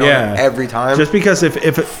badass fight on it every time. Just because if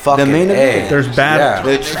it fucking the main event, there's bad.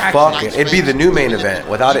 Yeah, fuck it. It'd be the new main event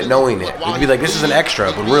without it knowing it. It'd be like this is an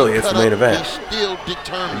extra, but really it's the main event.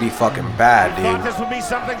 It'd be fucking bad, dude. This would be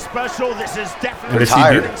something special. This is definitely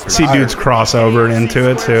Retired. See dudes cross over into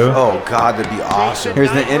it too. Oh god, that'd be awesome. Here's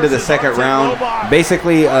the end of the second round.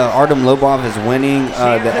 Basically, Artem Lobov is winning.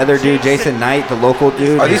 The other dude, Jason Knight, the local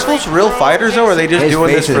dude. Are these folks real fighters though, or are they just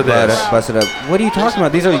doing this for this? Busted up. What are you talking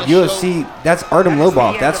about? These are UFC. That's Artem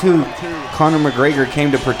Lobov. That's who Conor McGregor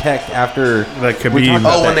came to protect after. Like Khabib.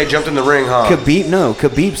 Oh, when they jumped in the ring, huh?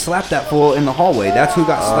 Khabib slapped that fool in the hallway. That's who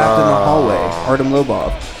got slapped in the hallway. Artem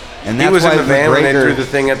Lobov. And that's he was why in the van when they McGregor- threw the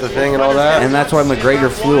thing at the thing and all that. And that's why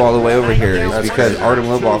McGregor flew all the way over here. Is That's because crazy. Artem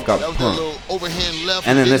Lobov got pumped.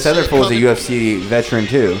 And then this other fool's a UFC veteran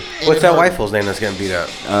too. What's that white fool's name that's getting beat up?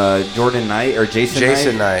 Jordan Knight or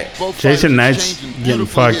Jason Knight. Jason Knight's getting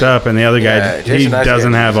fucked up, and the other guy he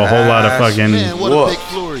doesn't have a whole lot of fucking.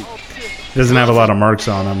 Doesn't have a lot of marks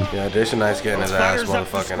on him. Yeah, Jason Knight's getting his ass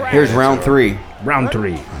motherfucking. Here's round 3. Round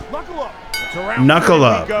 3. Knuckle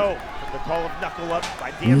up. Knuckle up.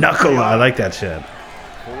 I like that shit.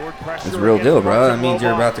 It's a real deal, bro. That means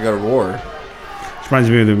you're about to go to war. Reminds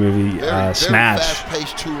me of the movie Snatch.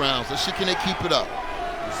 Fast-paced 2 rounds. Let's see, can they keep it up?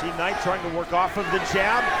 You see Knight trying to work off of the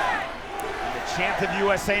jab. And the chant of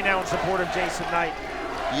USA now in support of Jason Knight.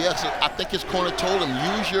 Yes, I think his corner told him,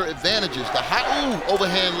 use your advantages. The high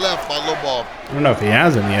overhand left by Lobov. I don't know if he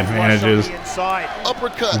has any advantages.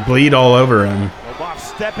 Uppercut. Bleed all over him. Lobov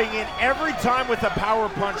stepping in every time with a power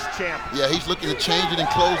punch, champ. Yeah, he's looking to change it and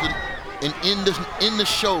close it and end the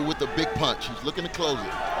show with a big punch. He's looking to close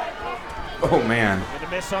it. Oh man.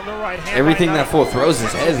 Miss on the right hand. Everything that fool throws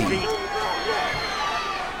is heavy.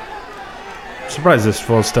 I'm surprised this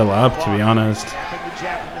fool's still up, to be honest. Tapping the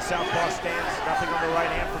jab from the southpaw stance. Nothing on the right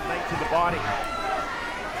hand from Knight to the body.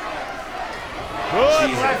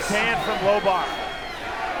 Good left hand from Lobov.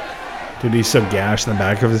 Dude, he's so gashed in the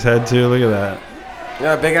back of his head, too. Look at that.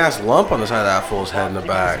 Yeah, a big ass lump on the side of that fool's head in the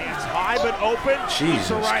back. High but open. Jesus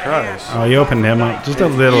Christ. Oh, he opened him up just a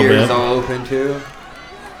little Ears bit. all open, too.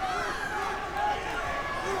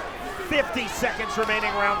 50 seconds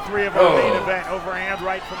remaining, round 3 of our main event. Overhand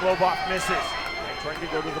right from Lobov misses. And trying to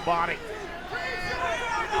go to the body.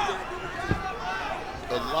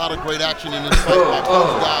 A lot of great action in this fight by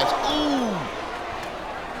both guys.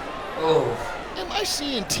 Ooh. Am I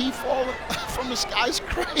seeing teeth fall from the sky? It's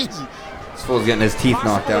crazy. This fool's getting his teeth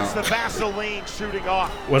knocked out. It's the Vaseline shooting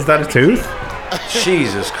off. Was that a tooth?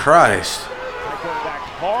 Jesus Christ.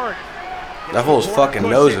 Hard. That fool's fucking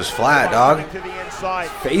nose is flat, dog.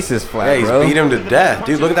 Face is flat, Yeah, he's bro. beat him to death.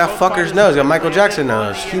 Dude, look at that fucker's nose. He's got Michael Jackson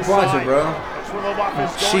nose. Keep watching, bro.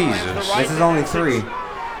 Jesus. This is only 3.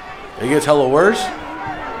 It gets hella worse?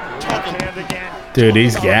 Dude,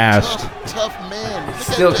 he's gashed. Tough man. Look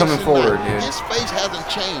Still at coming Jason forward, Knight. dude. His face hasn't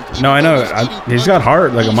changed. No, I know. He's got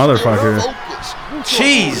heart like a motherfucker.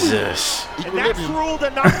 Jesus. And that's ruled a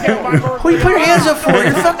knockdown by Who you put your hands up for?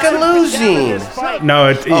 You're fucking losing.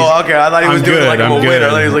 No, Oh, okay. I thought he was doing it like I'm a winner. I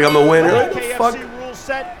thought he was like, I'm the winner. What the fuck? rule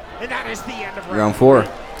set, and that is the end of Round 4.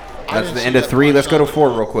 That's the end of 3. Let's go to 4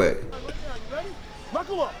 real quick.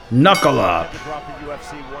 Knuckle up. Drop a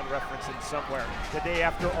UFC 1 reference in somewhere. The day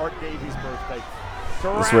after Art Davies' birthday.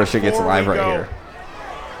 This is where shit gets live right here.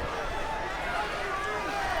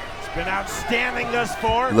 It's been outstanding thus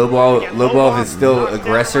far. Lobov is still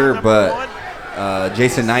aggressor, but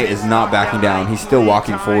Jason Knight is not backing down. He's still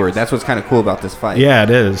walking forward. That's what's kind of cool about this fight. Yeah, it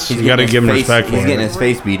is. You got to give him respect for He's it. getting his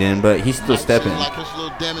face beat in, but he's still stepping. Like his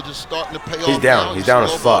little damage is starting to pay off. He's down. now. He's down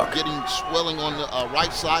as Lobov fuck. Getting swelling on the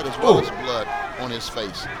right side as well as blood on his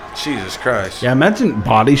face. Jesus Christ. Yeah, imagine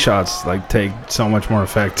body shots like take so much more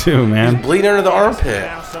effect too, man. He's bleeding under the armpit.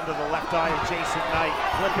 Mouse under the left eye of Jason Knight,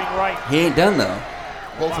 flipping right. He ain't done though.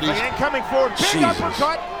 Both of these. And coming forward, big Jesus.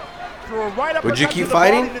 uppercut. Through a right uppercut Would you to keep the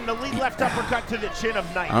body, fighting? then the lead left uppercut to the chin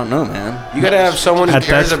of Knight. I don't know, man. You gotta have someone who At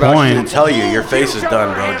cares that about you point- to tell you your face is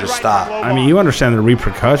done, bro. Just stop. I mean, you understand the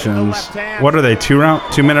repercussions. What are they?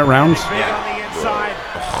 2-minute rounds? Big on the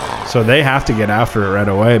inside. So they have to get after it right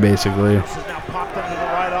away, basically. This is now popped under the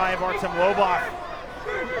right eye of Artem Lobov.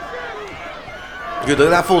 Dude, look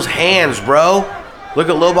at that fool's hands, bro. Look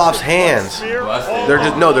at Lobov's hands.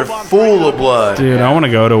 They're full of blood. Dude, I want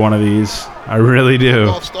to go to one of these. I really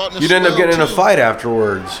do. You'd end up getting in a fight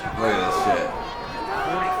afterwards. Look at this shit.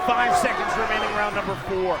 45 seconds remaining, round number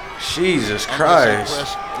 4. Jesus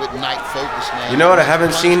Christ. You know what? I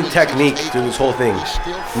haven't seen technique through this whole thing.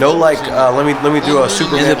 No, like, let me do a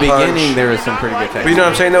Superman In the beginning, punch. there was some pretty good technique. But you know what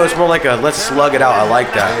I'm saying, though? It's more like a let's slug it out. I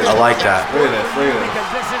like that. I like that. Look at this. Look at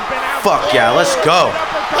this. Fuck yeah, let's go.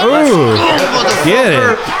 Ooh, get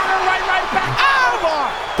it.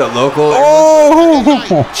 The local.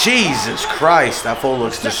 Oh! Jesus Christ, that fool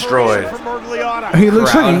looks destroyed. He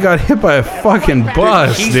looks like he got hit by a fucking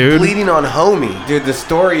bus, He's dude. bleeding on homie. Dude, the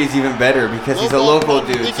story is even better because he's a local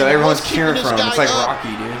dude, so everyone's cheering for him. It's like Rocky,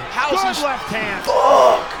 dude. Left hand.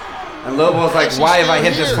 Fuck. And Lobo's like, why have I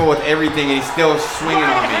hit this fool with everything and he's still swinging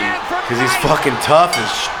on me? Because he's fucking tough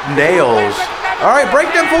as nails. All right,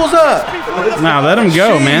 break them fools up. Nah, let him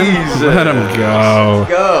go, man. Let him go.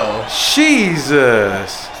 Go.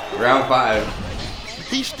 Jesus. Round 5.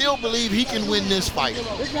 He still believes he can win this fight.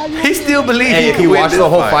 He still believes Hey, he if can you win watch this the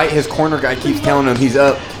whole fight, his corner guy keeps telling him he's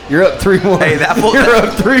up. You're up 3-1. Hey, that fool. You're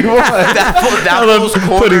up 3-1. That fool's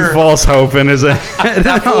Putting corner. false hope in his head.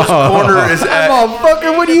 That fool's corner is at. Come on,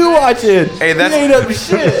 fucker, what are you watching? Hey, that's He ain't up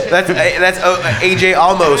shit. That's AJ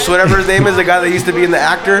Almos, whatever his name is, the guy that used to be in the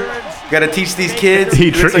actor. Got to teach these kids.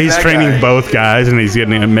 He's training both guys, and he's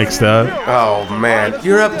getting it mixed up. Oh man,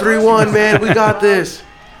 you're up 3-1, man. We got this.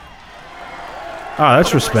 Oh,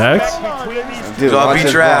 that's respect. Dude, I'll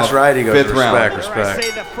beat your ass, right? He goes, 5th round. respect.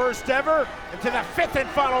 Say the first ever, and to the 5th and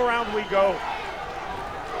final round we go.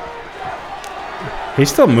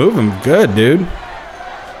 He's still moving good, dude.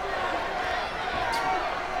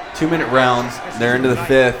 2-minute rounds. They're into the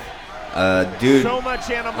 5th. Dude, So much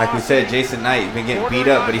animosity. like we said, Jason Knight has been getting beat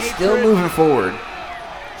up, but he's still moving forward.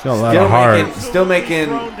 Still a lot of heart. Still making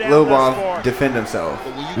Lobov defend himself.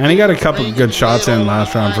 And he got a couple of good shots in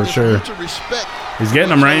last round for sure. He's getting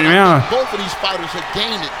them right now. Both of these fighters have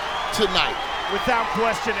gained it tonight. Without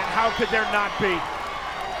question, and how could there not be?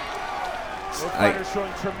 Both fighters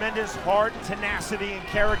showing tremendous heart, tenacity, and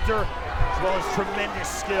character, as well as tremendous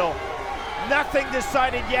skill. Nothing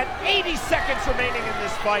decided yet. 80 seconds remaining in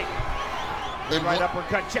this fight. Right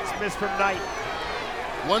uppercut, chest miss from Knight.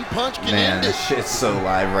 One punch can Man, end this it. shit's so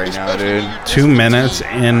live right now, dude. 2 minutes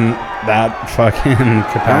in that fucking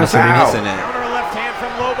capacity. Missing it. Counter left hand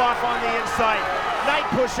from Lobov on the inside. Knight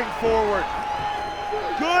pushing forward.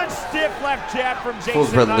 Good stiff left jab from Jason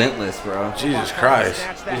Fool's Knight. relentless, bro. Jesus Christ.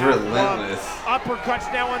 He's relentless.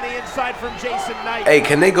 Uppercuts now on the inside from Jason Knight. Hey,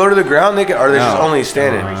 can they go to the ground? Or are they just only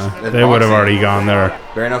standing? They would have already gone there.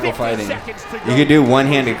 Bare knuckle fighting. You could do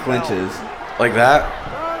one-handed clinches. Like that?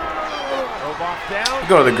 Down.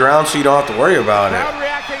 Go to the ground so you don't have to worry about Crowd it.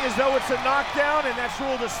 reacting as though it's a knockdown, and that's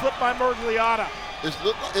ruled a slip by Mergliata.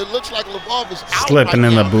 It looks like Lobov is Slipping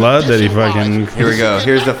in the blood that he fucking. Here we go.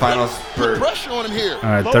 Here's the final spurt. Pressure on him here.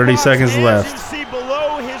 All right, 30 seconds left. You see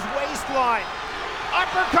below his waistline.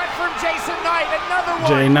 Uppercut from Jason Knight. Another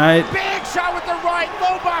one. Jay Knight. Big shot with the right.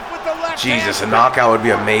 Lobov with the left. Jesus, a hand. knockout would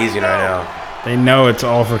be amazing right now. They know it's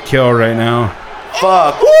all for kill right now.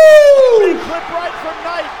 Fuck. Big Woo! clip right from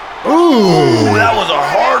Knight. Ooh, that was a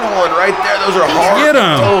hard one right there. Those are hard. Get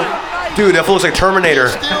him. Oh, dude, that fool looks like Terminator.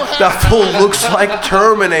 That fool looks like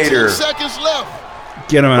Terminator. 10 seconds left.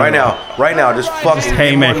 Get him out. Right now, just fucking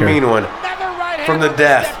haymaker. one mean one. From the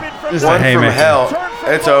death. Just a One from haymaker. hell.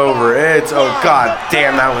 It's over. God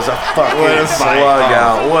damn, that was a fucking slug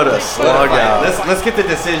out. What a slug out. Let's get the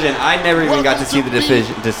decision. I never even got to see the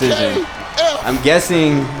decision. I'm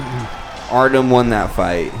guessing Artem won that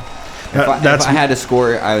fight. If I had to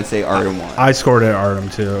score it, I would say Artem won. I scored at Artem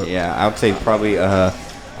too. Yeah, I would say probably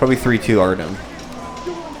 3-2 Artem.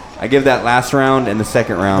 I give that last round and the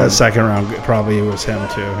second round. That second round probably was him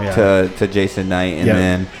too. Yeah. To Jason Knight, and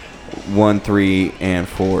then 1, 3, and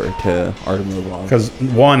 4 to Artem Lobov. Because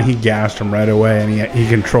one, he gassed him right away, and he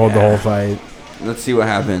controlled the whole fight. Let's see what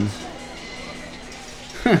happens.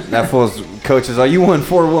 That fool's coach is like, you won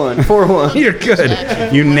 4-1. 4-1. You're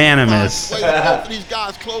good. Unanimous. Both of these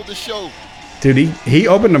guys close the show. Dude, he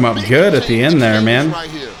opened him up good at the end there, man.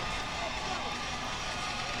 Right here.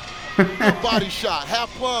 Good body shot,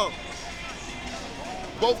 half plumb.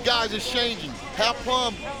 Both guys exchanging. Half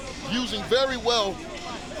plumb using very well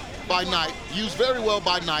by Knight. Used very well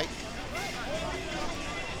by Knight.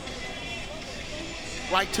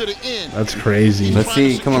 Right to the end. That's crazy. Let's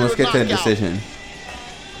see. Come on, let's get to the decision.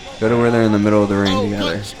 Go to where they're in the middle of the ring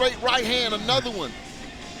together. Good straight right hand, another one.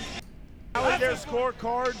 With their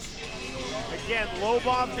scorecards, again,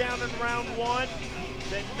 Lobov down in round 1,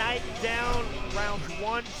 then Knight down rounds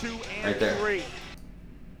 1, 2, and 3.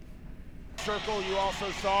 Circle you also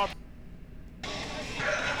saw.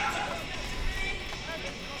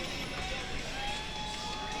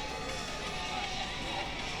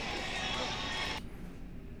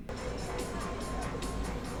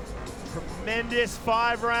 Tremendous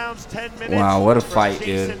 5 rounds, 10 minutes. Wow, what a fight,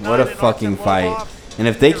 dude. What a fucking fight. And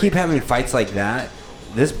if they keep having fights like that,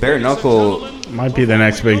 this bare knuckle might be the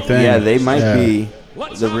next big thing. Yeah, they might be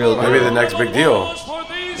the real deal. Maybe the next big deal.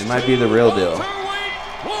 It might be the real deal.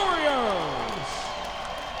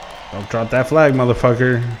 Don't drop that flag,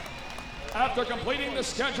 motherfucker. After completing the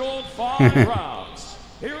scheduled 5 rounds,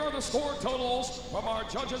 here are the score totals from our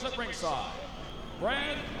judges at ringside.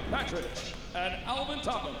 Brad Patridge and Alvin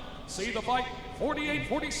Toppin see the fight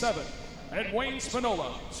 48-47, and Wayne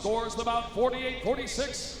Spinola scores the bout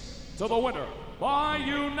 48-46 to the winner by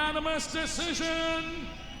unanimous decision.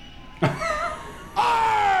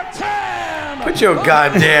 Artem! Put your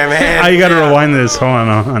goddamn hand. I gotta rewind this. Hold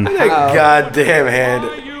on. Put that goddamn hand.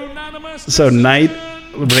 So Knight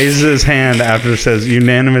raises his hand after it says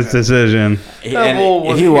unanimous decision. And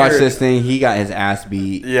if you watch this thing, he got his ass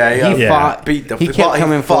beat. Yeah, he fought. He kept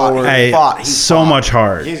coming forward. Hey, so much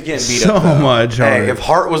heart. He's getting beat so up. So much heart. Hey, if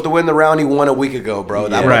Hart was to win the round, he won a week ago, bro.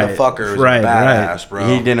 That motherfucker was a badass, bro.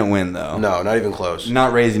 He didn't win though. No, not even close.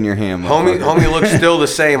 Not raising your hand, homie looks still the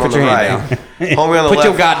same on the right. Homie on the left. Put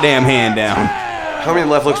your goddamn hand down. Homie on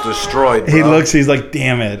the left looks destroyed, bro. He's like,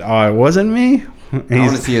 damn it. Oh, it wasn't me? I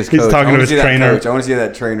want to see his coach. He's talking to his trainer. I want to see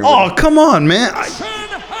that trainer. Oh, come on, man.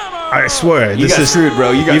 I swear. You got screwed,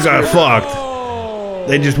 bro. You got fucked.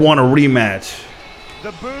 They just want a rematch.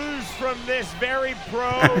 The boos from this very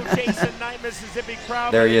pro Jason Knight, Mississippi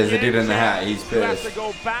crowd. There he is, the dude in the hat. He's pissed. You have to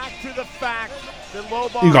go back to the fact that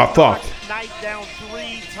Lobov you got fucked. Knight down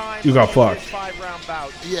 3 times. You got fucked. 5-round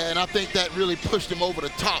bout. Yeah, and I think that really pushed him over the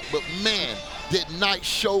top. But man, did Knight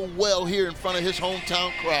show well here in front of his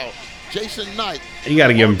hometown crowd. Jason Knight. You got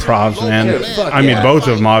to give him props, man. I mean, both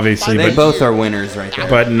of them, obviously. They both are winners right there.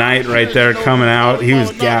 But Knight right there coming out, he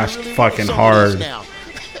was gassed fucking hard.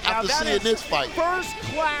 After seeing this fight. First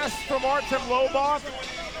class from Artem Lobov,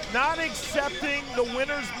 not accepting the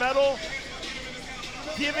winner's medal,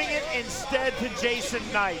 giving it instead to Jason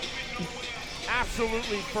Knight.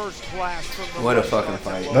 Absolutely first class from the What a fucking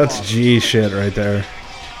fight. That's G shit right there.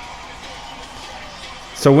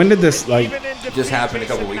 So when did this just happened a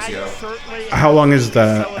couple weeks ago? How long has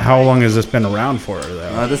this been around for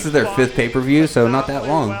though? This is their 5th pay-per-view, so not that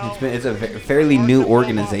long. It's a fairly new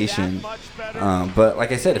organization. But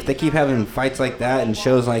like I said, if they keep having fights like that and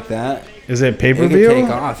shows like that, is it pay-per-view? Take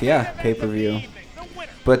off, yeah, pay-per-view.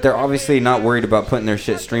 But they're obviously not worried about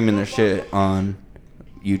streaming their shit on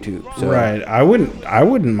YouTube. So. Right. I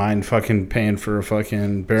wouldn't mind fucking paying for a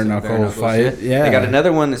fucking bare knuckle fight. Shit. Yeah. They got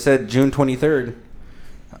another one that said June 23rd.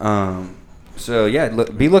 So yeah,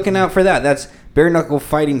 be looking out for that. That's Bare Knuckle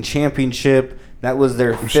Fighting Championship. That was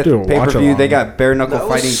their 5th pay-per-view. They got Bare Knuckle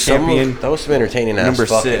Fighting Champion. That was some entertaining ass number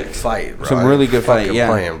fucking 6 fight, bro. Some really good fight, yeah.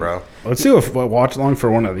 Playing, bro. Let's do a watch along for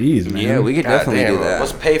one of these, man. Yeah, we could definitely do that.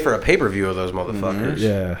 Let's pay for a pay-per-view of those motherfuckers.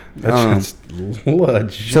 Yeah, that's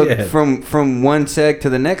legit. So from one seg to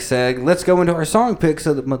the next seg, let's go into our song picks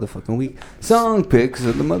of the motherfucking week. Song picks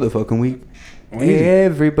of the motherfucking week.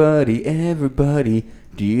 Everybody,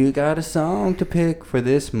 do you got a song to pick for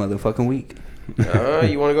this motherfucking week?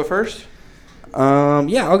 You want to go first?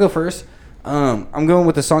 Yeah, I'll go first. I'm going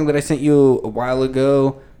with the song that I sent you a while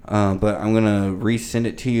ago, but I'm gonna resend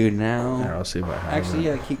it to you now. Yeah, I'll see if I have it.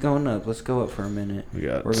 Yeah, keep going up. Let's go up for a minute. We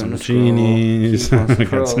got some genies. We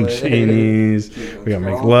got some genies. We got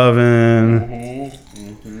McLovin.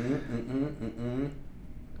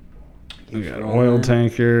 We got oil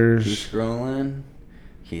tankers. Keep scrolling.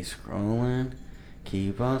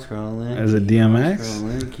 Keep on scrolling. As a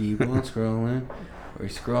DMX? Keep on scrolling. We're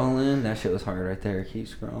scrolling. That shit was hard right there. Keep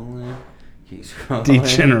scrolling.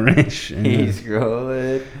 Degeneration. Keep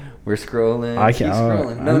scrolling. We're scrolling. Keep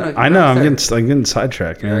scrolling. I know. I'm getting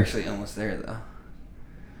sidetracked, man. You're actually almost there, though.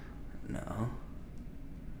 No.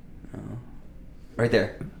 Right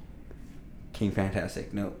there. King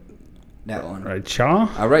Fantastic. No. That one. Right,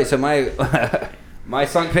 Cha? All right, so my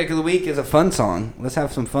song pick of the week is a fun song. Let's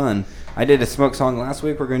have some fun. I did a smoke song last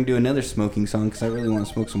week. We're going to do another smoking song because I really want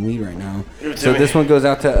to smoke some weed right now. So this one goes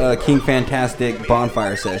out to King Fantastic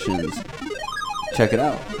Bonfire Sessions. Check it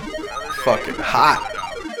out. Fucking hot.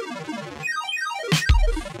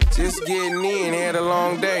 Just getting in, had a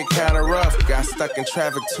long day, kinda rough. Got stuck in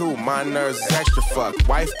traffic too, my nerves is extra fucked.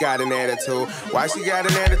 Wife got an attitude, why she got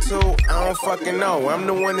an attitude? I don't fucking know, I'm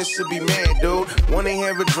the one that should be mad, dude. Wanna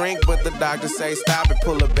have a drink, but the doctor say stop it.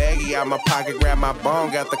 Pull a baggie out my pocket, grab my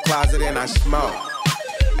bone, got the closet and I smoke.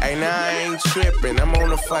 Hey, now I ain't tripping, I'm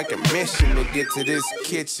on a fucking mission to get to this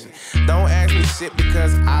kitchen. Don't ask me shit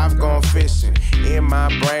because I've gone fishing. In my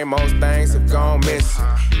brain, most things have gone missing.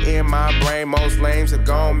 In my brain, most lames have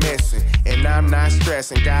gone missing. And I'm not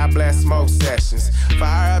stressing, God bless smoke sessions.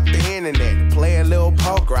 Fire up the internet, play a little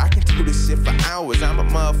poker. I can do this shit for hours, I'm a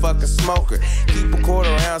motherfucking smoker. Keep a quarter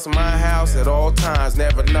ounce in my house at all times.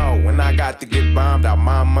 Never know when I got to get bombed out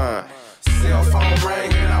my mind. Cell phone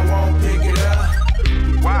ring and I won't pick it up.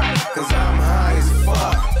 Why? Cause I'm high as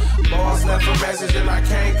fuck. Boss left a message and I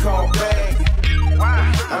can't call back.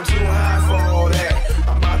 Why? I'm too high for all that.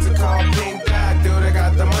 I'm about to call Pink Dot, dude, I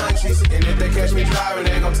got the munchies. And if they catch me driving,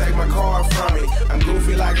 they gon' take my car from me. I'm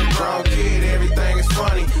goofy like a grown kid, everything is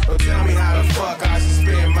funny. Don't tell me how the fuck I should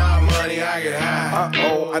spend my money, I get high.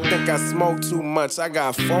 Uh-oh, I think I smoked too much. I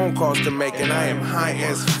got phone calls to make and I am high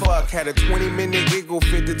as fuck. Had a 20-minute giggle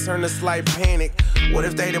fit to turn to slight panic. What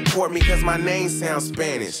if they deport me cause my name sounds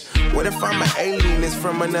Spanish? What if I'm an alien that's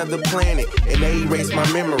from another planet and they erase my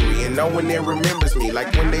memory and no one there remembers me?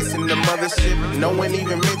 Like when they send the mothership, no one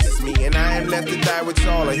even mentions me. And I am left to die with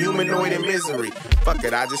y'all, a humanoid in misery. Fuck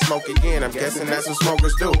it, I just smoke again, I'm guessing that's what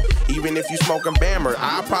smokers do. Even if you smoking Bammer,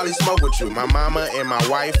 I'll probably smoke with you. My mama and my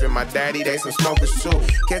wife and my daddy, they some smokers too.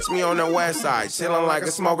 Catch me on the west side, chillin' like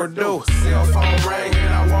a smoker do. Cell phone ring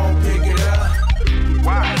and I won't pick it up.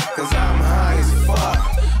 Why? Cause I'm high as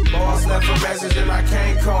fuck. Boss left a message and I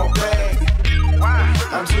can't call back. Why?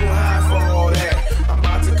 I'm too high for all that. I'm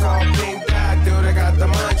about to call Pink Dot, dude, I got the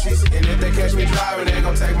munchies. And if they catch me driving, they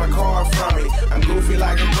gon' take my car from me. I'm goofy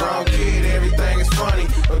like a grown kid, everything is funny.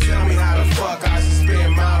 Don't tell me how the fuck I should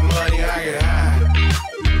spend my money, I get high.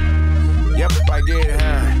 Yep, I get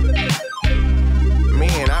high.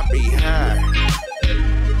 Man, I be high.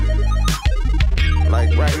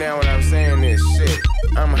 Like right now when I'm saying this shit,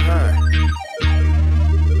 I'm high.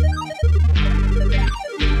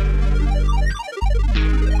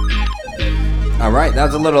 All right, that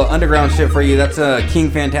was a little underground shit for you. That's King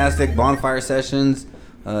Fantastic Bonfire Sessions.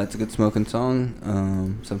 It's a good smoking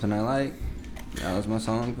song. Something I like. That was my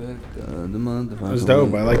song pick. The month. That was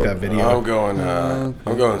dope. I like that video. I'm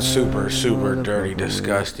going super dirty,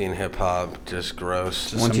 disgusting hip hop, just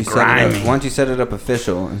gross. Once you set it up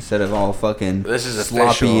official instead of all fucking this is sloppy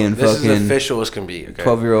official. and this fucking is official as can be. Okay?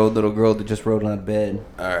 12-year-old little girl that just rolled out of bed.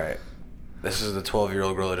 All right. This is the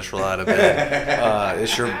 12-year-old girl that just rolled out of bed.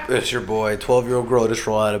 It's your boy, 12-year-old girl that just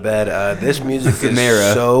rolled out of bed. This music is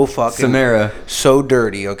so fucking so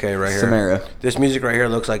dirty. Okay, right here. Samara. This music right here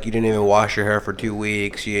looks like you didn't even wash your hair for 2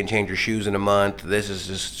 weeks. You didn't change your shoes in a month. This is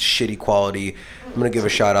just shitty quality. I'm gonna give a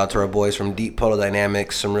shout out to our boys from Deep Puddle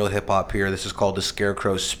Dynamics. Some real hip hop here. This is called The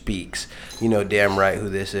Scarecrow Speaks. You know damn right who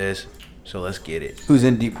this is. So let's get it. Who's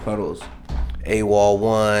in Deep Puddles? AWOL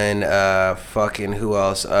 1, fucking who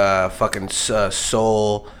else? Fucking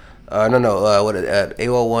Soul.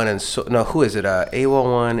 AWOL 1 and Soul. No, who is it? AWOL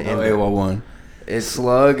 1 and AWOL 1. It's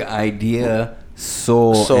Slug, Idea,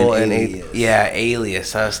 Soul and Alias.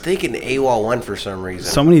 Alias. I was thinking AWOL 1 for some reason.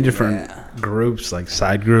 So many different groups, like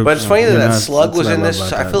side groups. But it's funny that Slug was in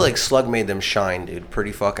this. I feel like Slug made them shine, dude.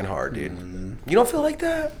 Pretty fucking hard, dude. You don't feel like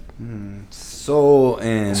that?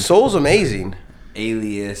 Soul's amazing.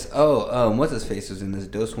 Alias. What's his face was in this?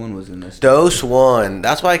 Dose 1 was in this. Dose 1.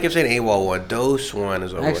 That's why I kept saying AWOL 1. Dose 1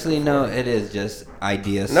 is what actually, no, it is just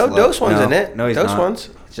Idea Slug. No, Dose 1's in it. No, he's Dose not. 1's.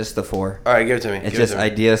 It's just the 4. All right, give it to me. It's just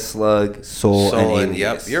Idea, Slug, Soul and Alias.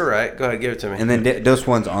 Yep, you're right. Go ahead, give it to me. And then Dose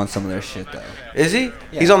 1's on some of their shit, though. Is he?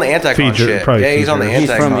 Yeah. He's on the Anticon shit. Yeah, he's on the Anticon shit.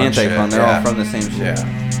 He's from Anticon. They're all from the same shit.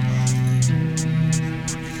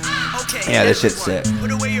 Yeah, this shit's sick.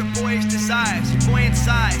 Put away your boyish desires, your buoyant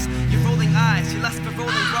sighs, your rolling eyes, your lust for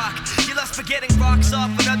rolling rock, your lust for getting rocks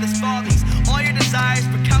off with others' follies. All your desires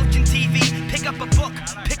for couch and TV. Pick up a book,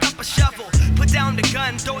 pick up a shovel, put down the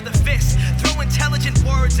gun, throw the fist, throw intelligent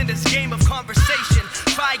words in this game of conversation.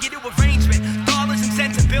 Try get to arrangement, dollars and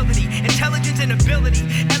sensibility, intelligence and ability,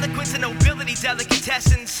 eloquence and nobility,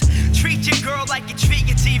 delicatessens. Treat your girl like you treat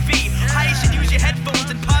your TV. How you should use your headphones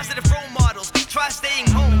and positive role models. Try staying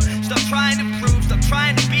home. Stop trying to prove. Stop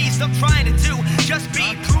trying to be. Stop trying to do. Just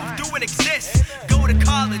be. Prove, do, and exist. Go to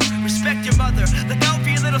college. Respect your mother. Look out for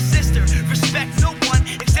your little sister. Respect no one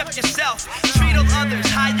except yourself. Treat all others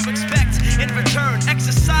how you expect. In return,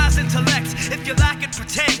 exercise intellect. If you lack it,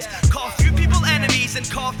 pretend. Call few people enemies and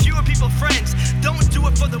call fewer people friends. Don't do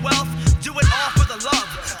it for the wealth. Do it all for the love.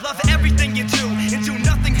 Love everything you do and do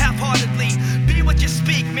nothing half half-heartedly. Be what you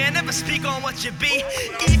speak, man, never speak on what you be.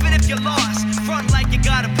 Even if you're lost, front like you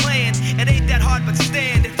got a plan. It ain't that hard, but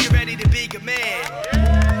stand if you're ready to be a man.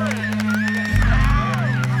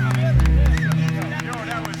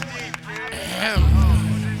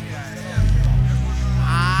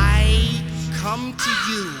 I come to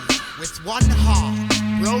you with one heart,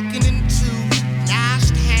 broken in two,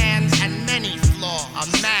 gnashed hands and many flaws.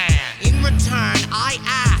 A man. In return, I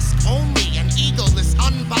ask only an egoless,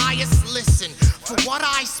 unbiased listen. For what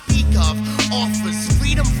I speak of offers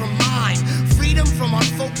freedom from mind, freedom from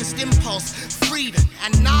unfocused impulse, freedom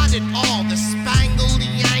and not at all the spangled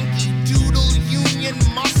Yankee Doodle Union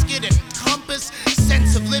musket and compass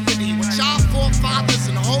sense of liberty which our forefathers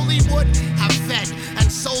in Hollywood have fed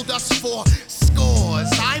and sold us for scores.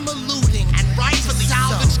 I'm alluding, and rightfully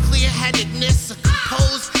salvage clear-headedness, a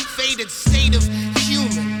composed, faded state of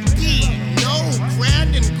human being. No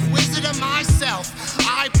grand inquisitor myself,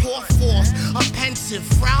 I pour forth a pensive,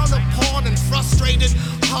 frown upon and frustrated,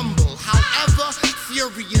 humble, however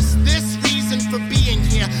furious. This reason for being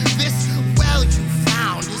here, this well you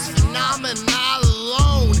found, is phenomenal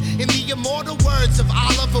alone. In the immortal words of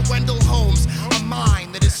Oliver Wendell Holmes, a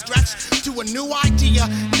mind that is stretched to a new idea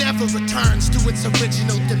never returns to its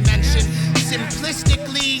original dimension.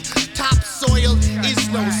 Simplistically, topsoil is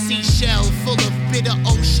no seashell full of bitter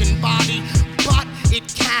ocean body, but it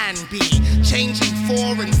can be, changing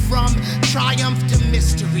for and from triumph to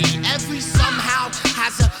mystery. Every somehow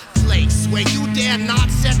has a place where you dare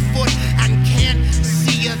not set foot and can't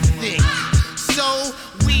see a thing. So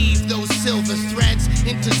weave those silver threads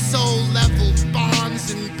into soul-level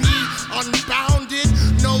bonds and be unbounded,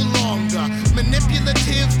 no longer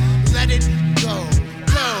manipulative. Let it go,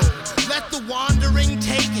 go. Let the wandering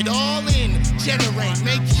take it all in, generate,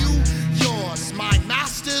 make you yours. My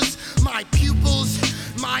masters, my pupils,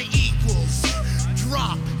 my equals.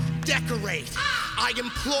 Drop, decorate. I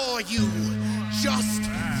implore you, just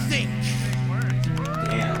think.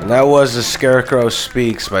 And that was The Scarecrow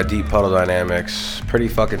Speaks by Deep Puddle Dynamics. Pretty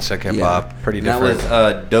fucking sick hip hop. Pretty different.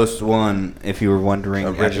 That was Dose One, if you were wondering.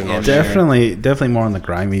 Original. Definitely more on the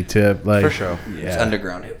grimy tip. Like, for sure. Yeah. It's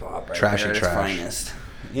underground hip hop. Right Trashy there, trash. Finest.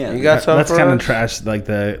 Yeah, you got something. That's for kind of us? trash, like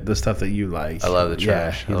the stuff that you like. I love the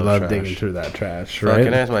trash. Yeah, you I love trash. digging through that trash, right?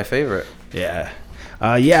 Fucking is my favorite. Yeah.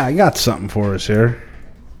 Yeah, I got something for us here.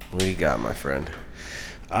 What do you got, my friend?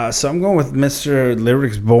 So I'm going with Mr.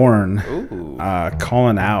 Lyrics Born. Ooh.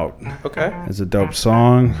 Calling Out. Okay. It's a dope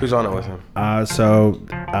song. Who's on it with him?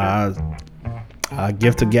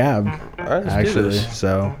 Gift of Gab. All right, let's actually. do this.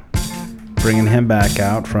 So bringing him back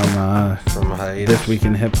out from hiatus. This Week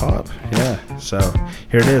in Hip Hop. Yeah. So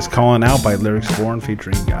here it is, Calling Out by Lyrics Born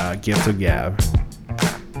featuring Gift of Gab.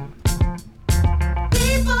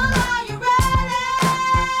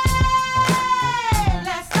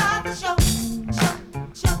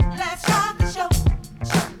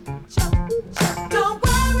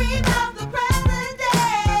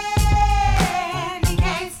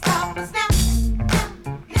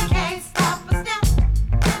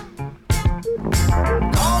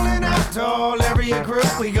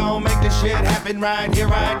 We gon' make this shit happen right here,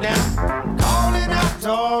 right now. Calling out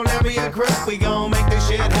to all area crew. We gon' make this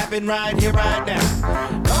shit happen right here, right now.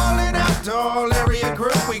 Calling out to all area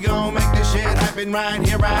crew. We gon' make this shit happen right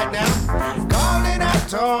here, right now. Calling out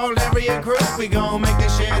to all area crew. We gon' make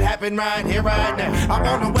this shit happen right here, right now. I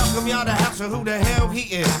wanna welcome y'all to House of Who the Hell He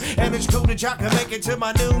Is. And it's cool that y'all can make it to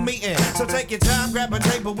my new meeting. So take your time, grab a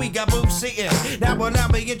table, we got booths seating. Now allow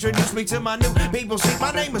me introduce me to my new people. See,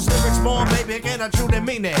 my name is Lyrics Born, baby, can I truly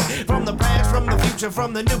mean it? From the past, from the future,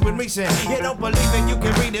 from the new and recent. You don't believe it, you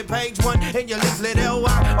can read it, page 1 in your leaflet.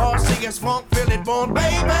 L-Y-R-C-S Funk, feel it born,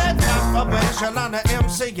 baby. Top of an echelon of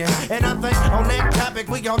MCing. And I think on that topic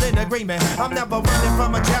we all in agreement. I'm never running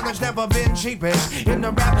from a challenge, never been cheapish. In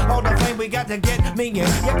the rap hall of fame, we got to get me in.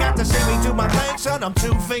 You got to see me do my thing, son, I'm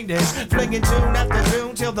too fiendish. Flinging tune after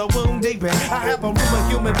tune till the wound deepen. I have a room of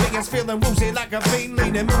human beings feeling woozy like a fiend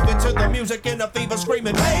leaning, moving to the music in a fever,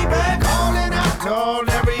 screaming, baby. Calling out to all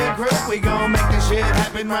area crew, we gon' make this shit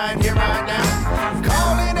happen right here, right now.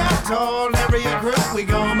 Calling out to all area crew, we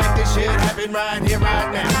gon' make this shit happen right here,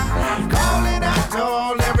 right now. Calling out to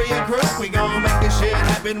all area crew, we gon' make this shit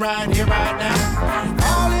happen right here, right now.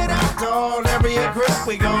 Calling out to all area group.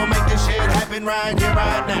 We gon' make this shit happen right here,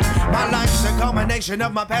 right now. My life's a culmination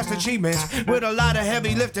of my past achievements, with a lot of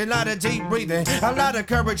heavy lifting, a lot of deep breathing, a lot of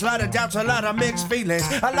courage, a lot of doubts, a lot of mixed feelings,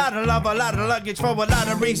 a lot of love, a lot of luggage for a lot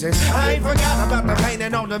of reasons. I ain't forgot about the pain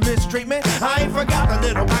and all the mistreatment. I ain't forgot the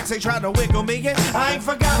little box they try to wiggle me in. I ain't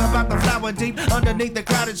forgot about the flower deep underneath the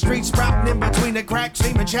crowded streets, sprouting in between the cracks,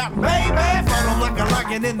 steaming, shouting, baby, follow like a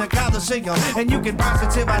lion in the Coliseum. And you can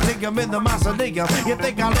positive, I think I'm in the mausoleum. You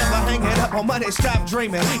think I'll ever hang it up on money? Stop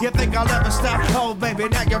dreaming. You think I'll ever stop? Oh, baby,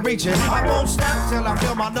 now you're reaching. I won't stop till I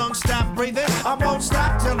feel my lungs stop breathing. I won't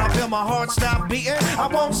stop till I feel my heart stop beating. I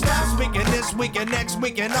won't stop speaking this week and next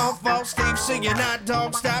week and all fall. Steve singing, hot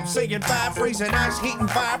dog, stop singing, fire freezing, ice heating,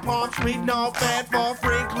 fire palms, reading all fat for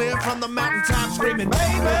free, clear from the mountaintop, screaming,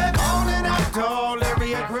 baby, calling out to all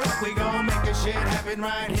area group. We gon' make this shit happen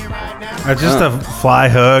right here, right now. Just a fly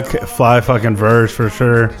hook, fly fucking verse for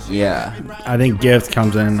sure. Yeah. I think Gift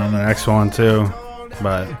comes in on the next one too,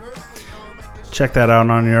 but check that out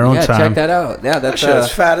on your own time. Check that out. Yeah, that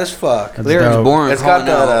shit's fat as fuck. Lyric's boring. It's got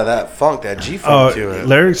that funk, that G funk to it.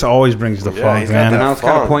 Lyrics always brings the funk, man. And I was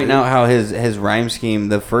kind of pointing out how his rhyme scheme,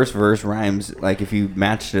 the first verse rhymes, like if you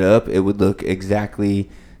matched it up, it would look exactly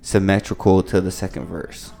symmetrical to the second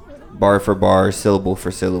verse. Bar for bar, syllable for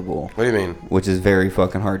syllable. What do you mean? Which is very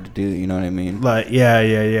fucking hard to do, you know what I mean? Like,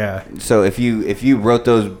 yeah. So if you wrote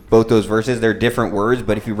both those verses, they're different words,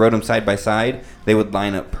 but if you wrote them side by side, they would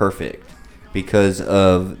line up perfect because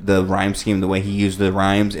of the rhyme scheme, the way he used the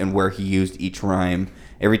rhymes and where he used each rhyme.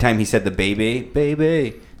 Every time he said the baby,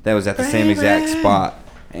 that was at the same exact spot.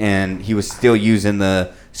 And he was still using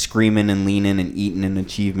the screaming and leaning and eating and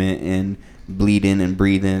achievement and bleeding and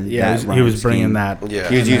breathing. Yeah, he was bringing that. Yeah.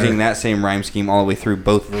 He was using that same rhyme scheme all the way through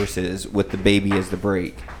both verses with the baby as the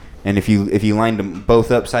break. And if you lined them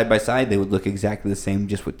both up side by side, they would look exactly the same,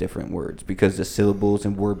 just with different words, because the syllables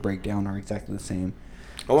and word breakdown are exactly the same.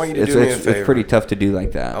 I want you to do me a favor. It's pretty tough to do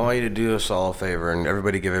like that. I want you to do us all a favor, and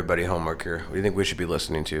everybody give everybody homework here. What do you think we should be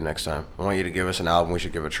listening to next time? I want you to give us an album we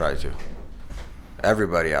should give a try to.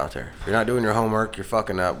 Everybody out there. If you're not doing your homework, you're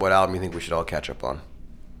fucking up. What album you think we should all catch up on?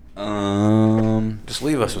 Just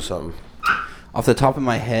leave us with something. Off the top of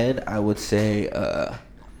my head, I would say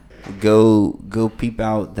go peep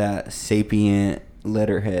out that Sapient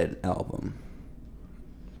Letterhead album.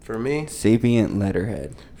 For me? Sapient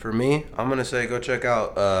Letterhead. For me, I'm going to say go check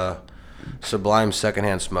out Sublime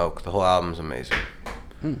Secondhand Smoke. The whole album's amazing.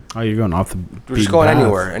 Oh, you're going off the We're just going path.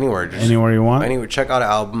 anywhere. Just anywhere you want? Anywhere. Check out an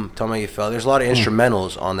album. Tell me how you felt. There's a lot of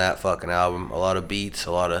instrumentals on that fucking album. A lot of beats,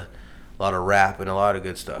 a lot of rap, and a lot of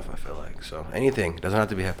good stuff, I feel like. So anything. Doesn't have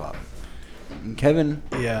to be hip-hop. Kevin?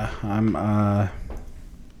 Yeah, I'm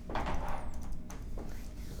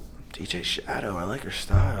DJ Shadow. I like your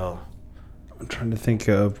style. I'm trying to think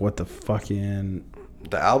of what the fucking...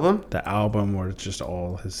 The album? The album where it's just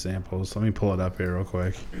all his samples. Let me pull it up here real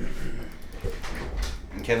quick.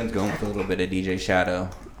 Kevin's going with a little bit of DJ Shadow.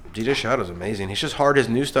 DJ Shadow's amazing. He's just hard. His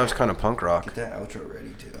new stuff's kind of punk rock. Get that outro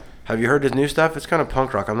ready, too. Have you heard his new stuff? It's kind of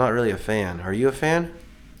punk rock. I'm not really a fan. Are you a fan?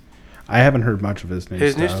 I haven't heard much of his new stuff.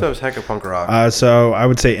 His new stuff's hecka punk rock. So I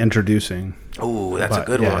would say Introducing. Oh, that's a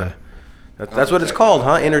good one. That's what it's called,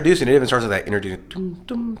 huh? Introducing. It even starts with that.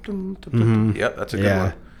 Introducing. Yep, that's a good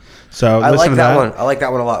one. So I like that one. I like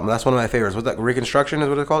that one a lot. That's one of my favorites. What's that? Reconstruction is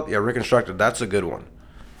what it's called? Yeah, Reconstructed. That's a good one.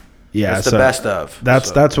 Yeah, that's the best of.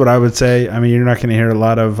 That's what I would say. I mean, you're not going to hear a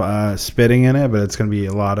lot of spitting in it, but it's going to be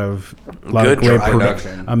a lot of good great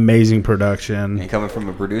production, amazing production. And coming from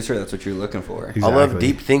a producer, that's what you're looking for. Exactly. I love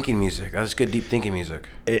deep thinking music. That's good deep thinking music.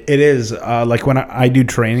 It is like when I do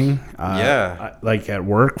training. Like at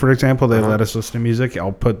work, for example, they let us listen to music.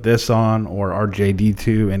 I'll put this on or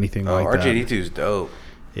RJD2, anything like that. RJD2 is dope.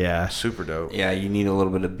 Yeah, super dope. Yeah, you need a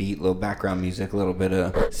little bit of beat, a little background music, a little bit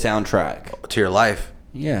of soundtrack to your life.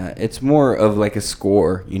 Yeah, it's more of like a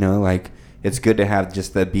score, you know, like it's good to have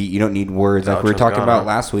just the beat. You don't need words. Like we were talking about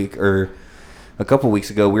last week or a couple weeks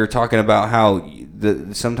ago, we were talking about how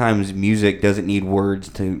sometimes music doesn't need words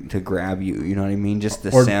to grab you. You know what I mean? Just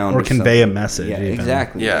the sound or convey a message. Yeah, even.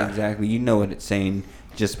 Exactly. Yeah, exactly. You know what it's saying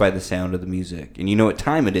just by the sound of the music, and you know what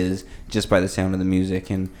time it is just by the sound of the music.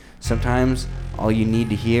 And sometimes all you need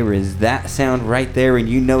to hear is that sound right there, and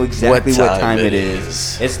you know exactly what time it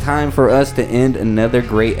is. It's time for us to end another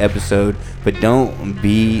great episode, but don't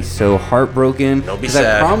be so heartbroken. Don't be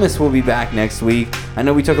sad. I promise we'll be back next week. I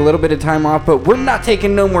know we took a little bit of time off, but we're not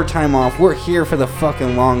taking no more time off. We're here for the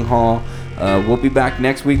fucking long haul. We'll be back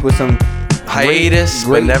next week with some hiatus,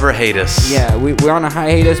 but never hate us. Yeah, we're on a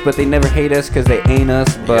hiatus, but they never hate us because they ain't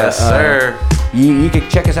us. But, yes, sir. you can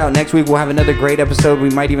check us out next week. We'll have another great episode. We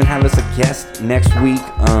might even have us a guest next week.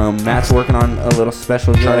 Matt's working on a little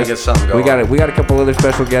special guest. Trying to get something going. We got a couple other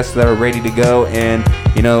special guests that are ready to go. And,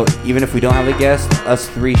 you know, even if we don't have a guest, us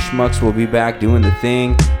three schmucks will be back doing the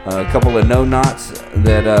thing. A couple of no-knots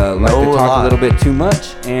that like to talk a little bit too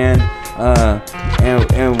much. And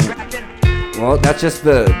well, that's just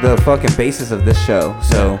the fucking basis of this show.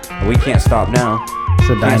 So we can't stop now. It's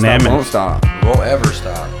a dynamic. Won't stop. Won't ever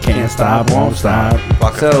stop. Can't stop, won't stop.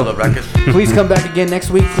 So please come back again next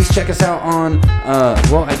week. Please check us out on,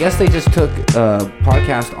 well, I guess they just took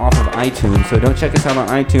podcast off of iTunes. So don't check us out on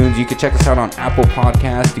iTunes. You can check us out on Apple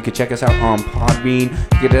Podcasts. You can check us out on Podbean.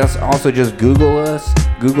 You can also just Google us.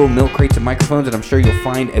 Google Milk Crates and Microphones, and I'm sure you'll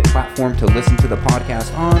find a platform to listen to the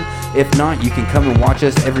podcast on. If not, you can come and watch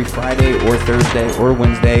us every Friday or Thursday or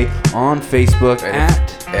Wednesday on Facebook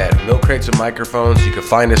at Milk Crates and Microphones. You can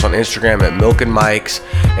find us on Instagram at Milk and Mikes.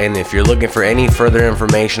 And if you're looking for any further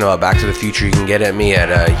information about Back to the Future, you can get at me at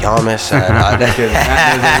Yamas. Matt knows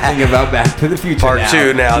anything about Back to the Future. Part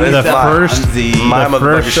 2 now. This is the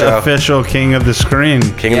first official King of the Screen.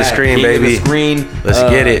 King of the Screen, baby. King of the Screen. Let's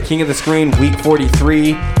get it. King of the Screen, week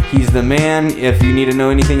 43. He's the man. If you need to know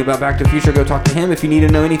anything about Back to the Future, go talk to him. If you need to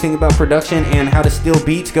know anything about production and how to steal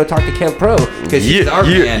beats, go talk to Kev Pro, because he's our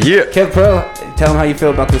man. Kev Pro, tell him how you feel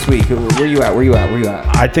about this week. Where you at?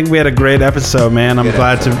 I think we had a great episode, man. I'm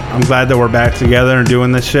glad that we're back together and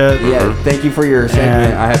doing this shit. Yeah, thank you for your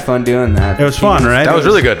segment. I had fun doing that. It was fun, right? That was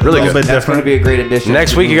really good. Really good. That's going to be a great addition.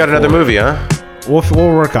 Next week you got another movie, huh? We'll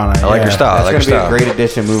work on it. I like your style. That's going to be a great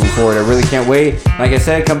addition moving forward. I really can't wait. Like I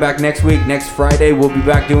said, come back next week. Next Friday, we'll be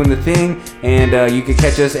back doing the thing. And you can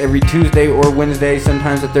catch us every Tuesday or Wednesday,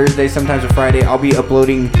 sometimes a Thursday, sometimes a Friday. I'll be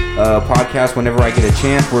uploading podcasts whenever I get a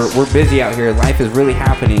chance. We're busy out here. Life is really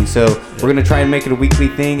happening. So we're going to try and make it a weekly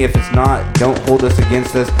thing. If it's not, don't hold us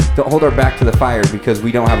against us. Don't hold our back to the fire, because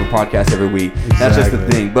we don't have a podcast every week. That's just the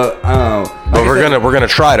thing. But we're gonna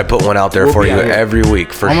try to put one out there for you every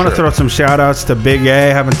week. I'm gonna throw some shout outs to Big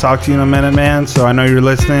A. Haven't talked to you in a minute, man, so I know you're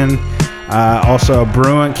listening. Also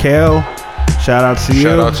Bruin Kale, shout out to you.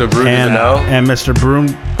 Shout out to Bruin and Mr. Bruin,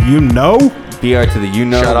 BR to the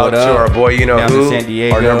Shout out to our boy who, San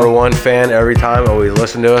Diego. Our number one fan every time always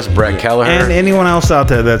listen to us, Brett Kelleher. And anyone else out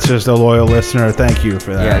there that's just a loyal listener, thank you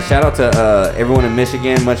for that. Yeah, shout out to everyone in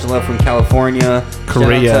Michigan, much love from California.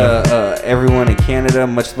 Korea. Shout out to everyone in Canada,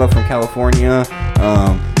 much love from California.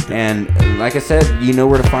 And like I said, you know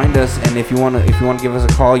where to find us. And if you want to give us a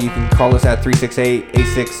call, you can call us at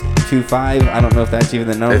 368-8625. I don't know if that's even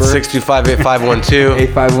the number. It's 625-8512.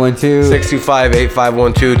 8512.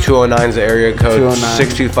 625-8512. 209 is the area code.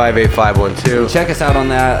 625-8512. Check us out on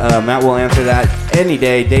that. Matt will answer that any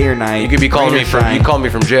day or night. You could be calling me from. You call me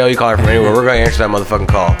from jail. You call me from anywhere. We're gonna answer that motherfucking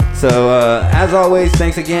call. So as always,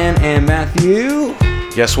 thanks again, and Matthew.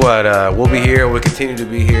 Guess what? We'll be here. We'll continue to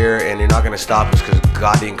be here, and you're not going to stop us because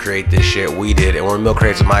God didn't create this shit. We did, and we're Milk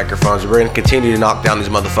Crates and Microphones. We're going to continue to knock down these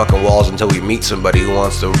motherfucking walls until we meet somebody who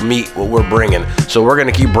wants to meet what we're bringing. So we're going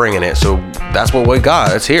to keep bringing it. So that's what we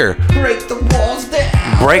got. It's here. Break the walls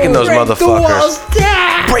down. Breaking those motherfuckers. The walls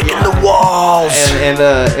down. Breaking the walls. And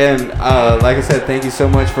like I said, thank you so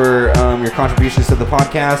much for your contributions to the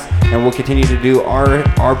podcast, and we'll continue to do our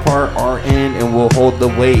part, our end, and we'll hold the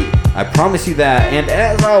weight. I promise you that. And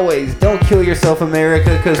as always, don't kill yourself,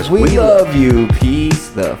 America, because we love you.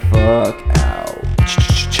 Peace the fuck out.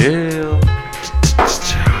 Chill.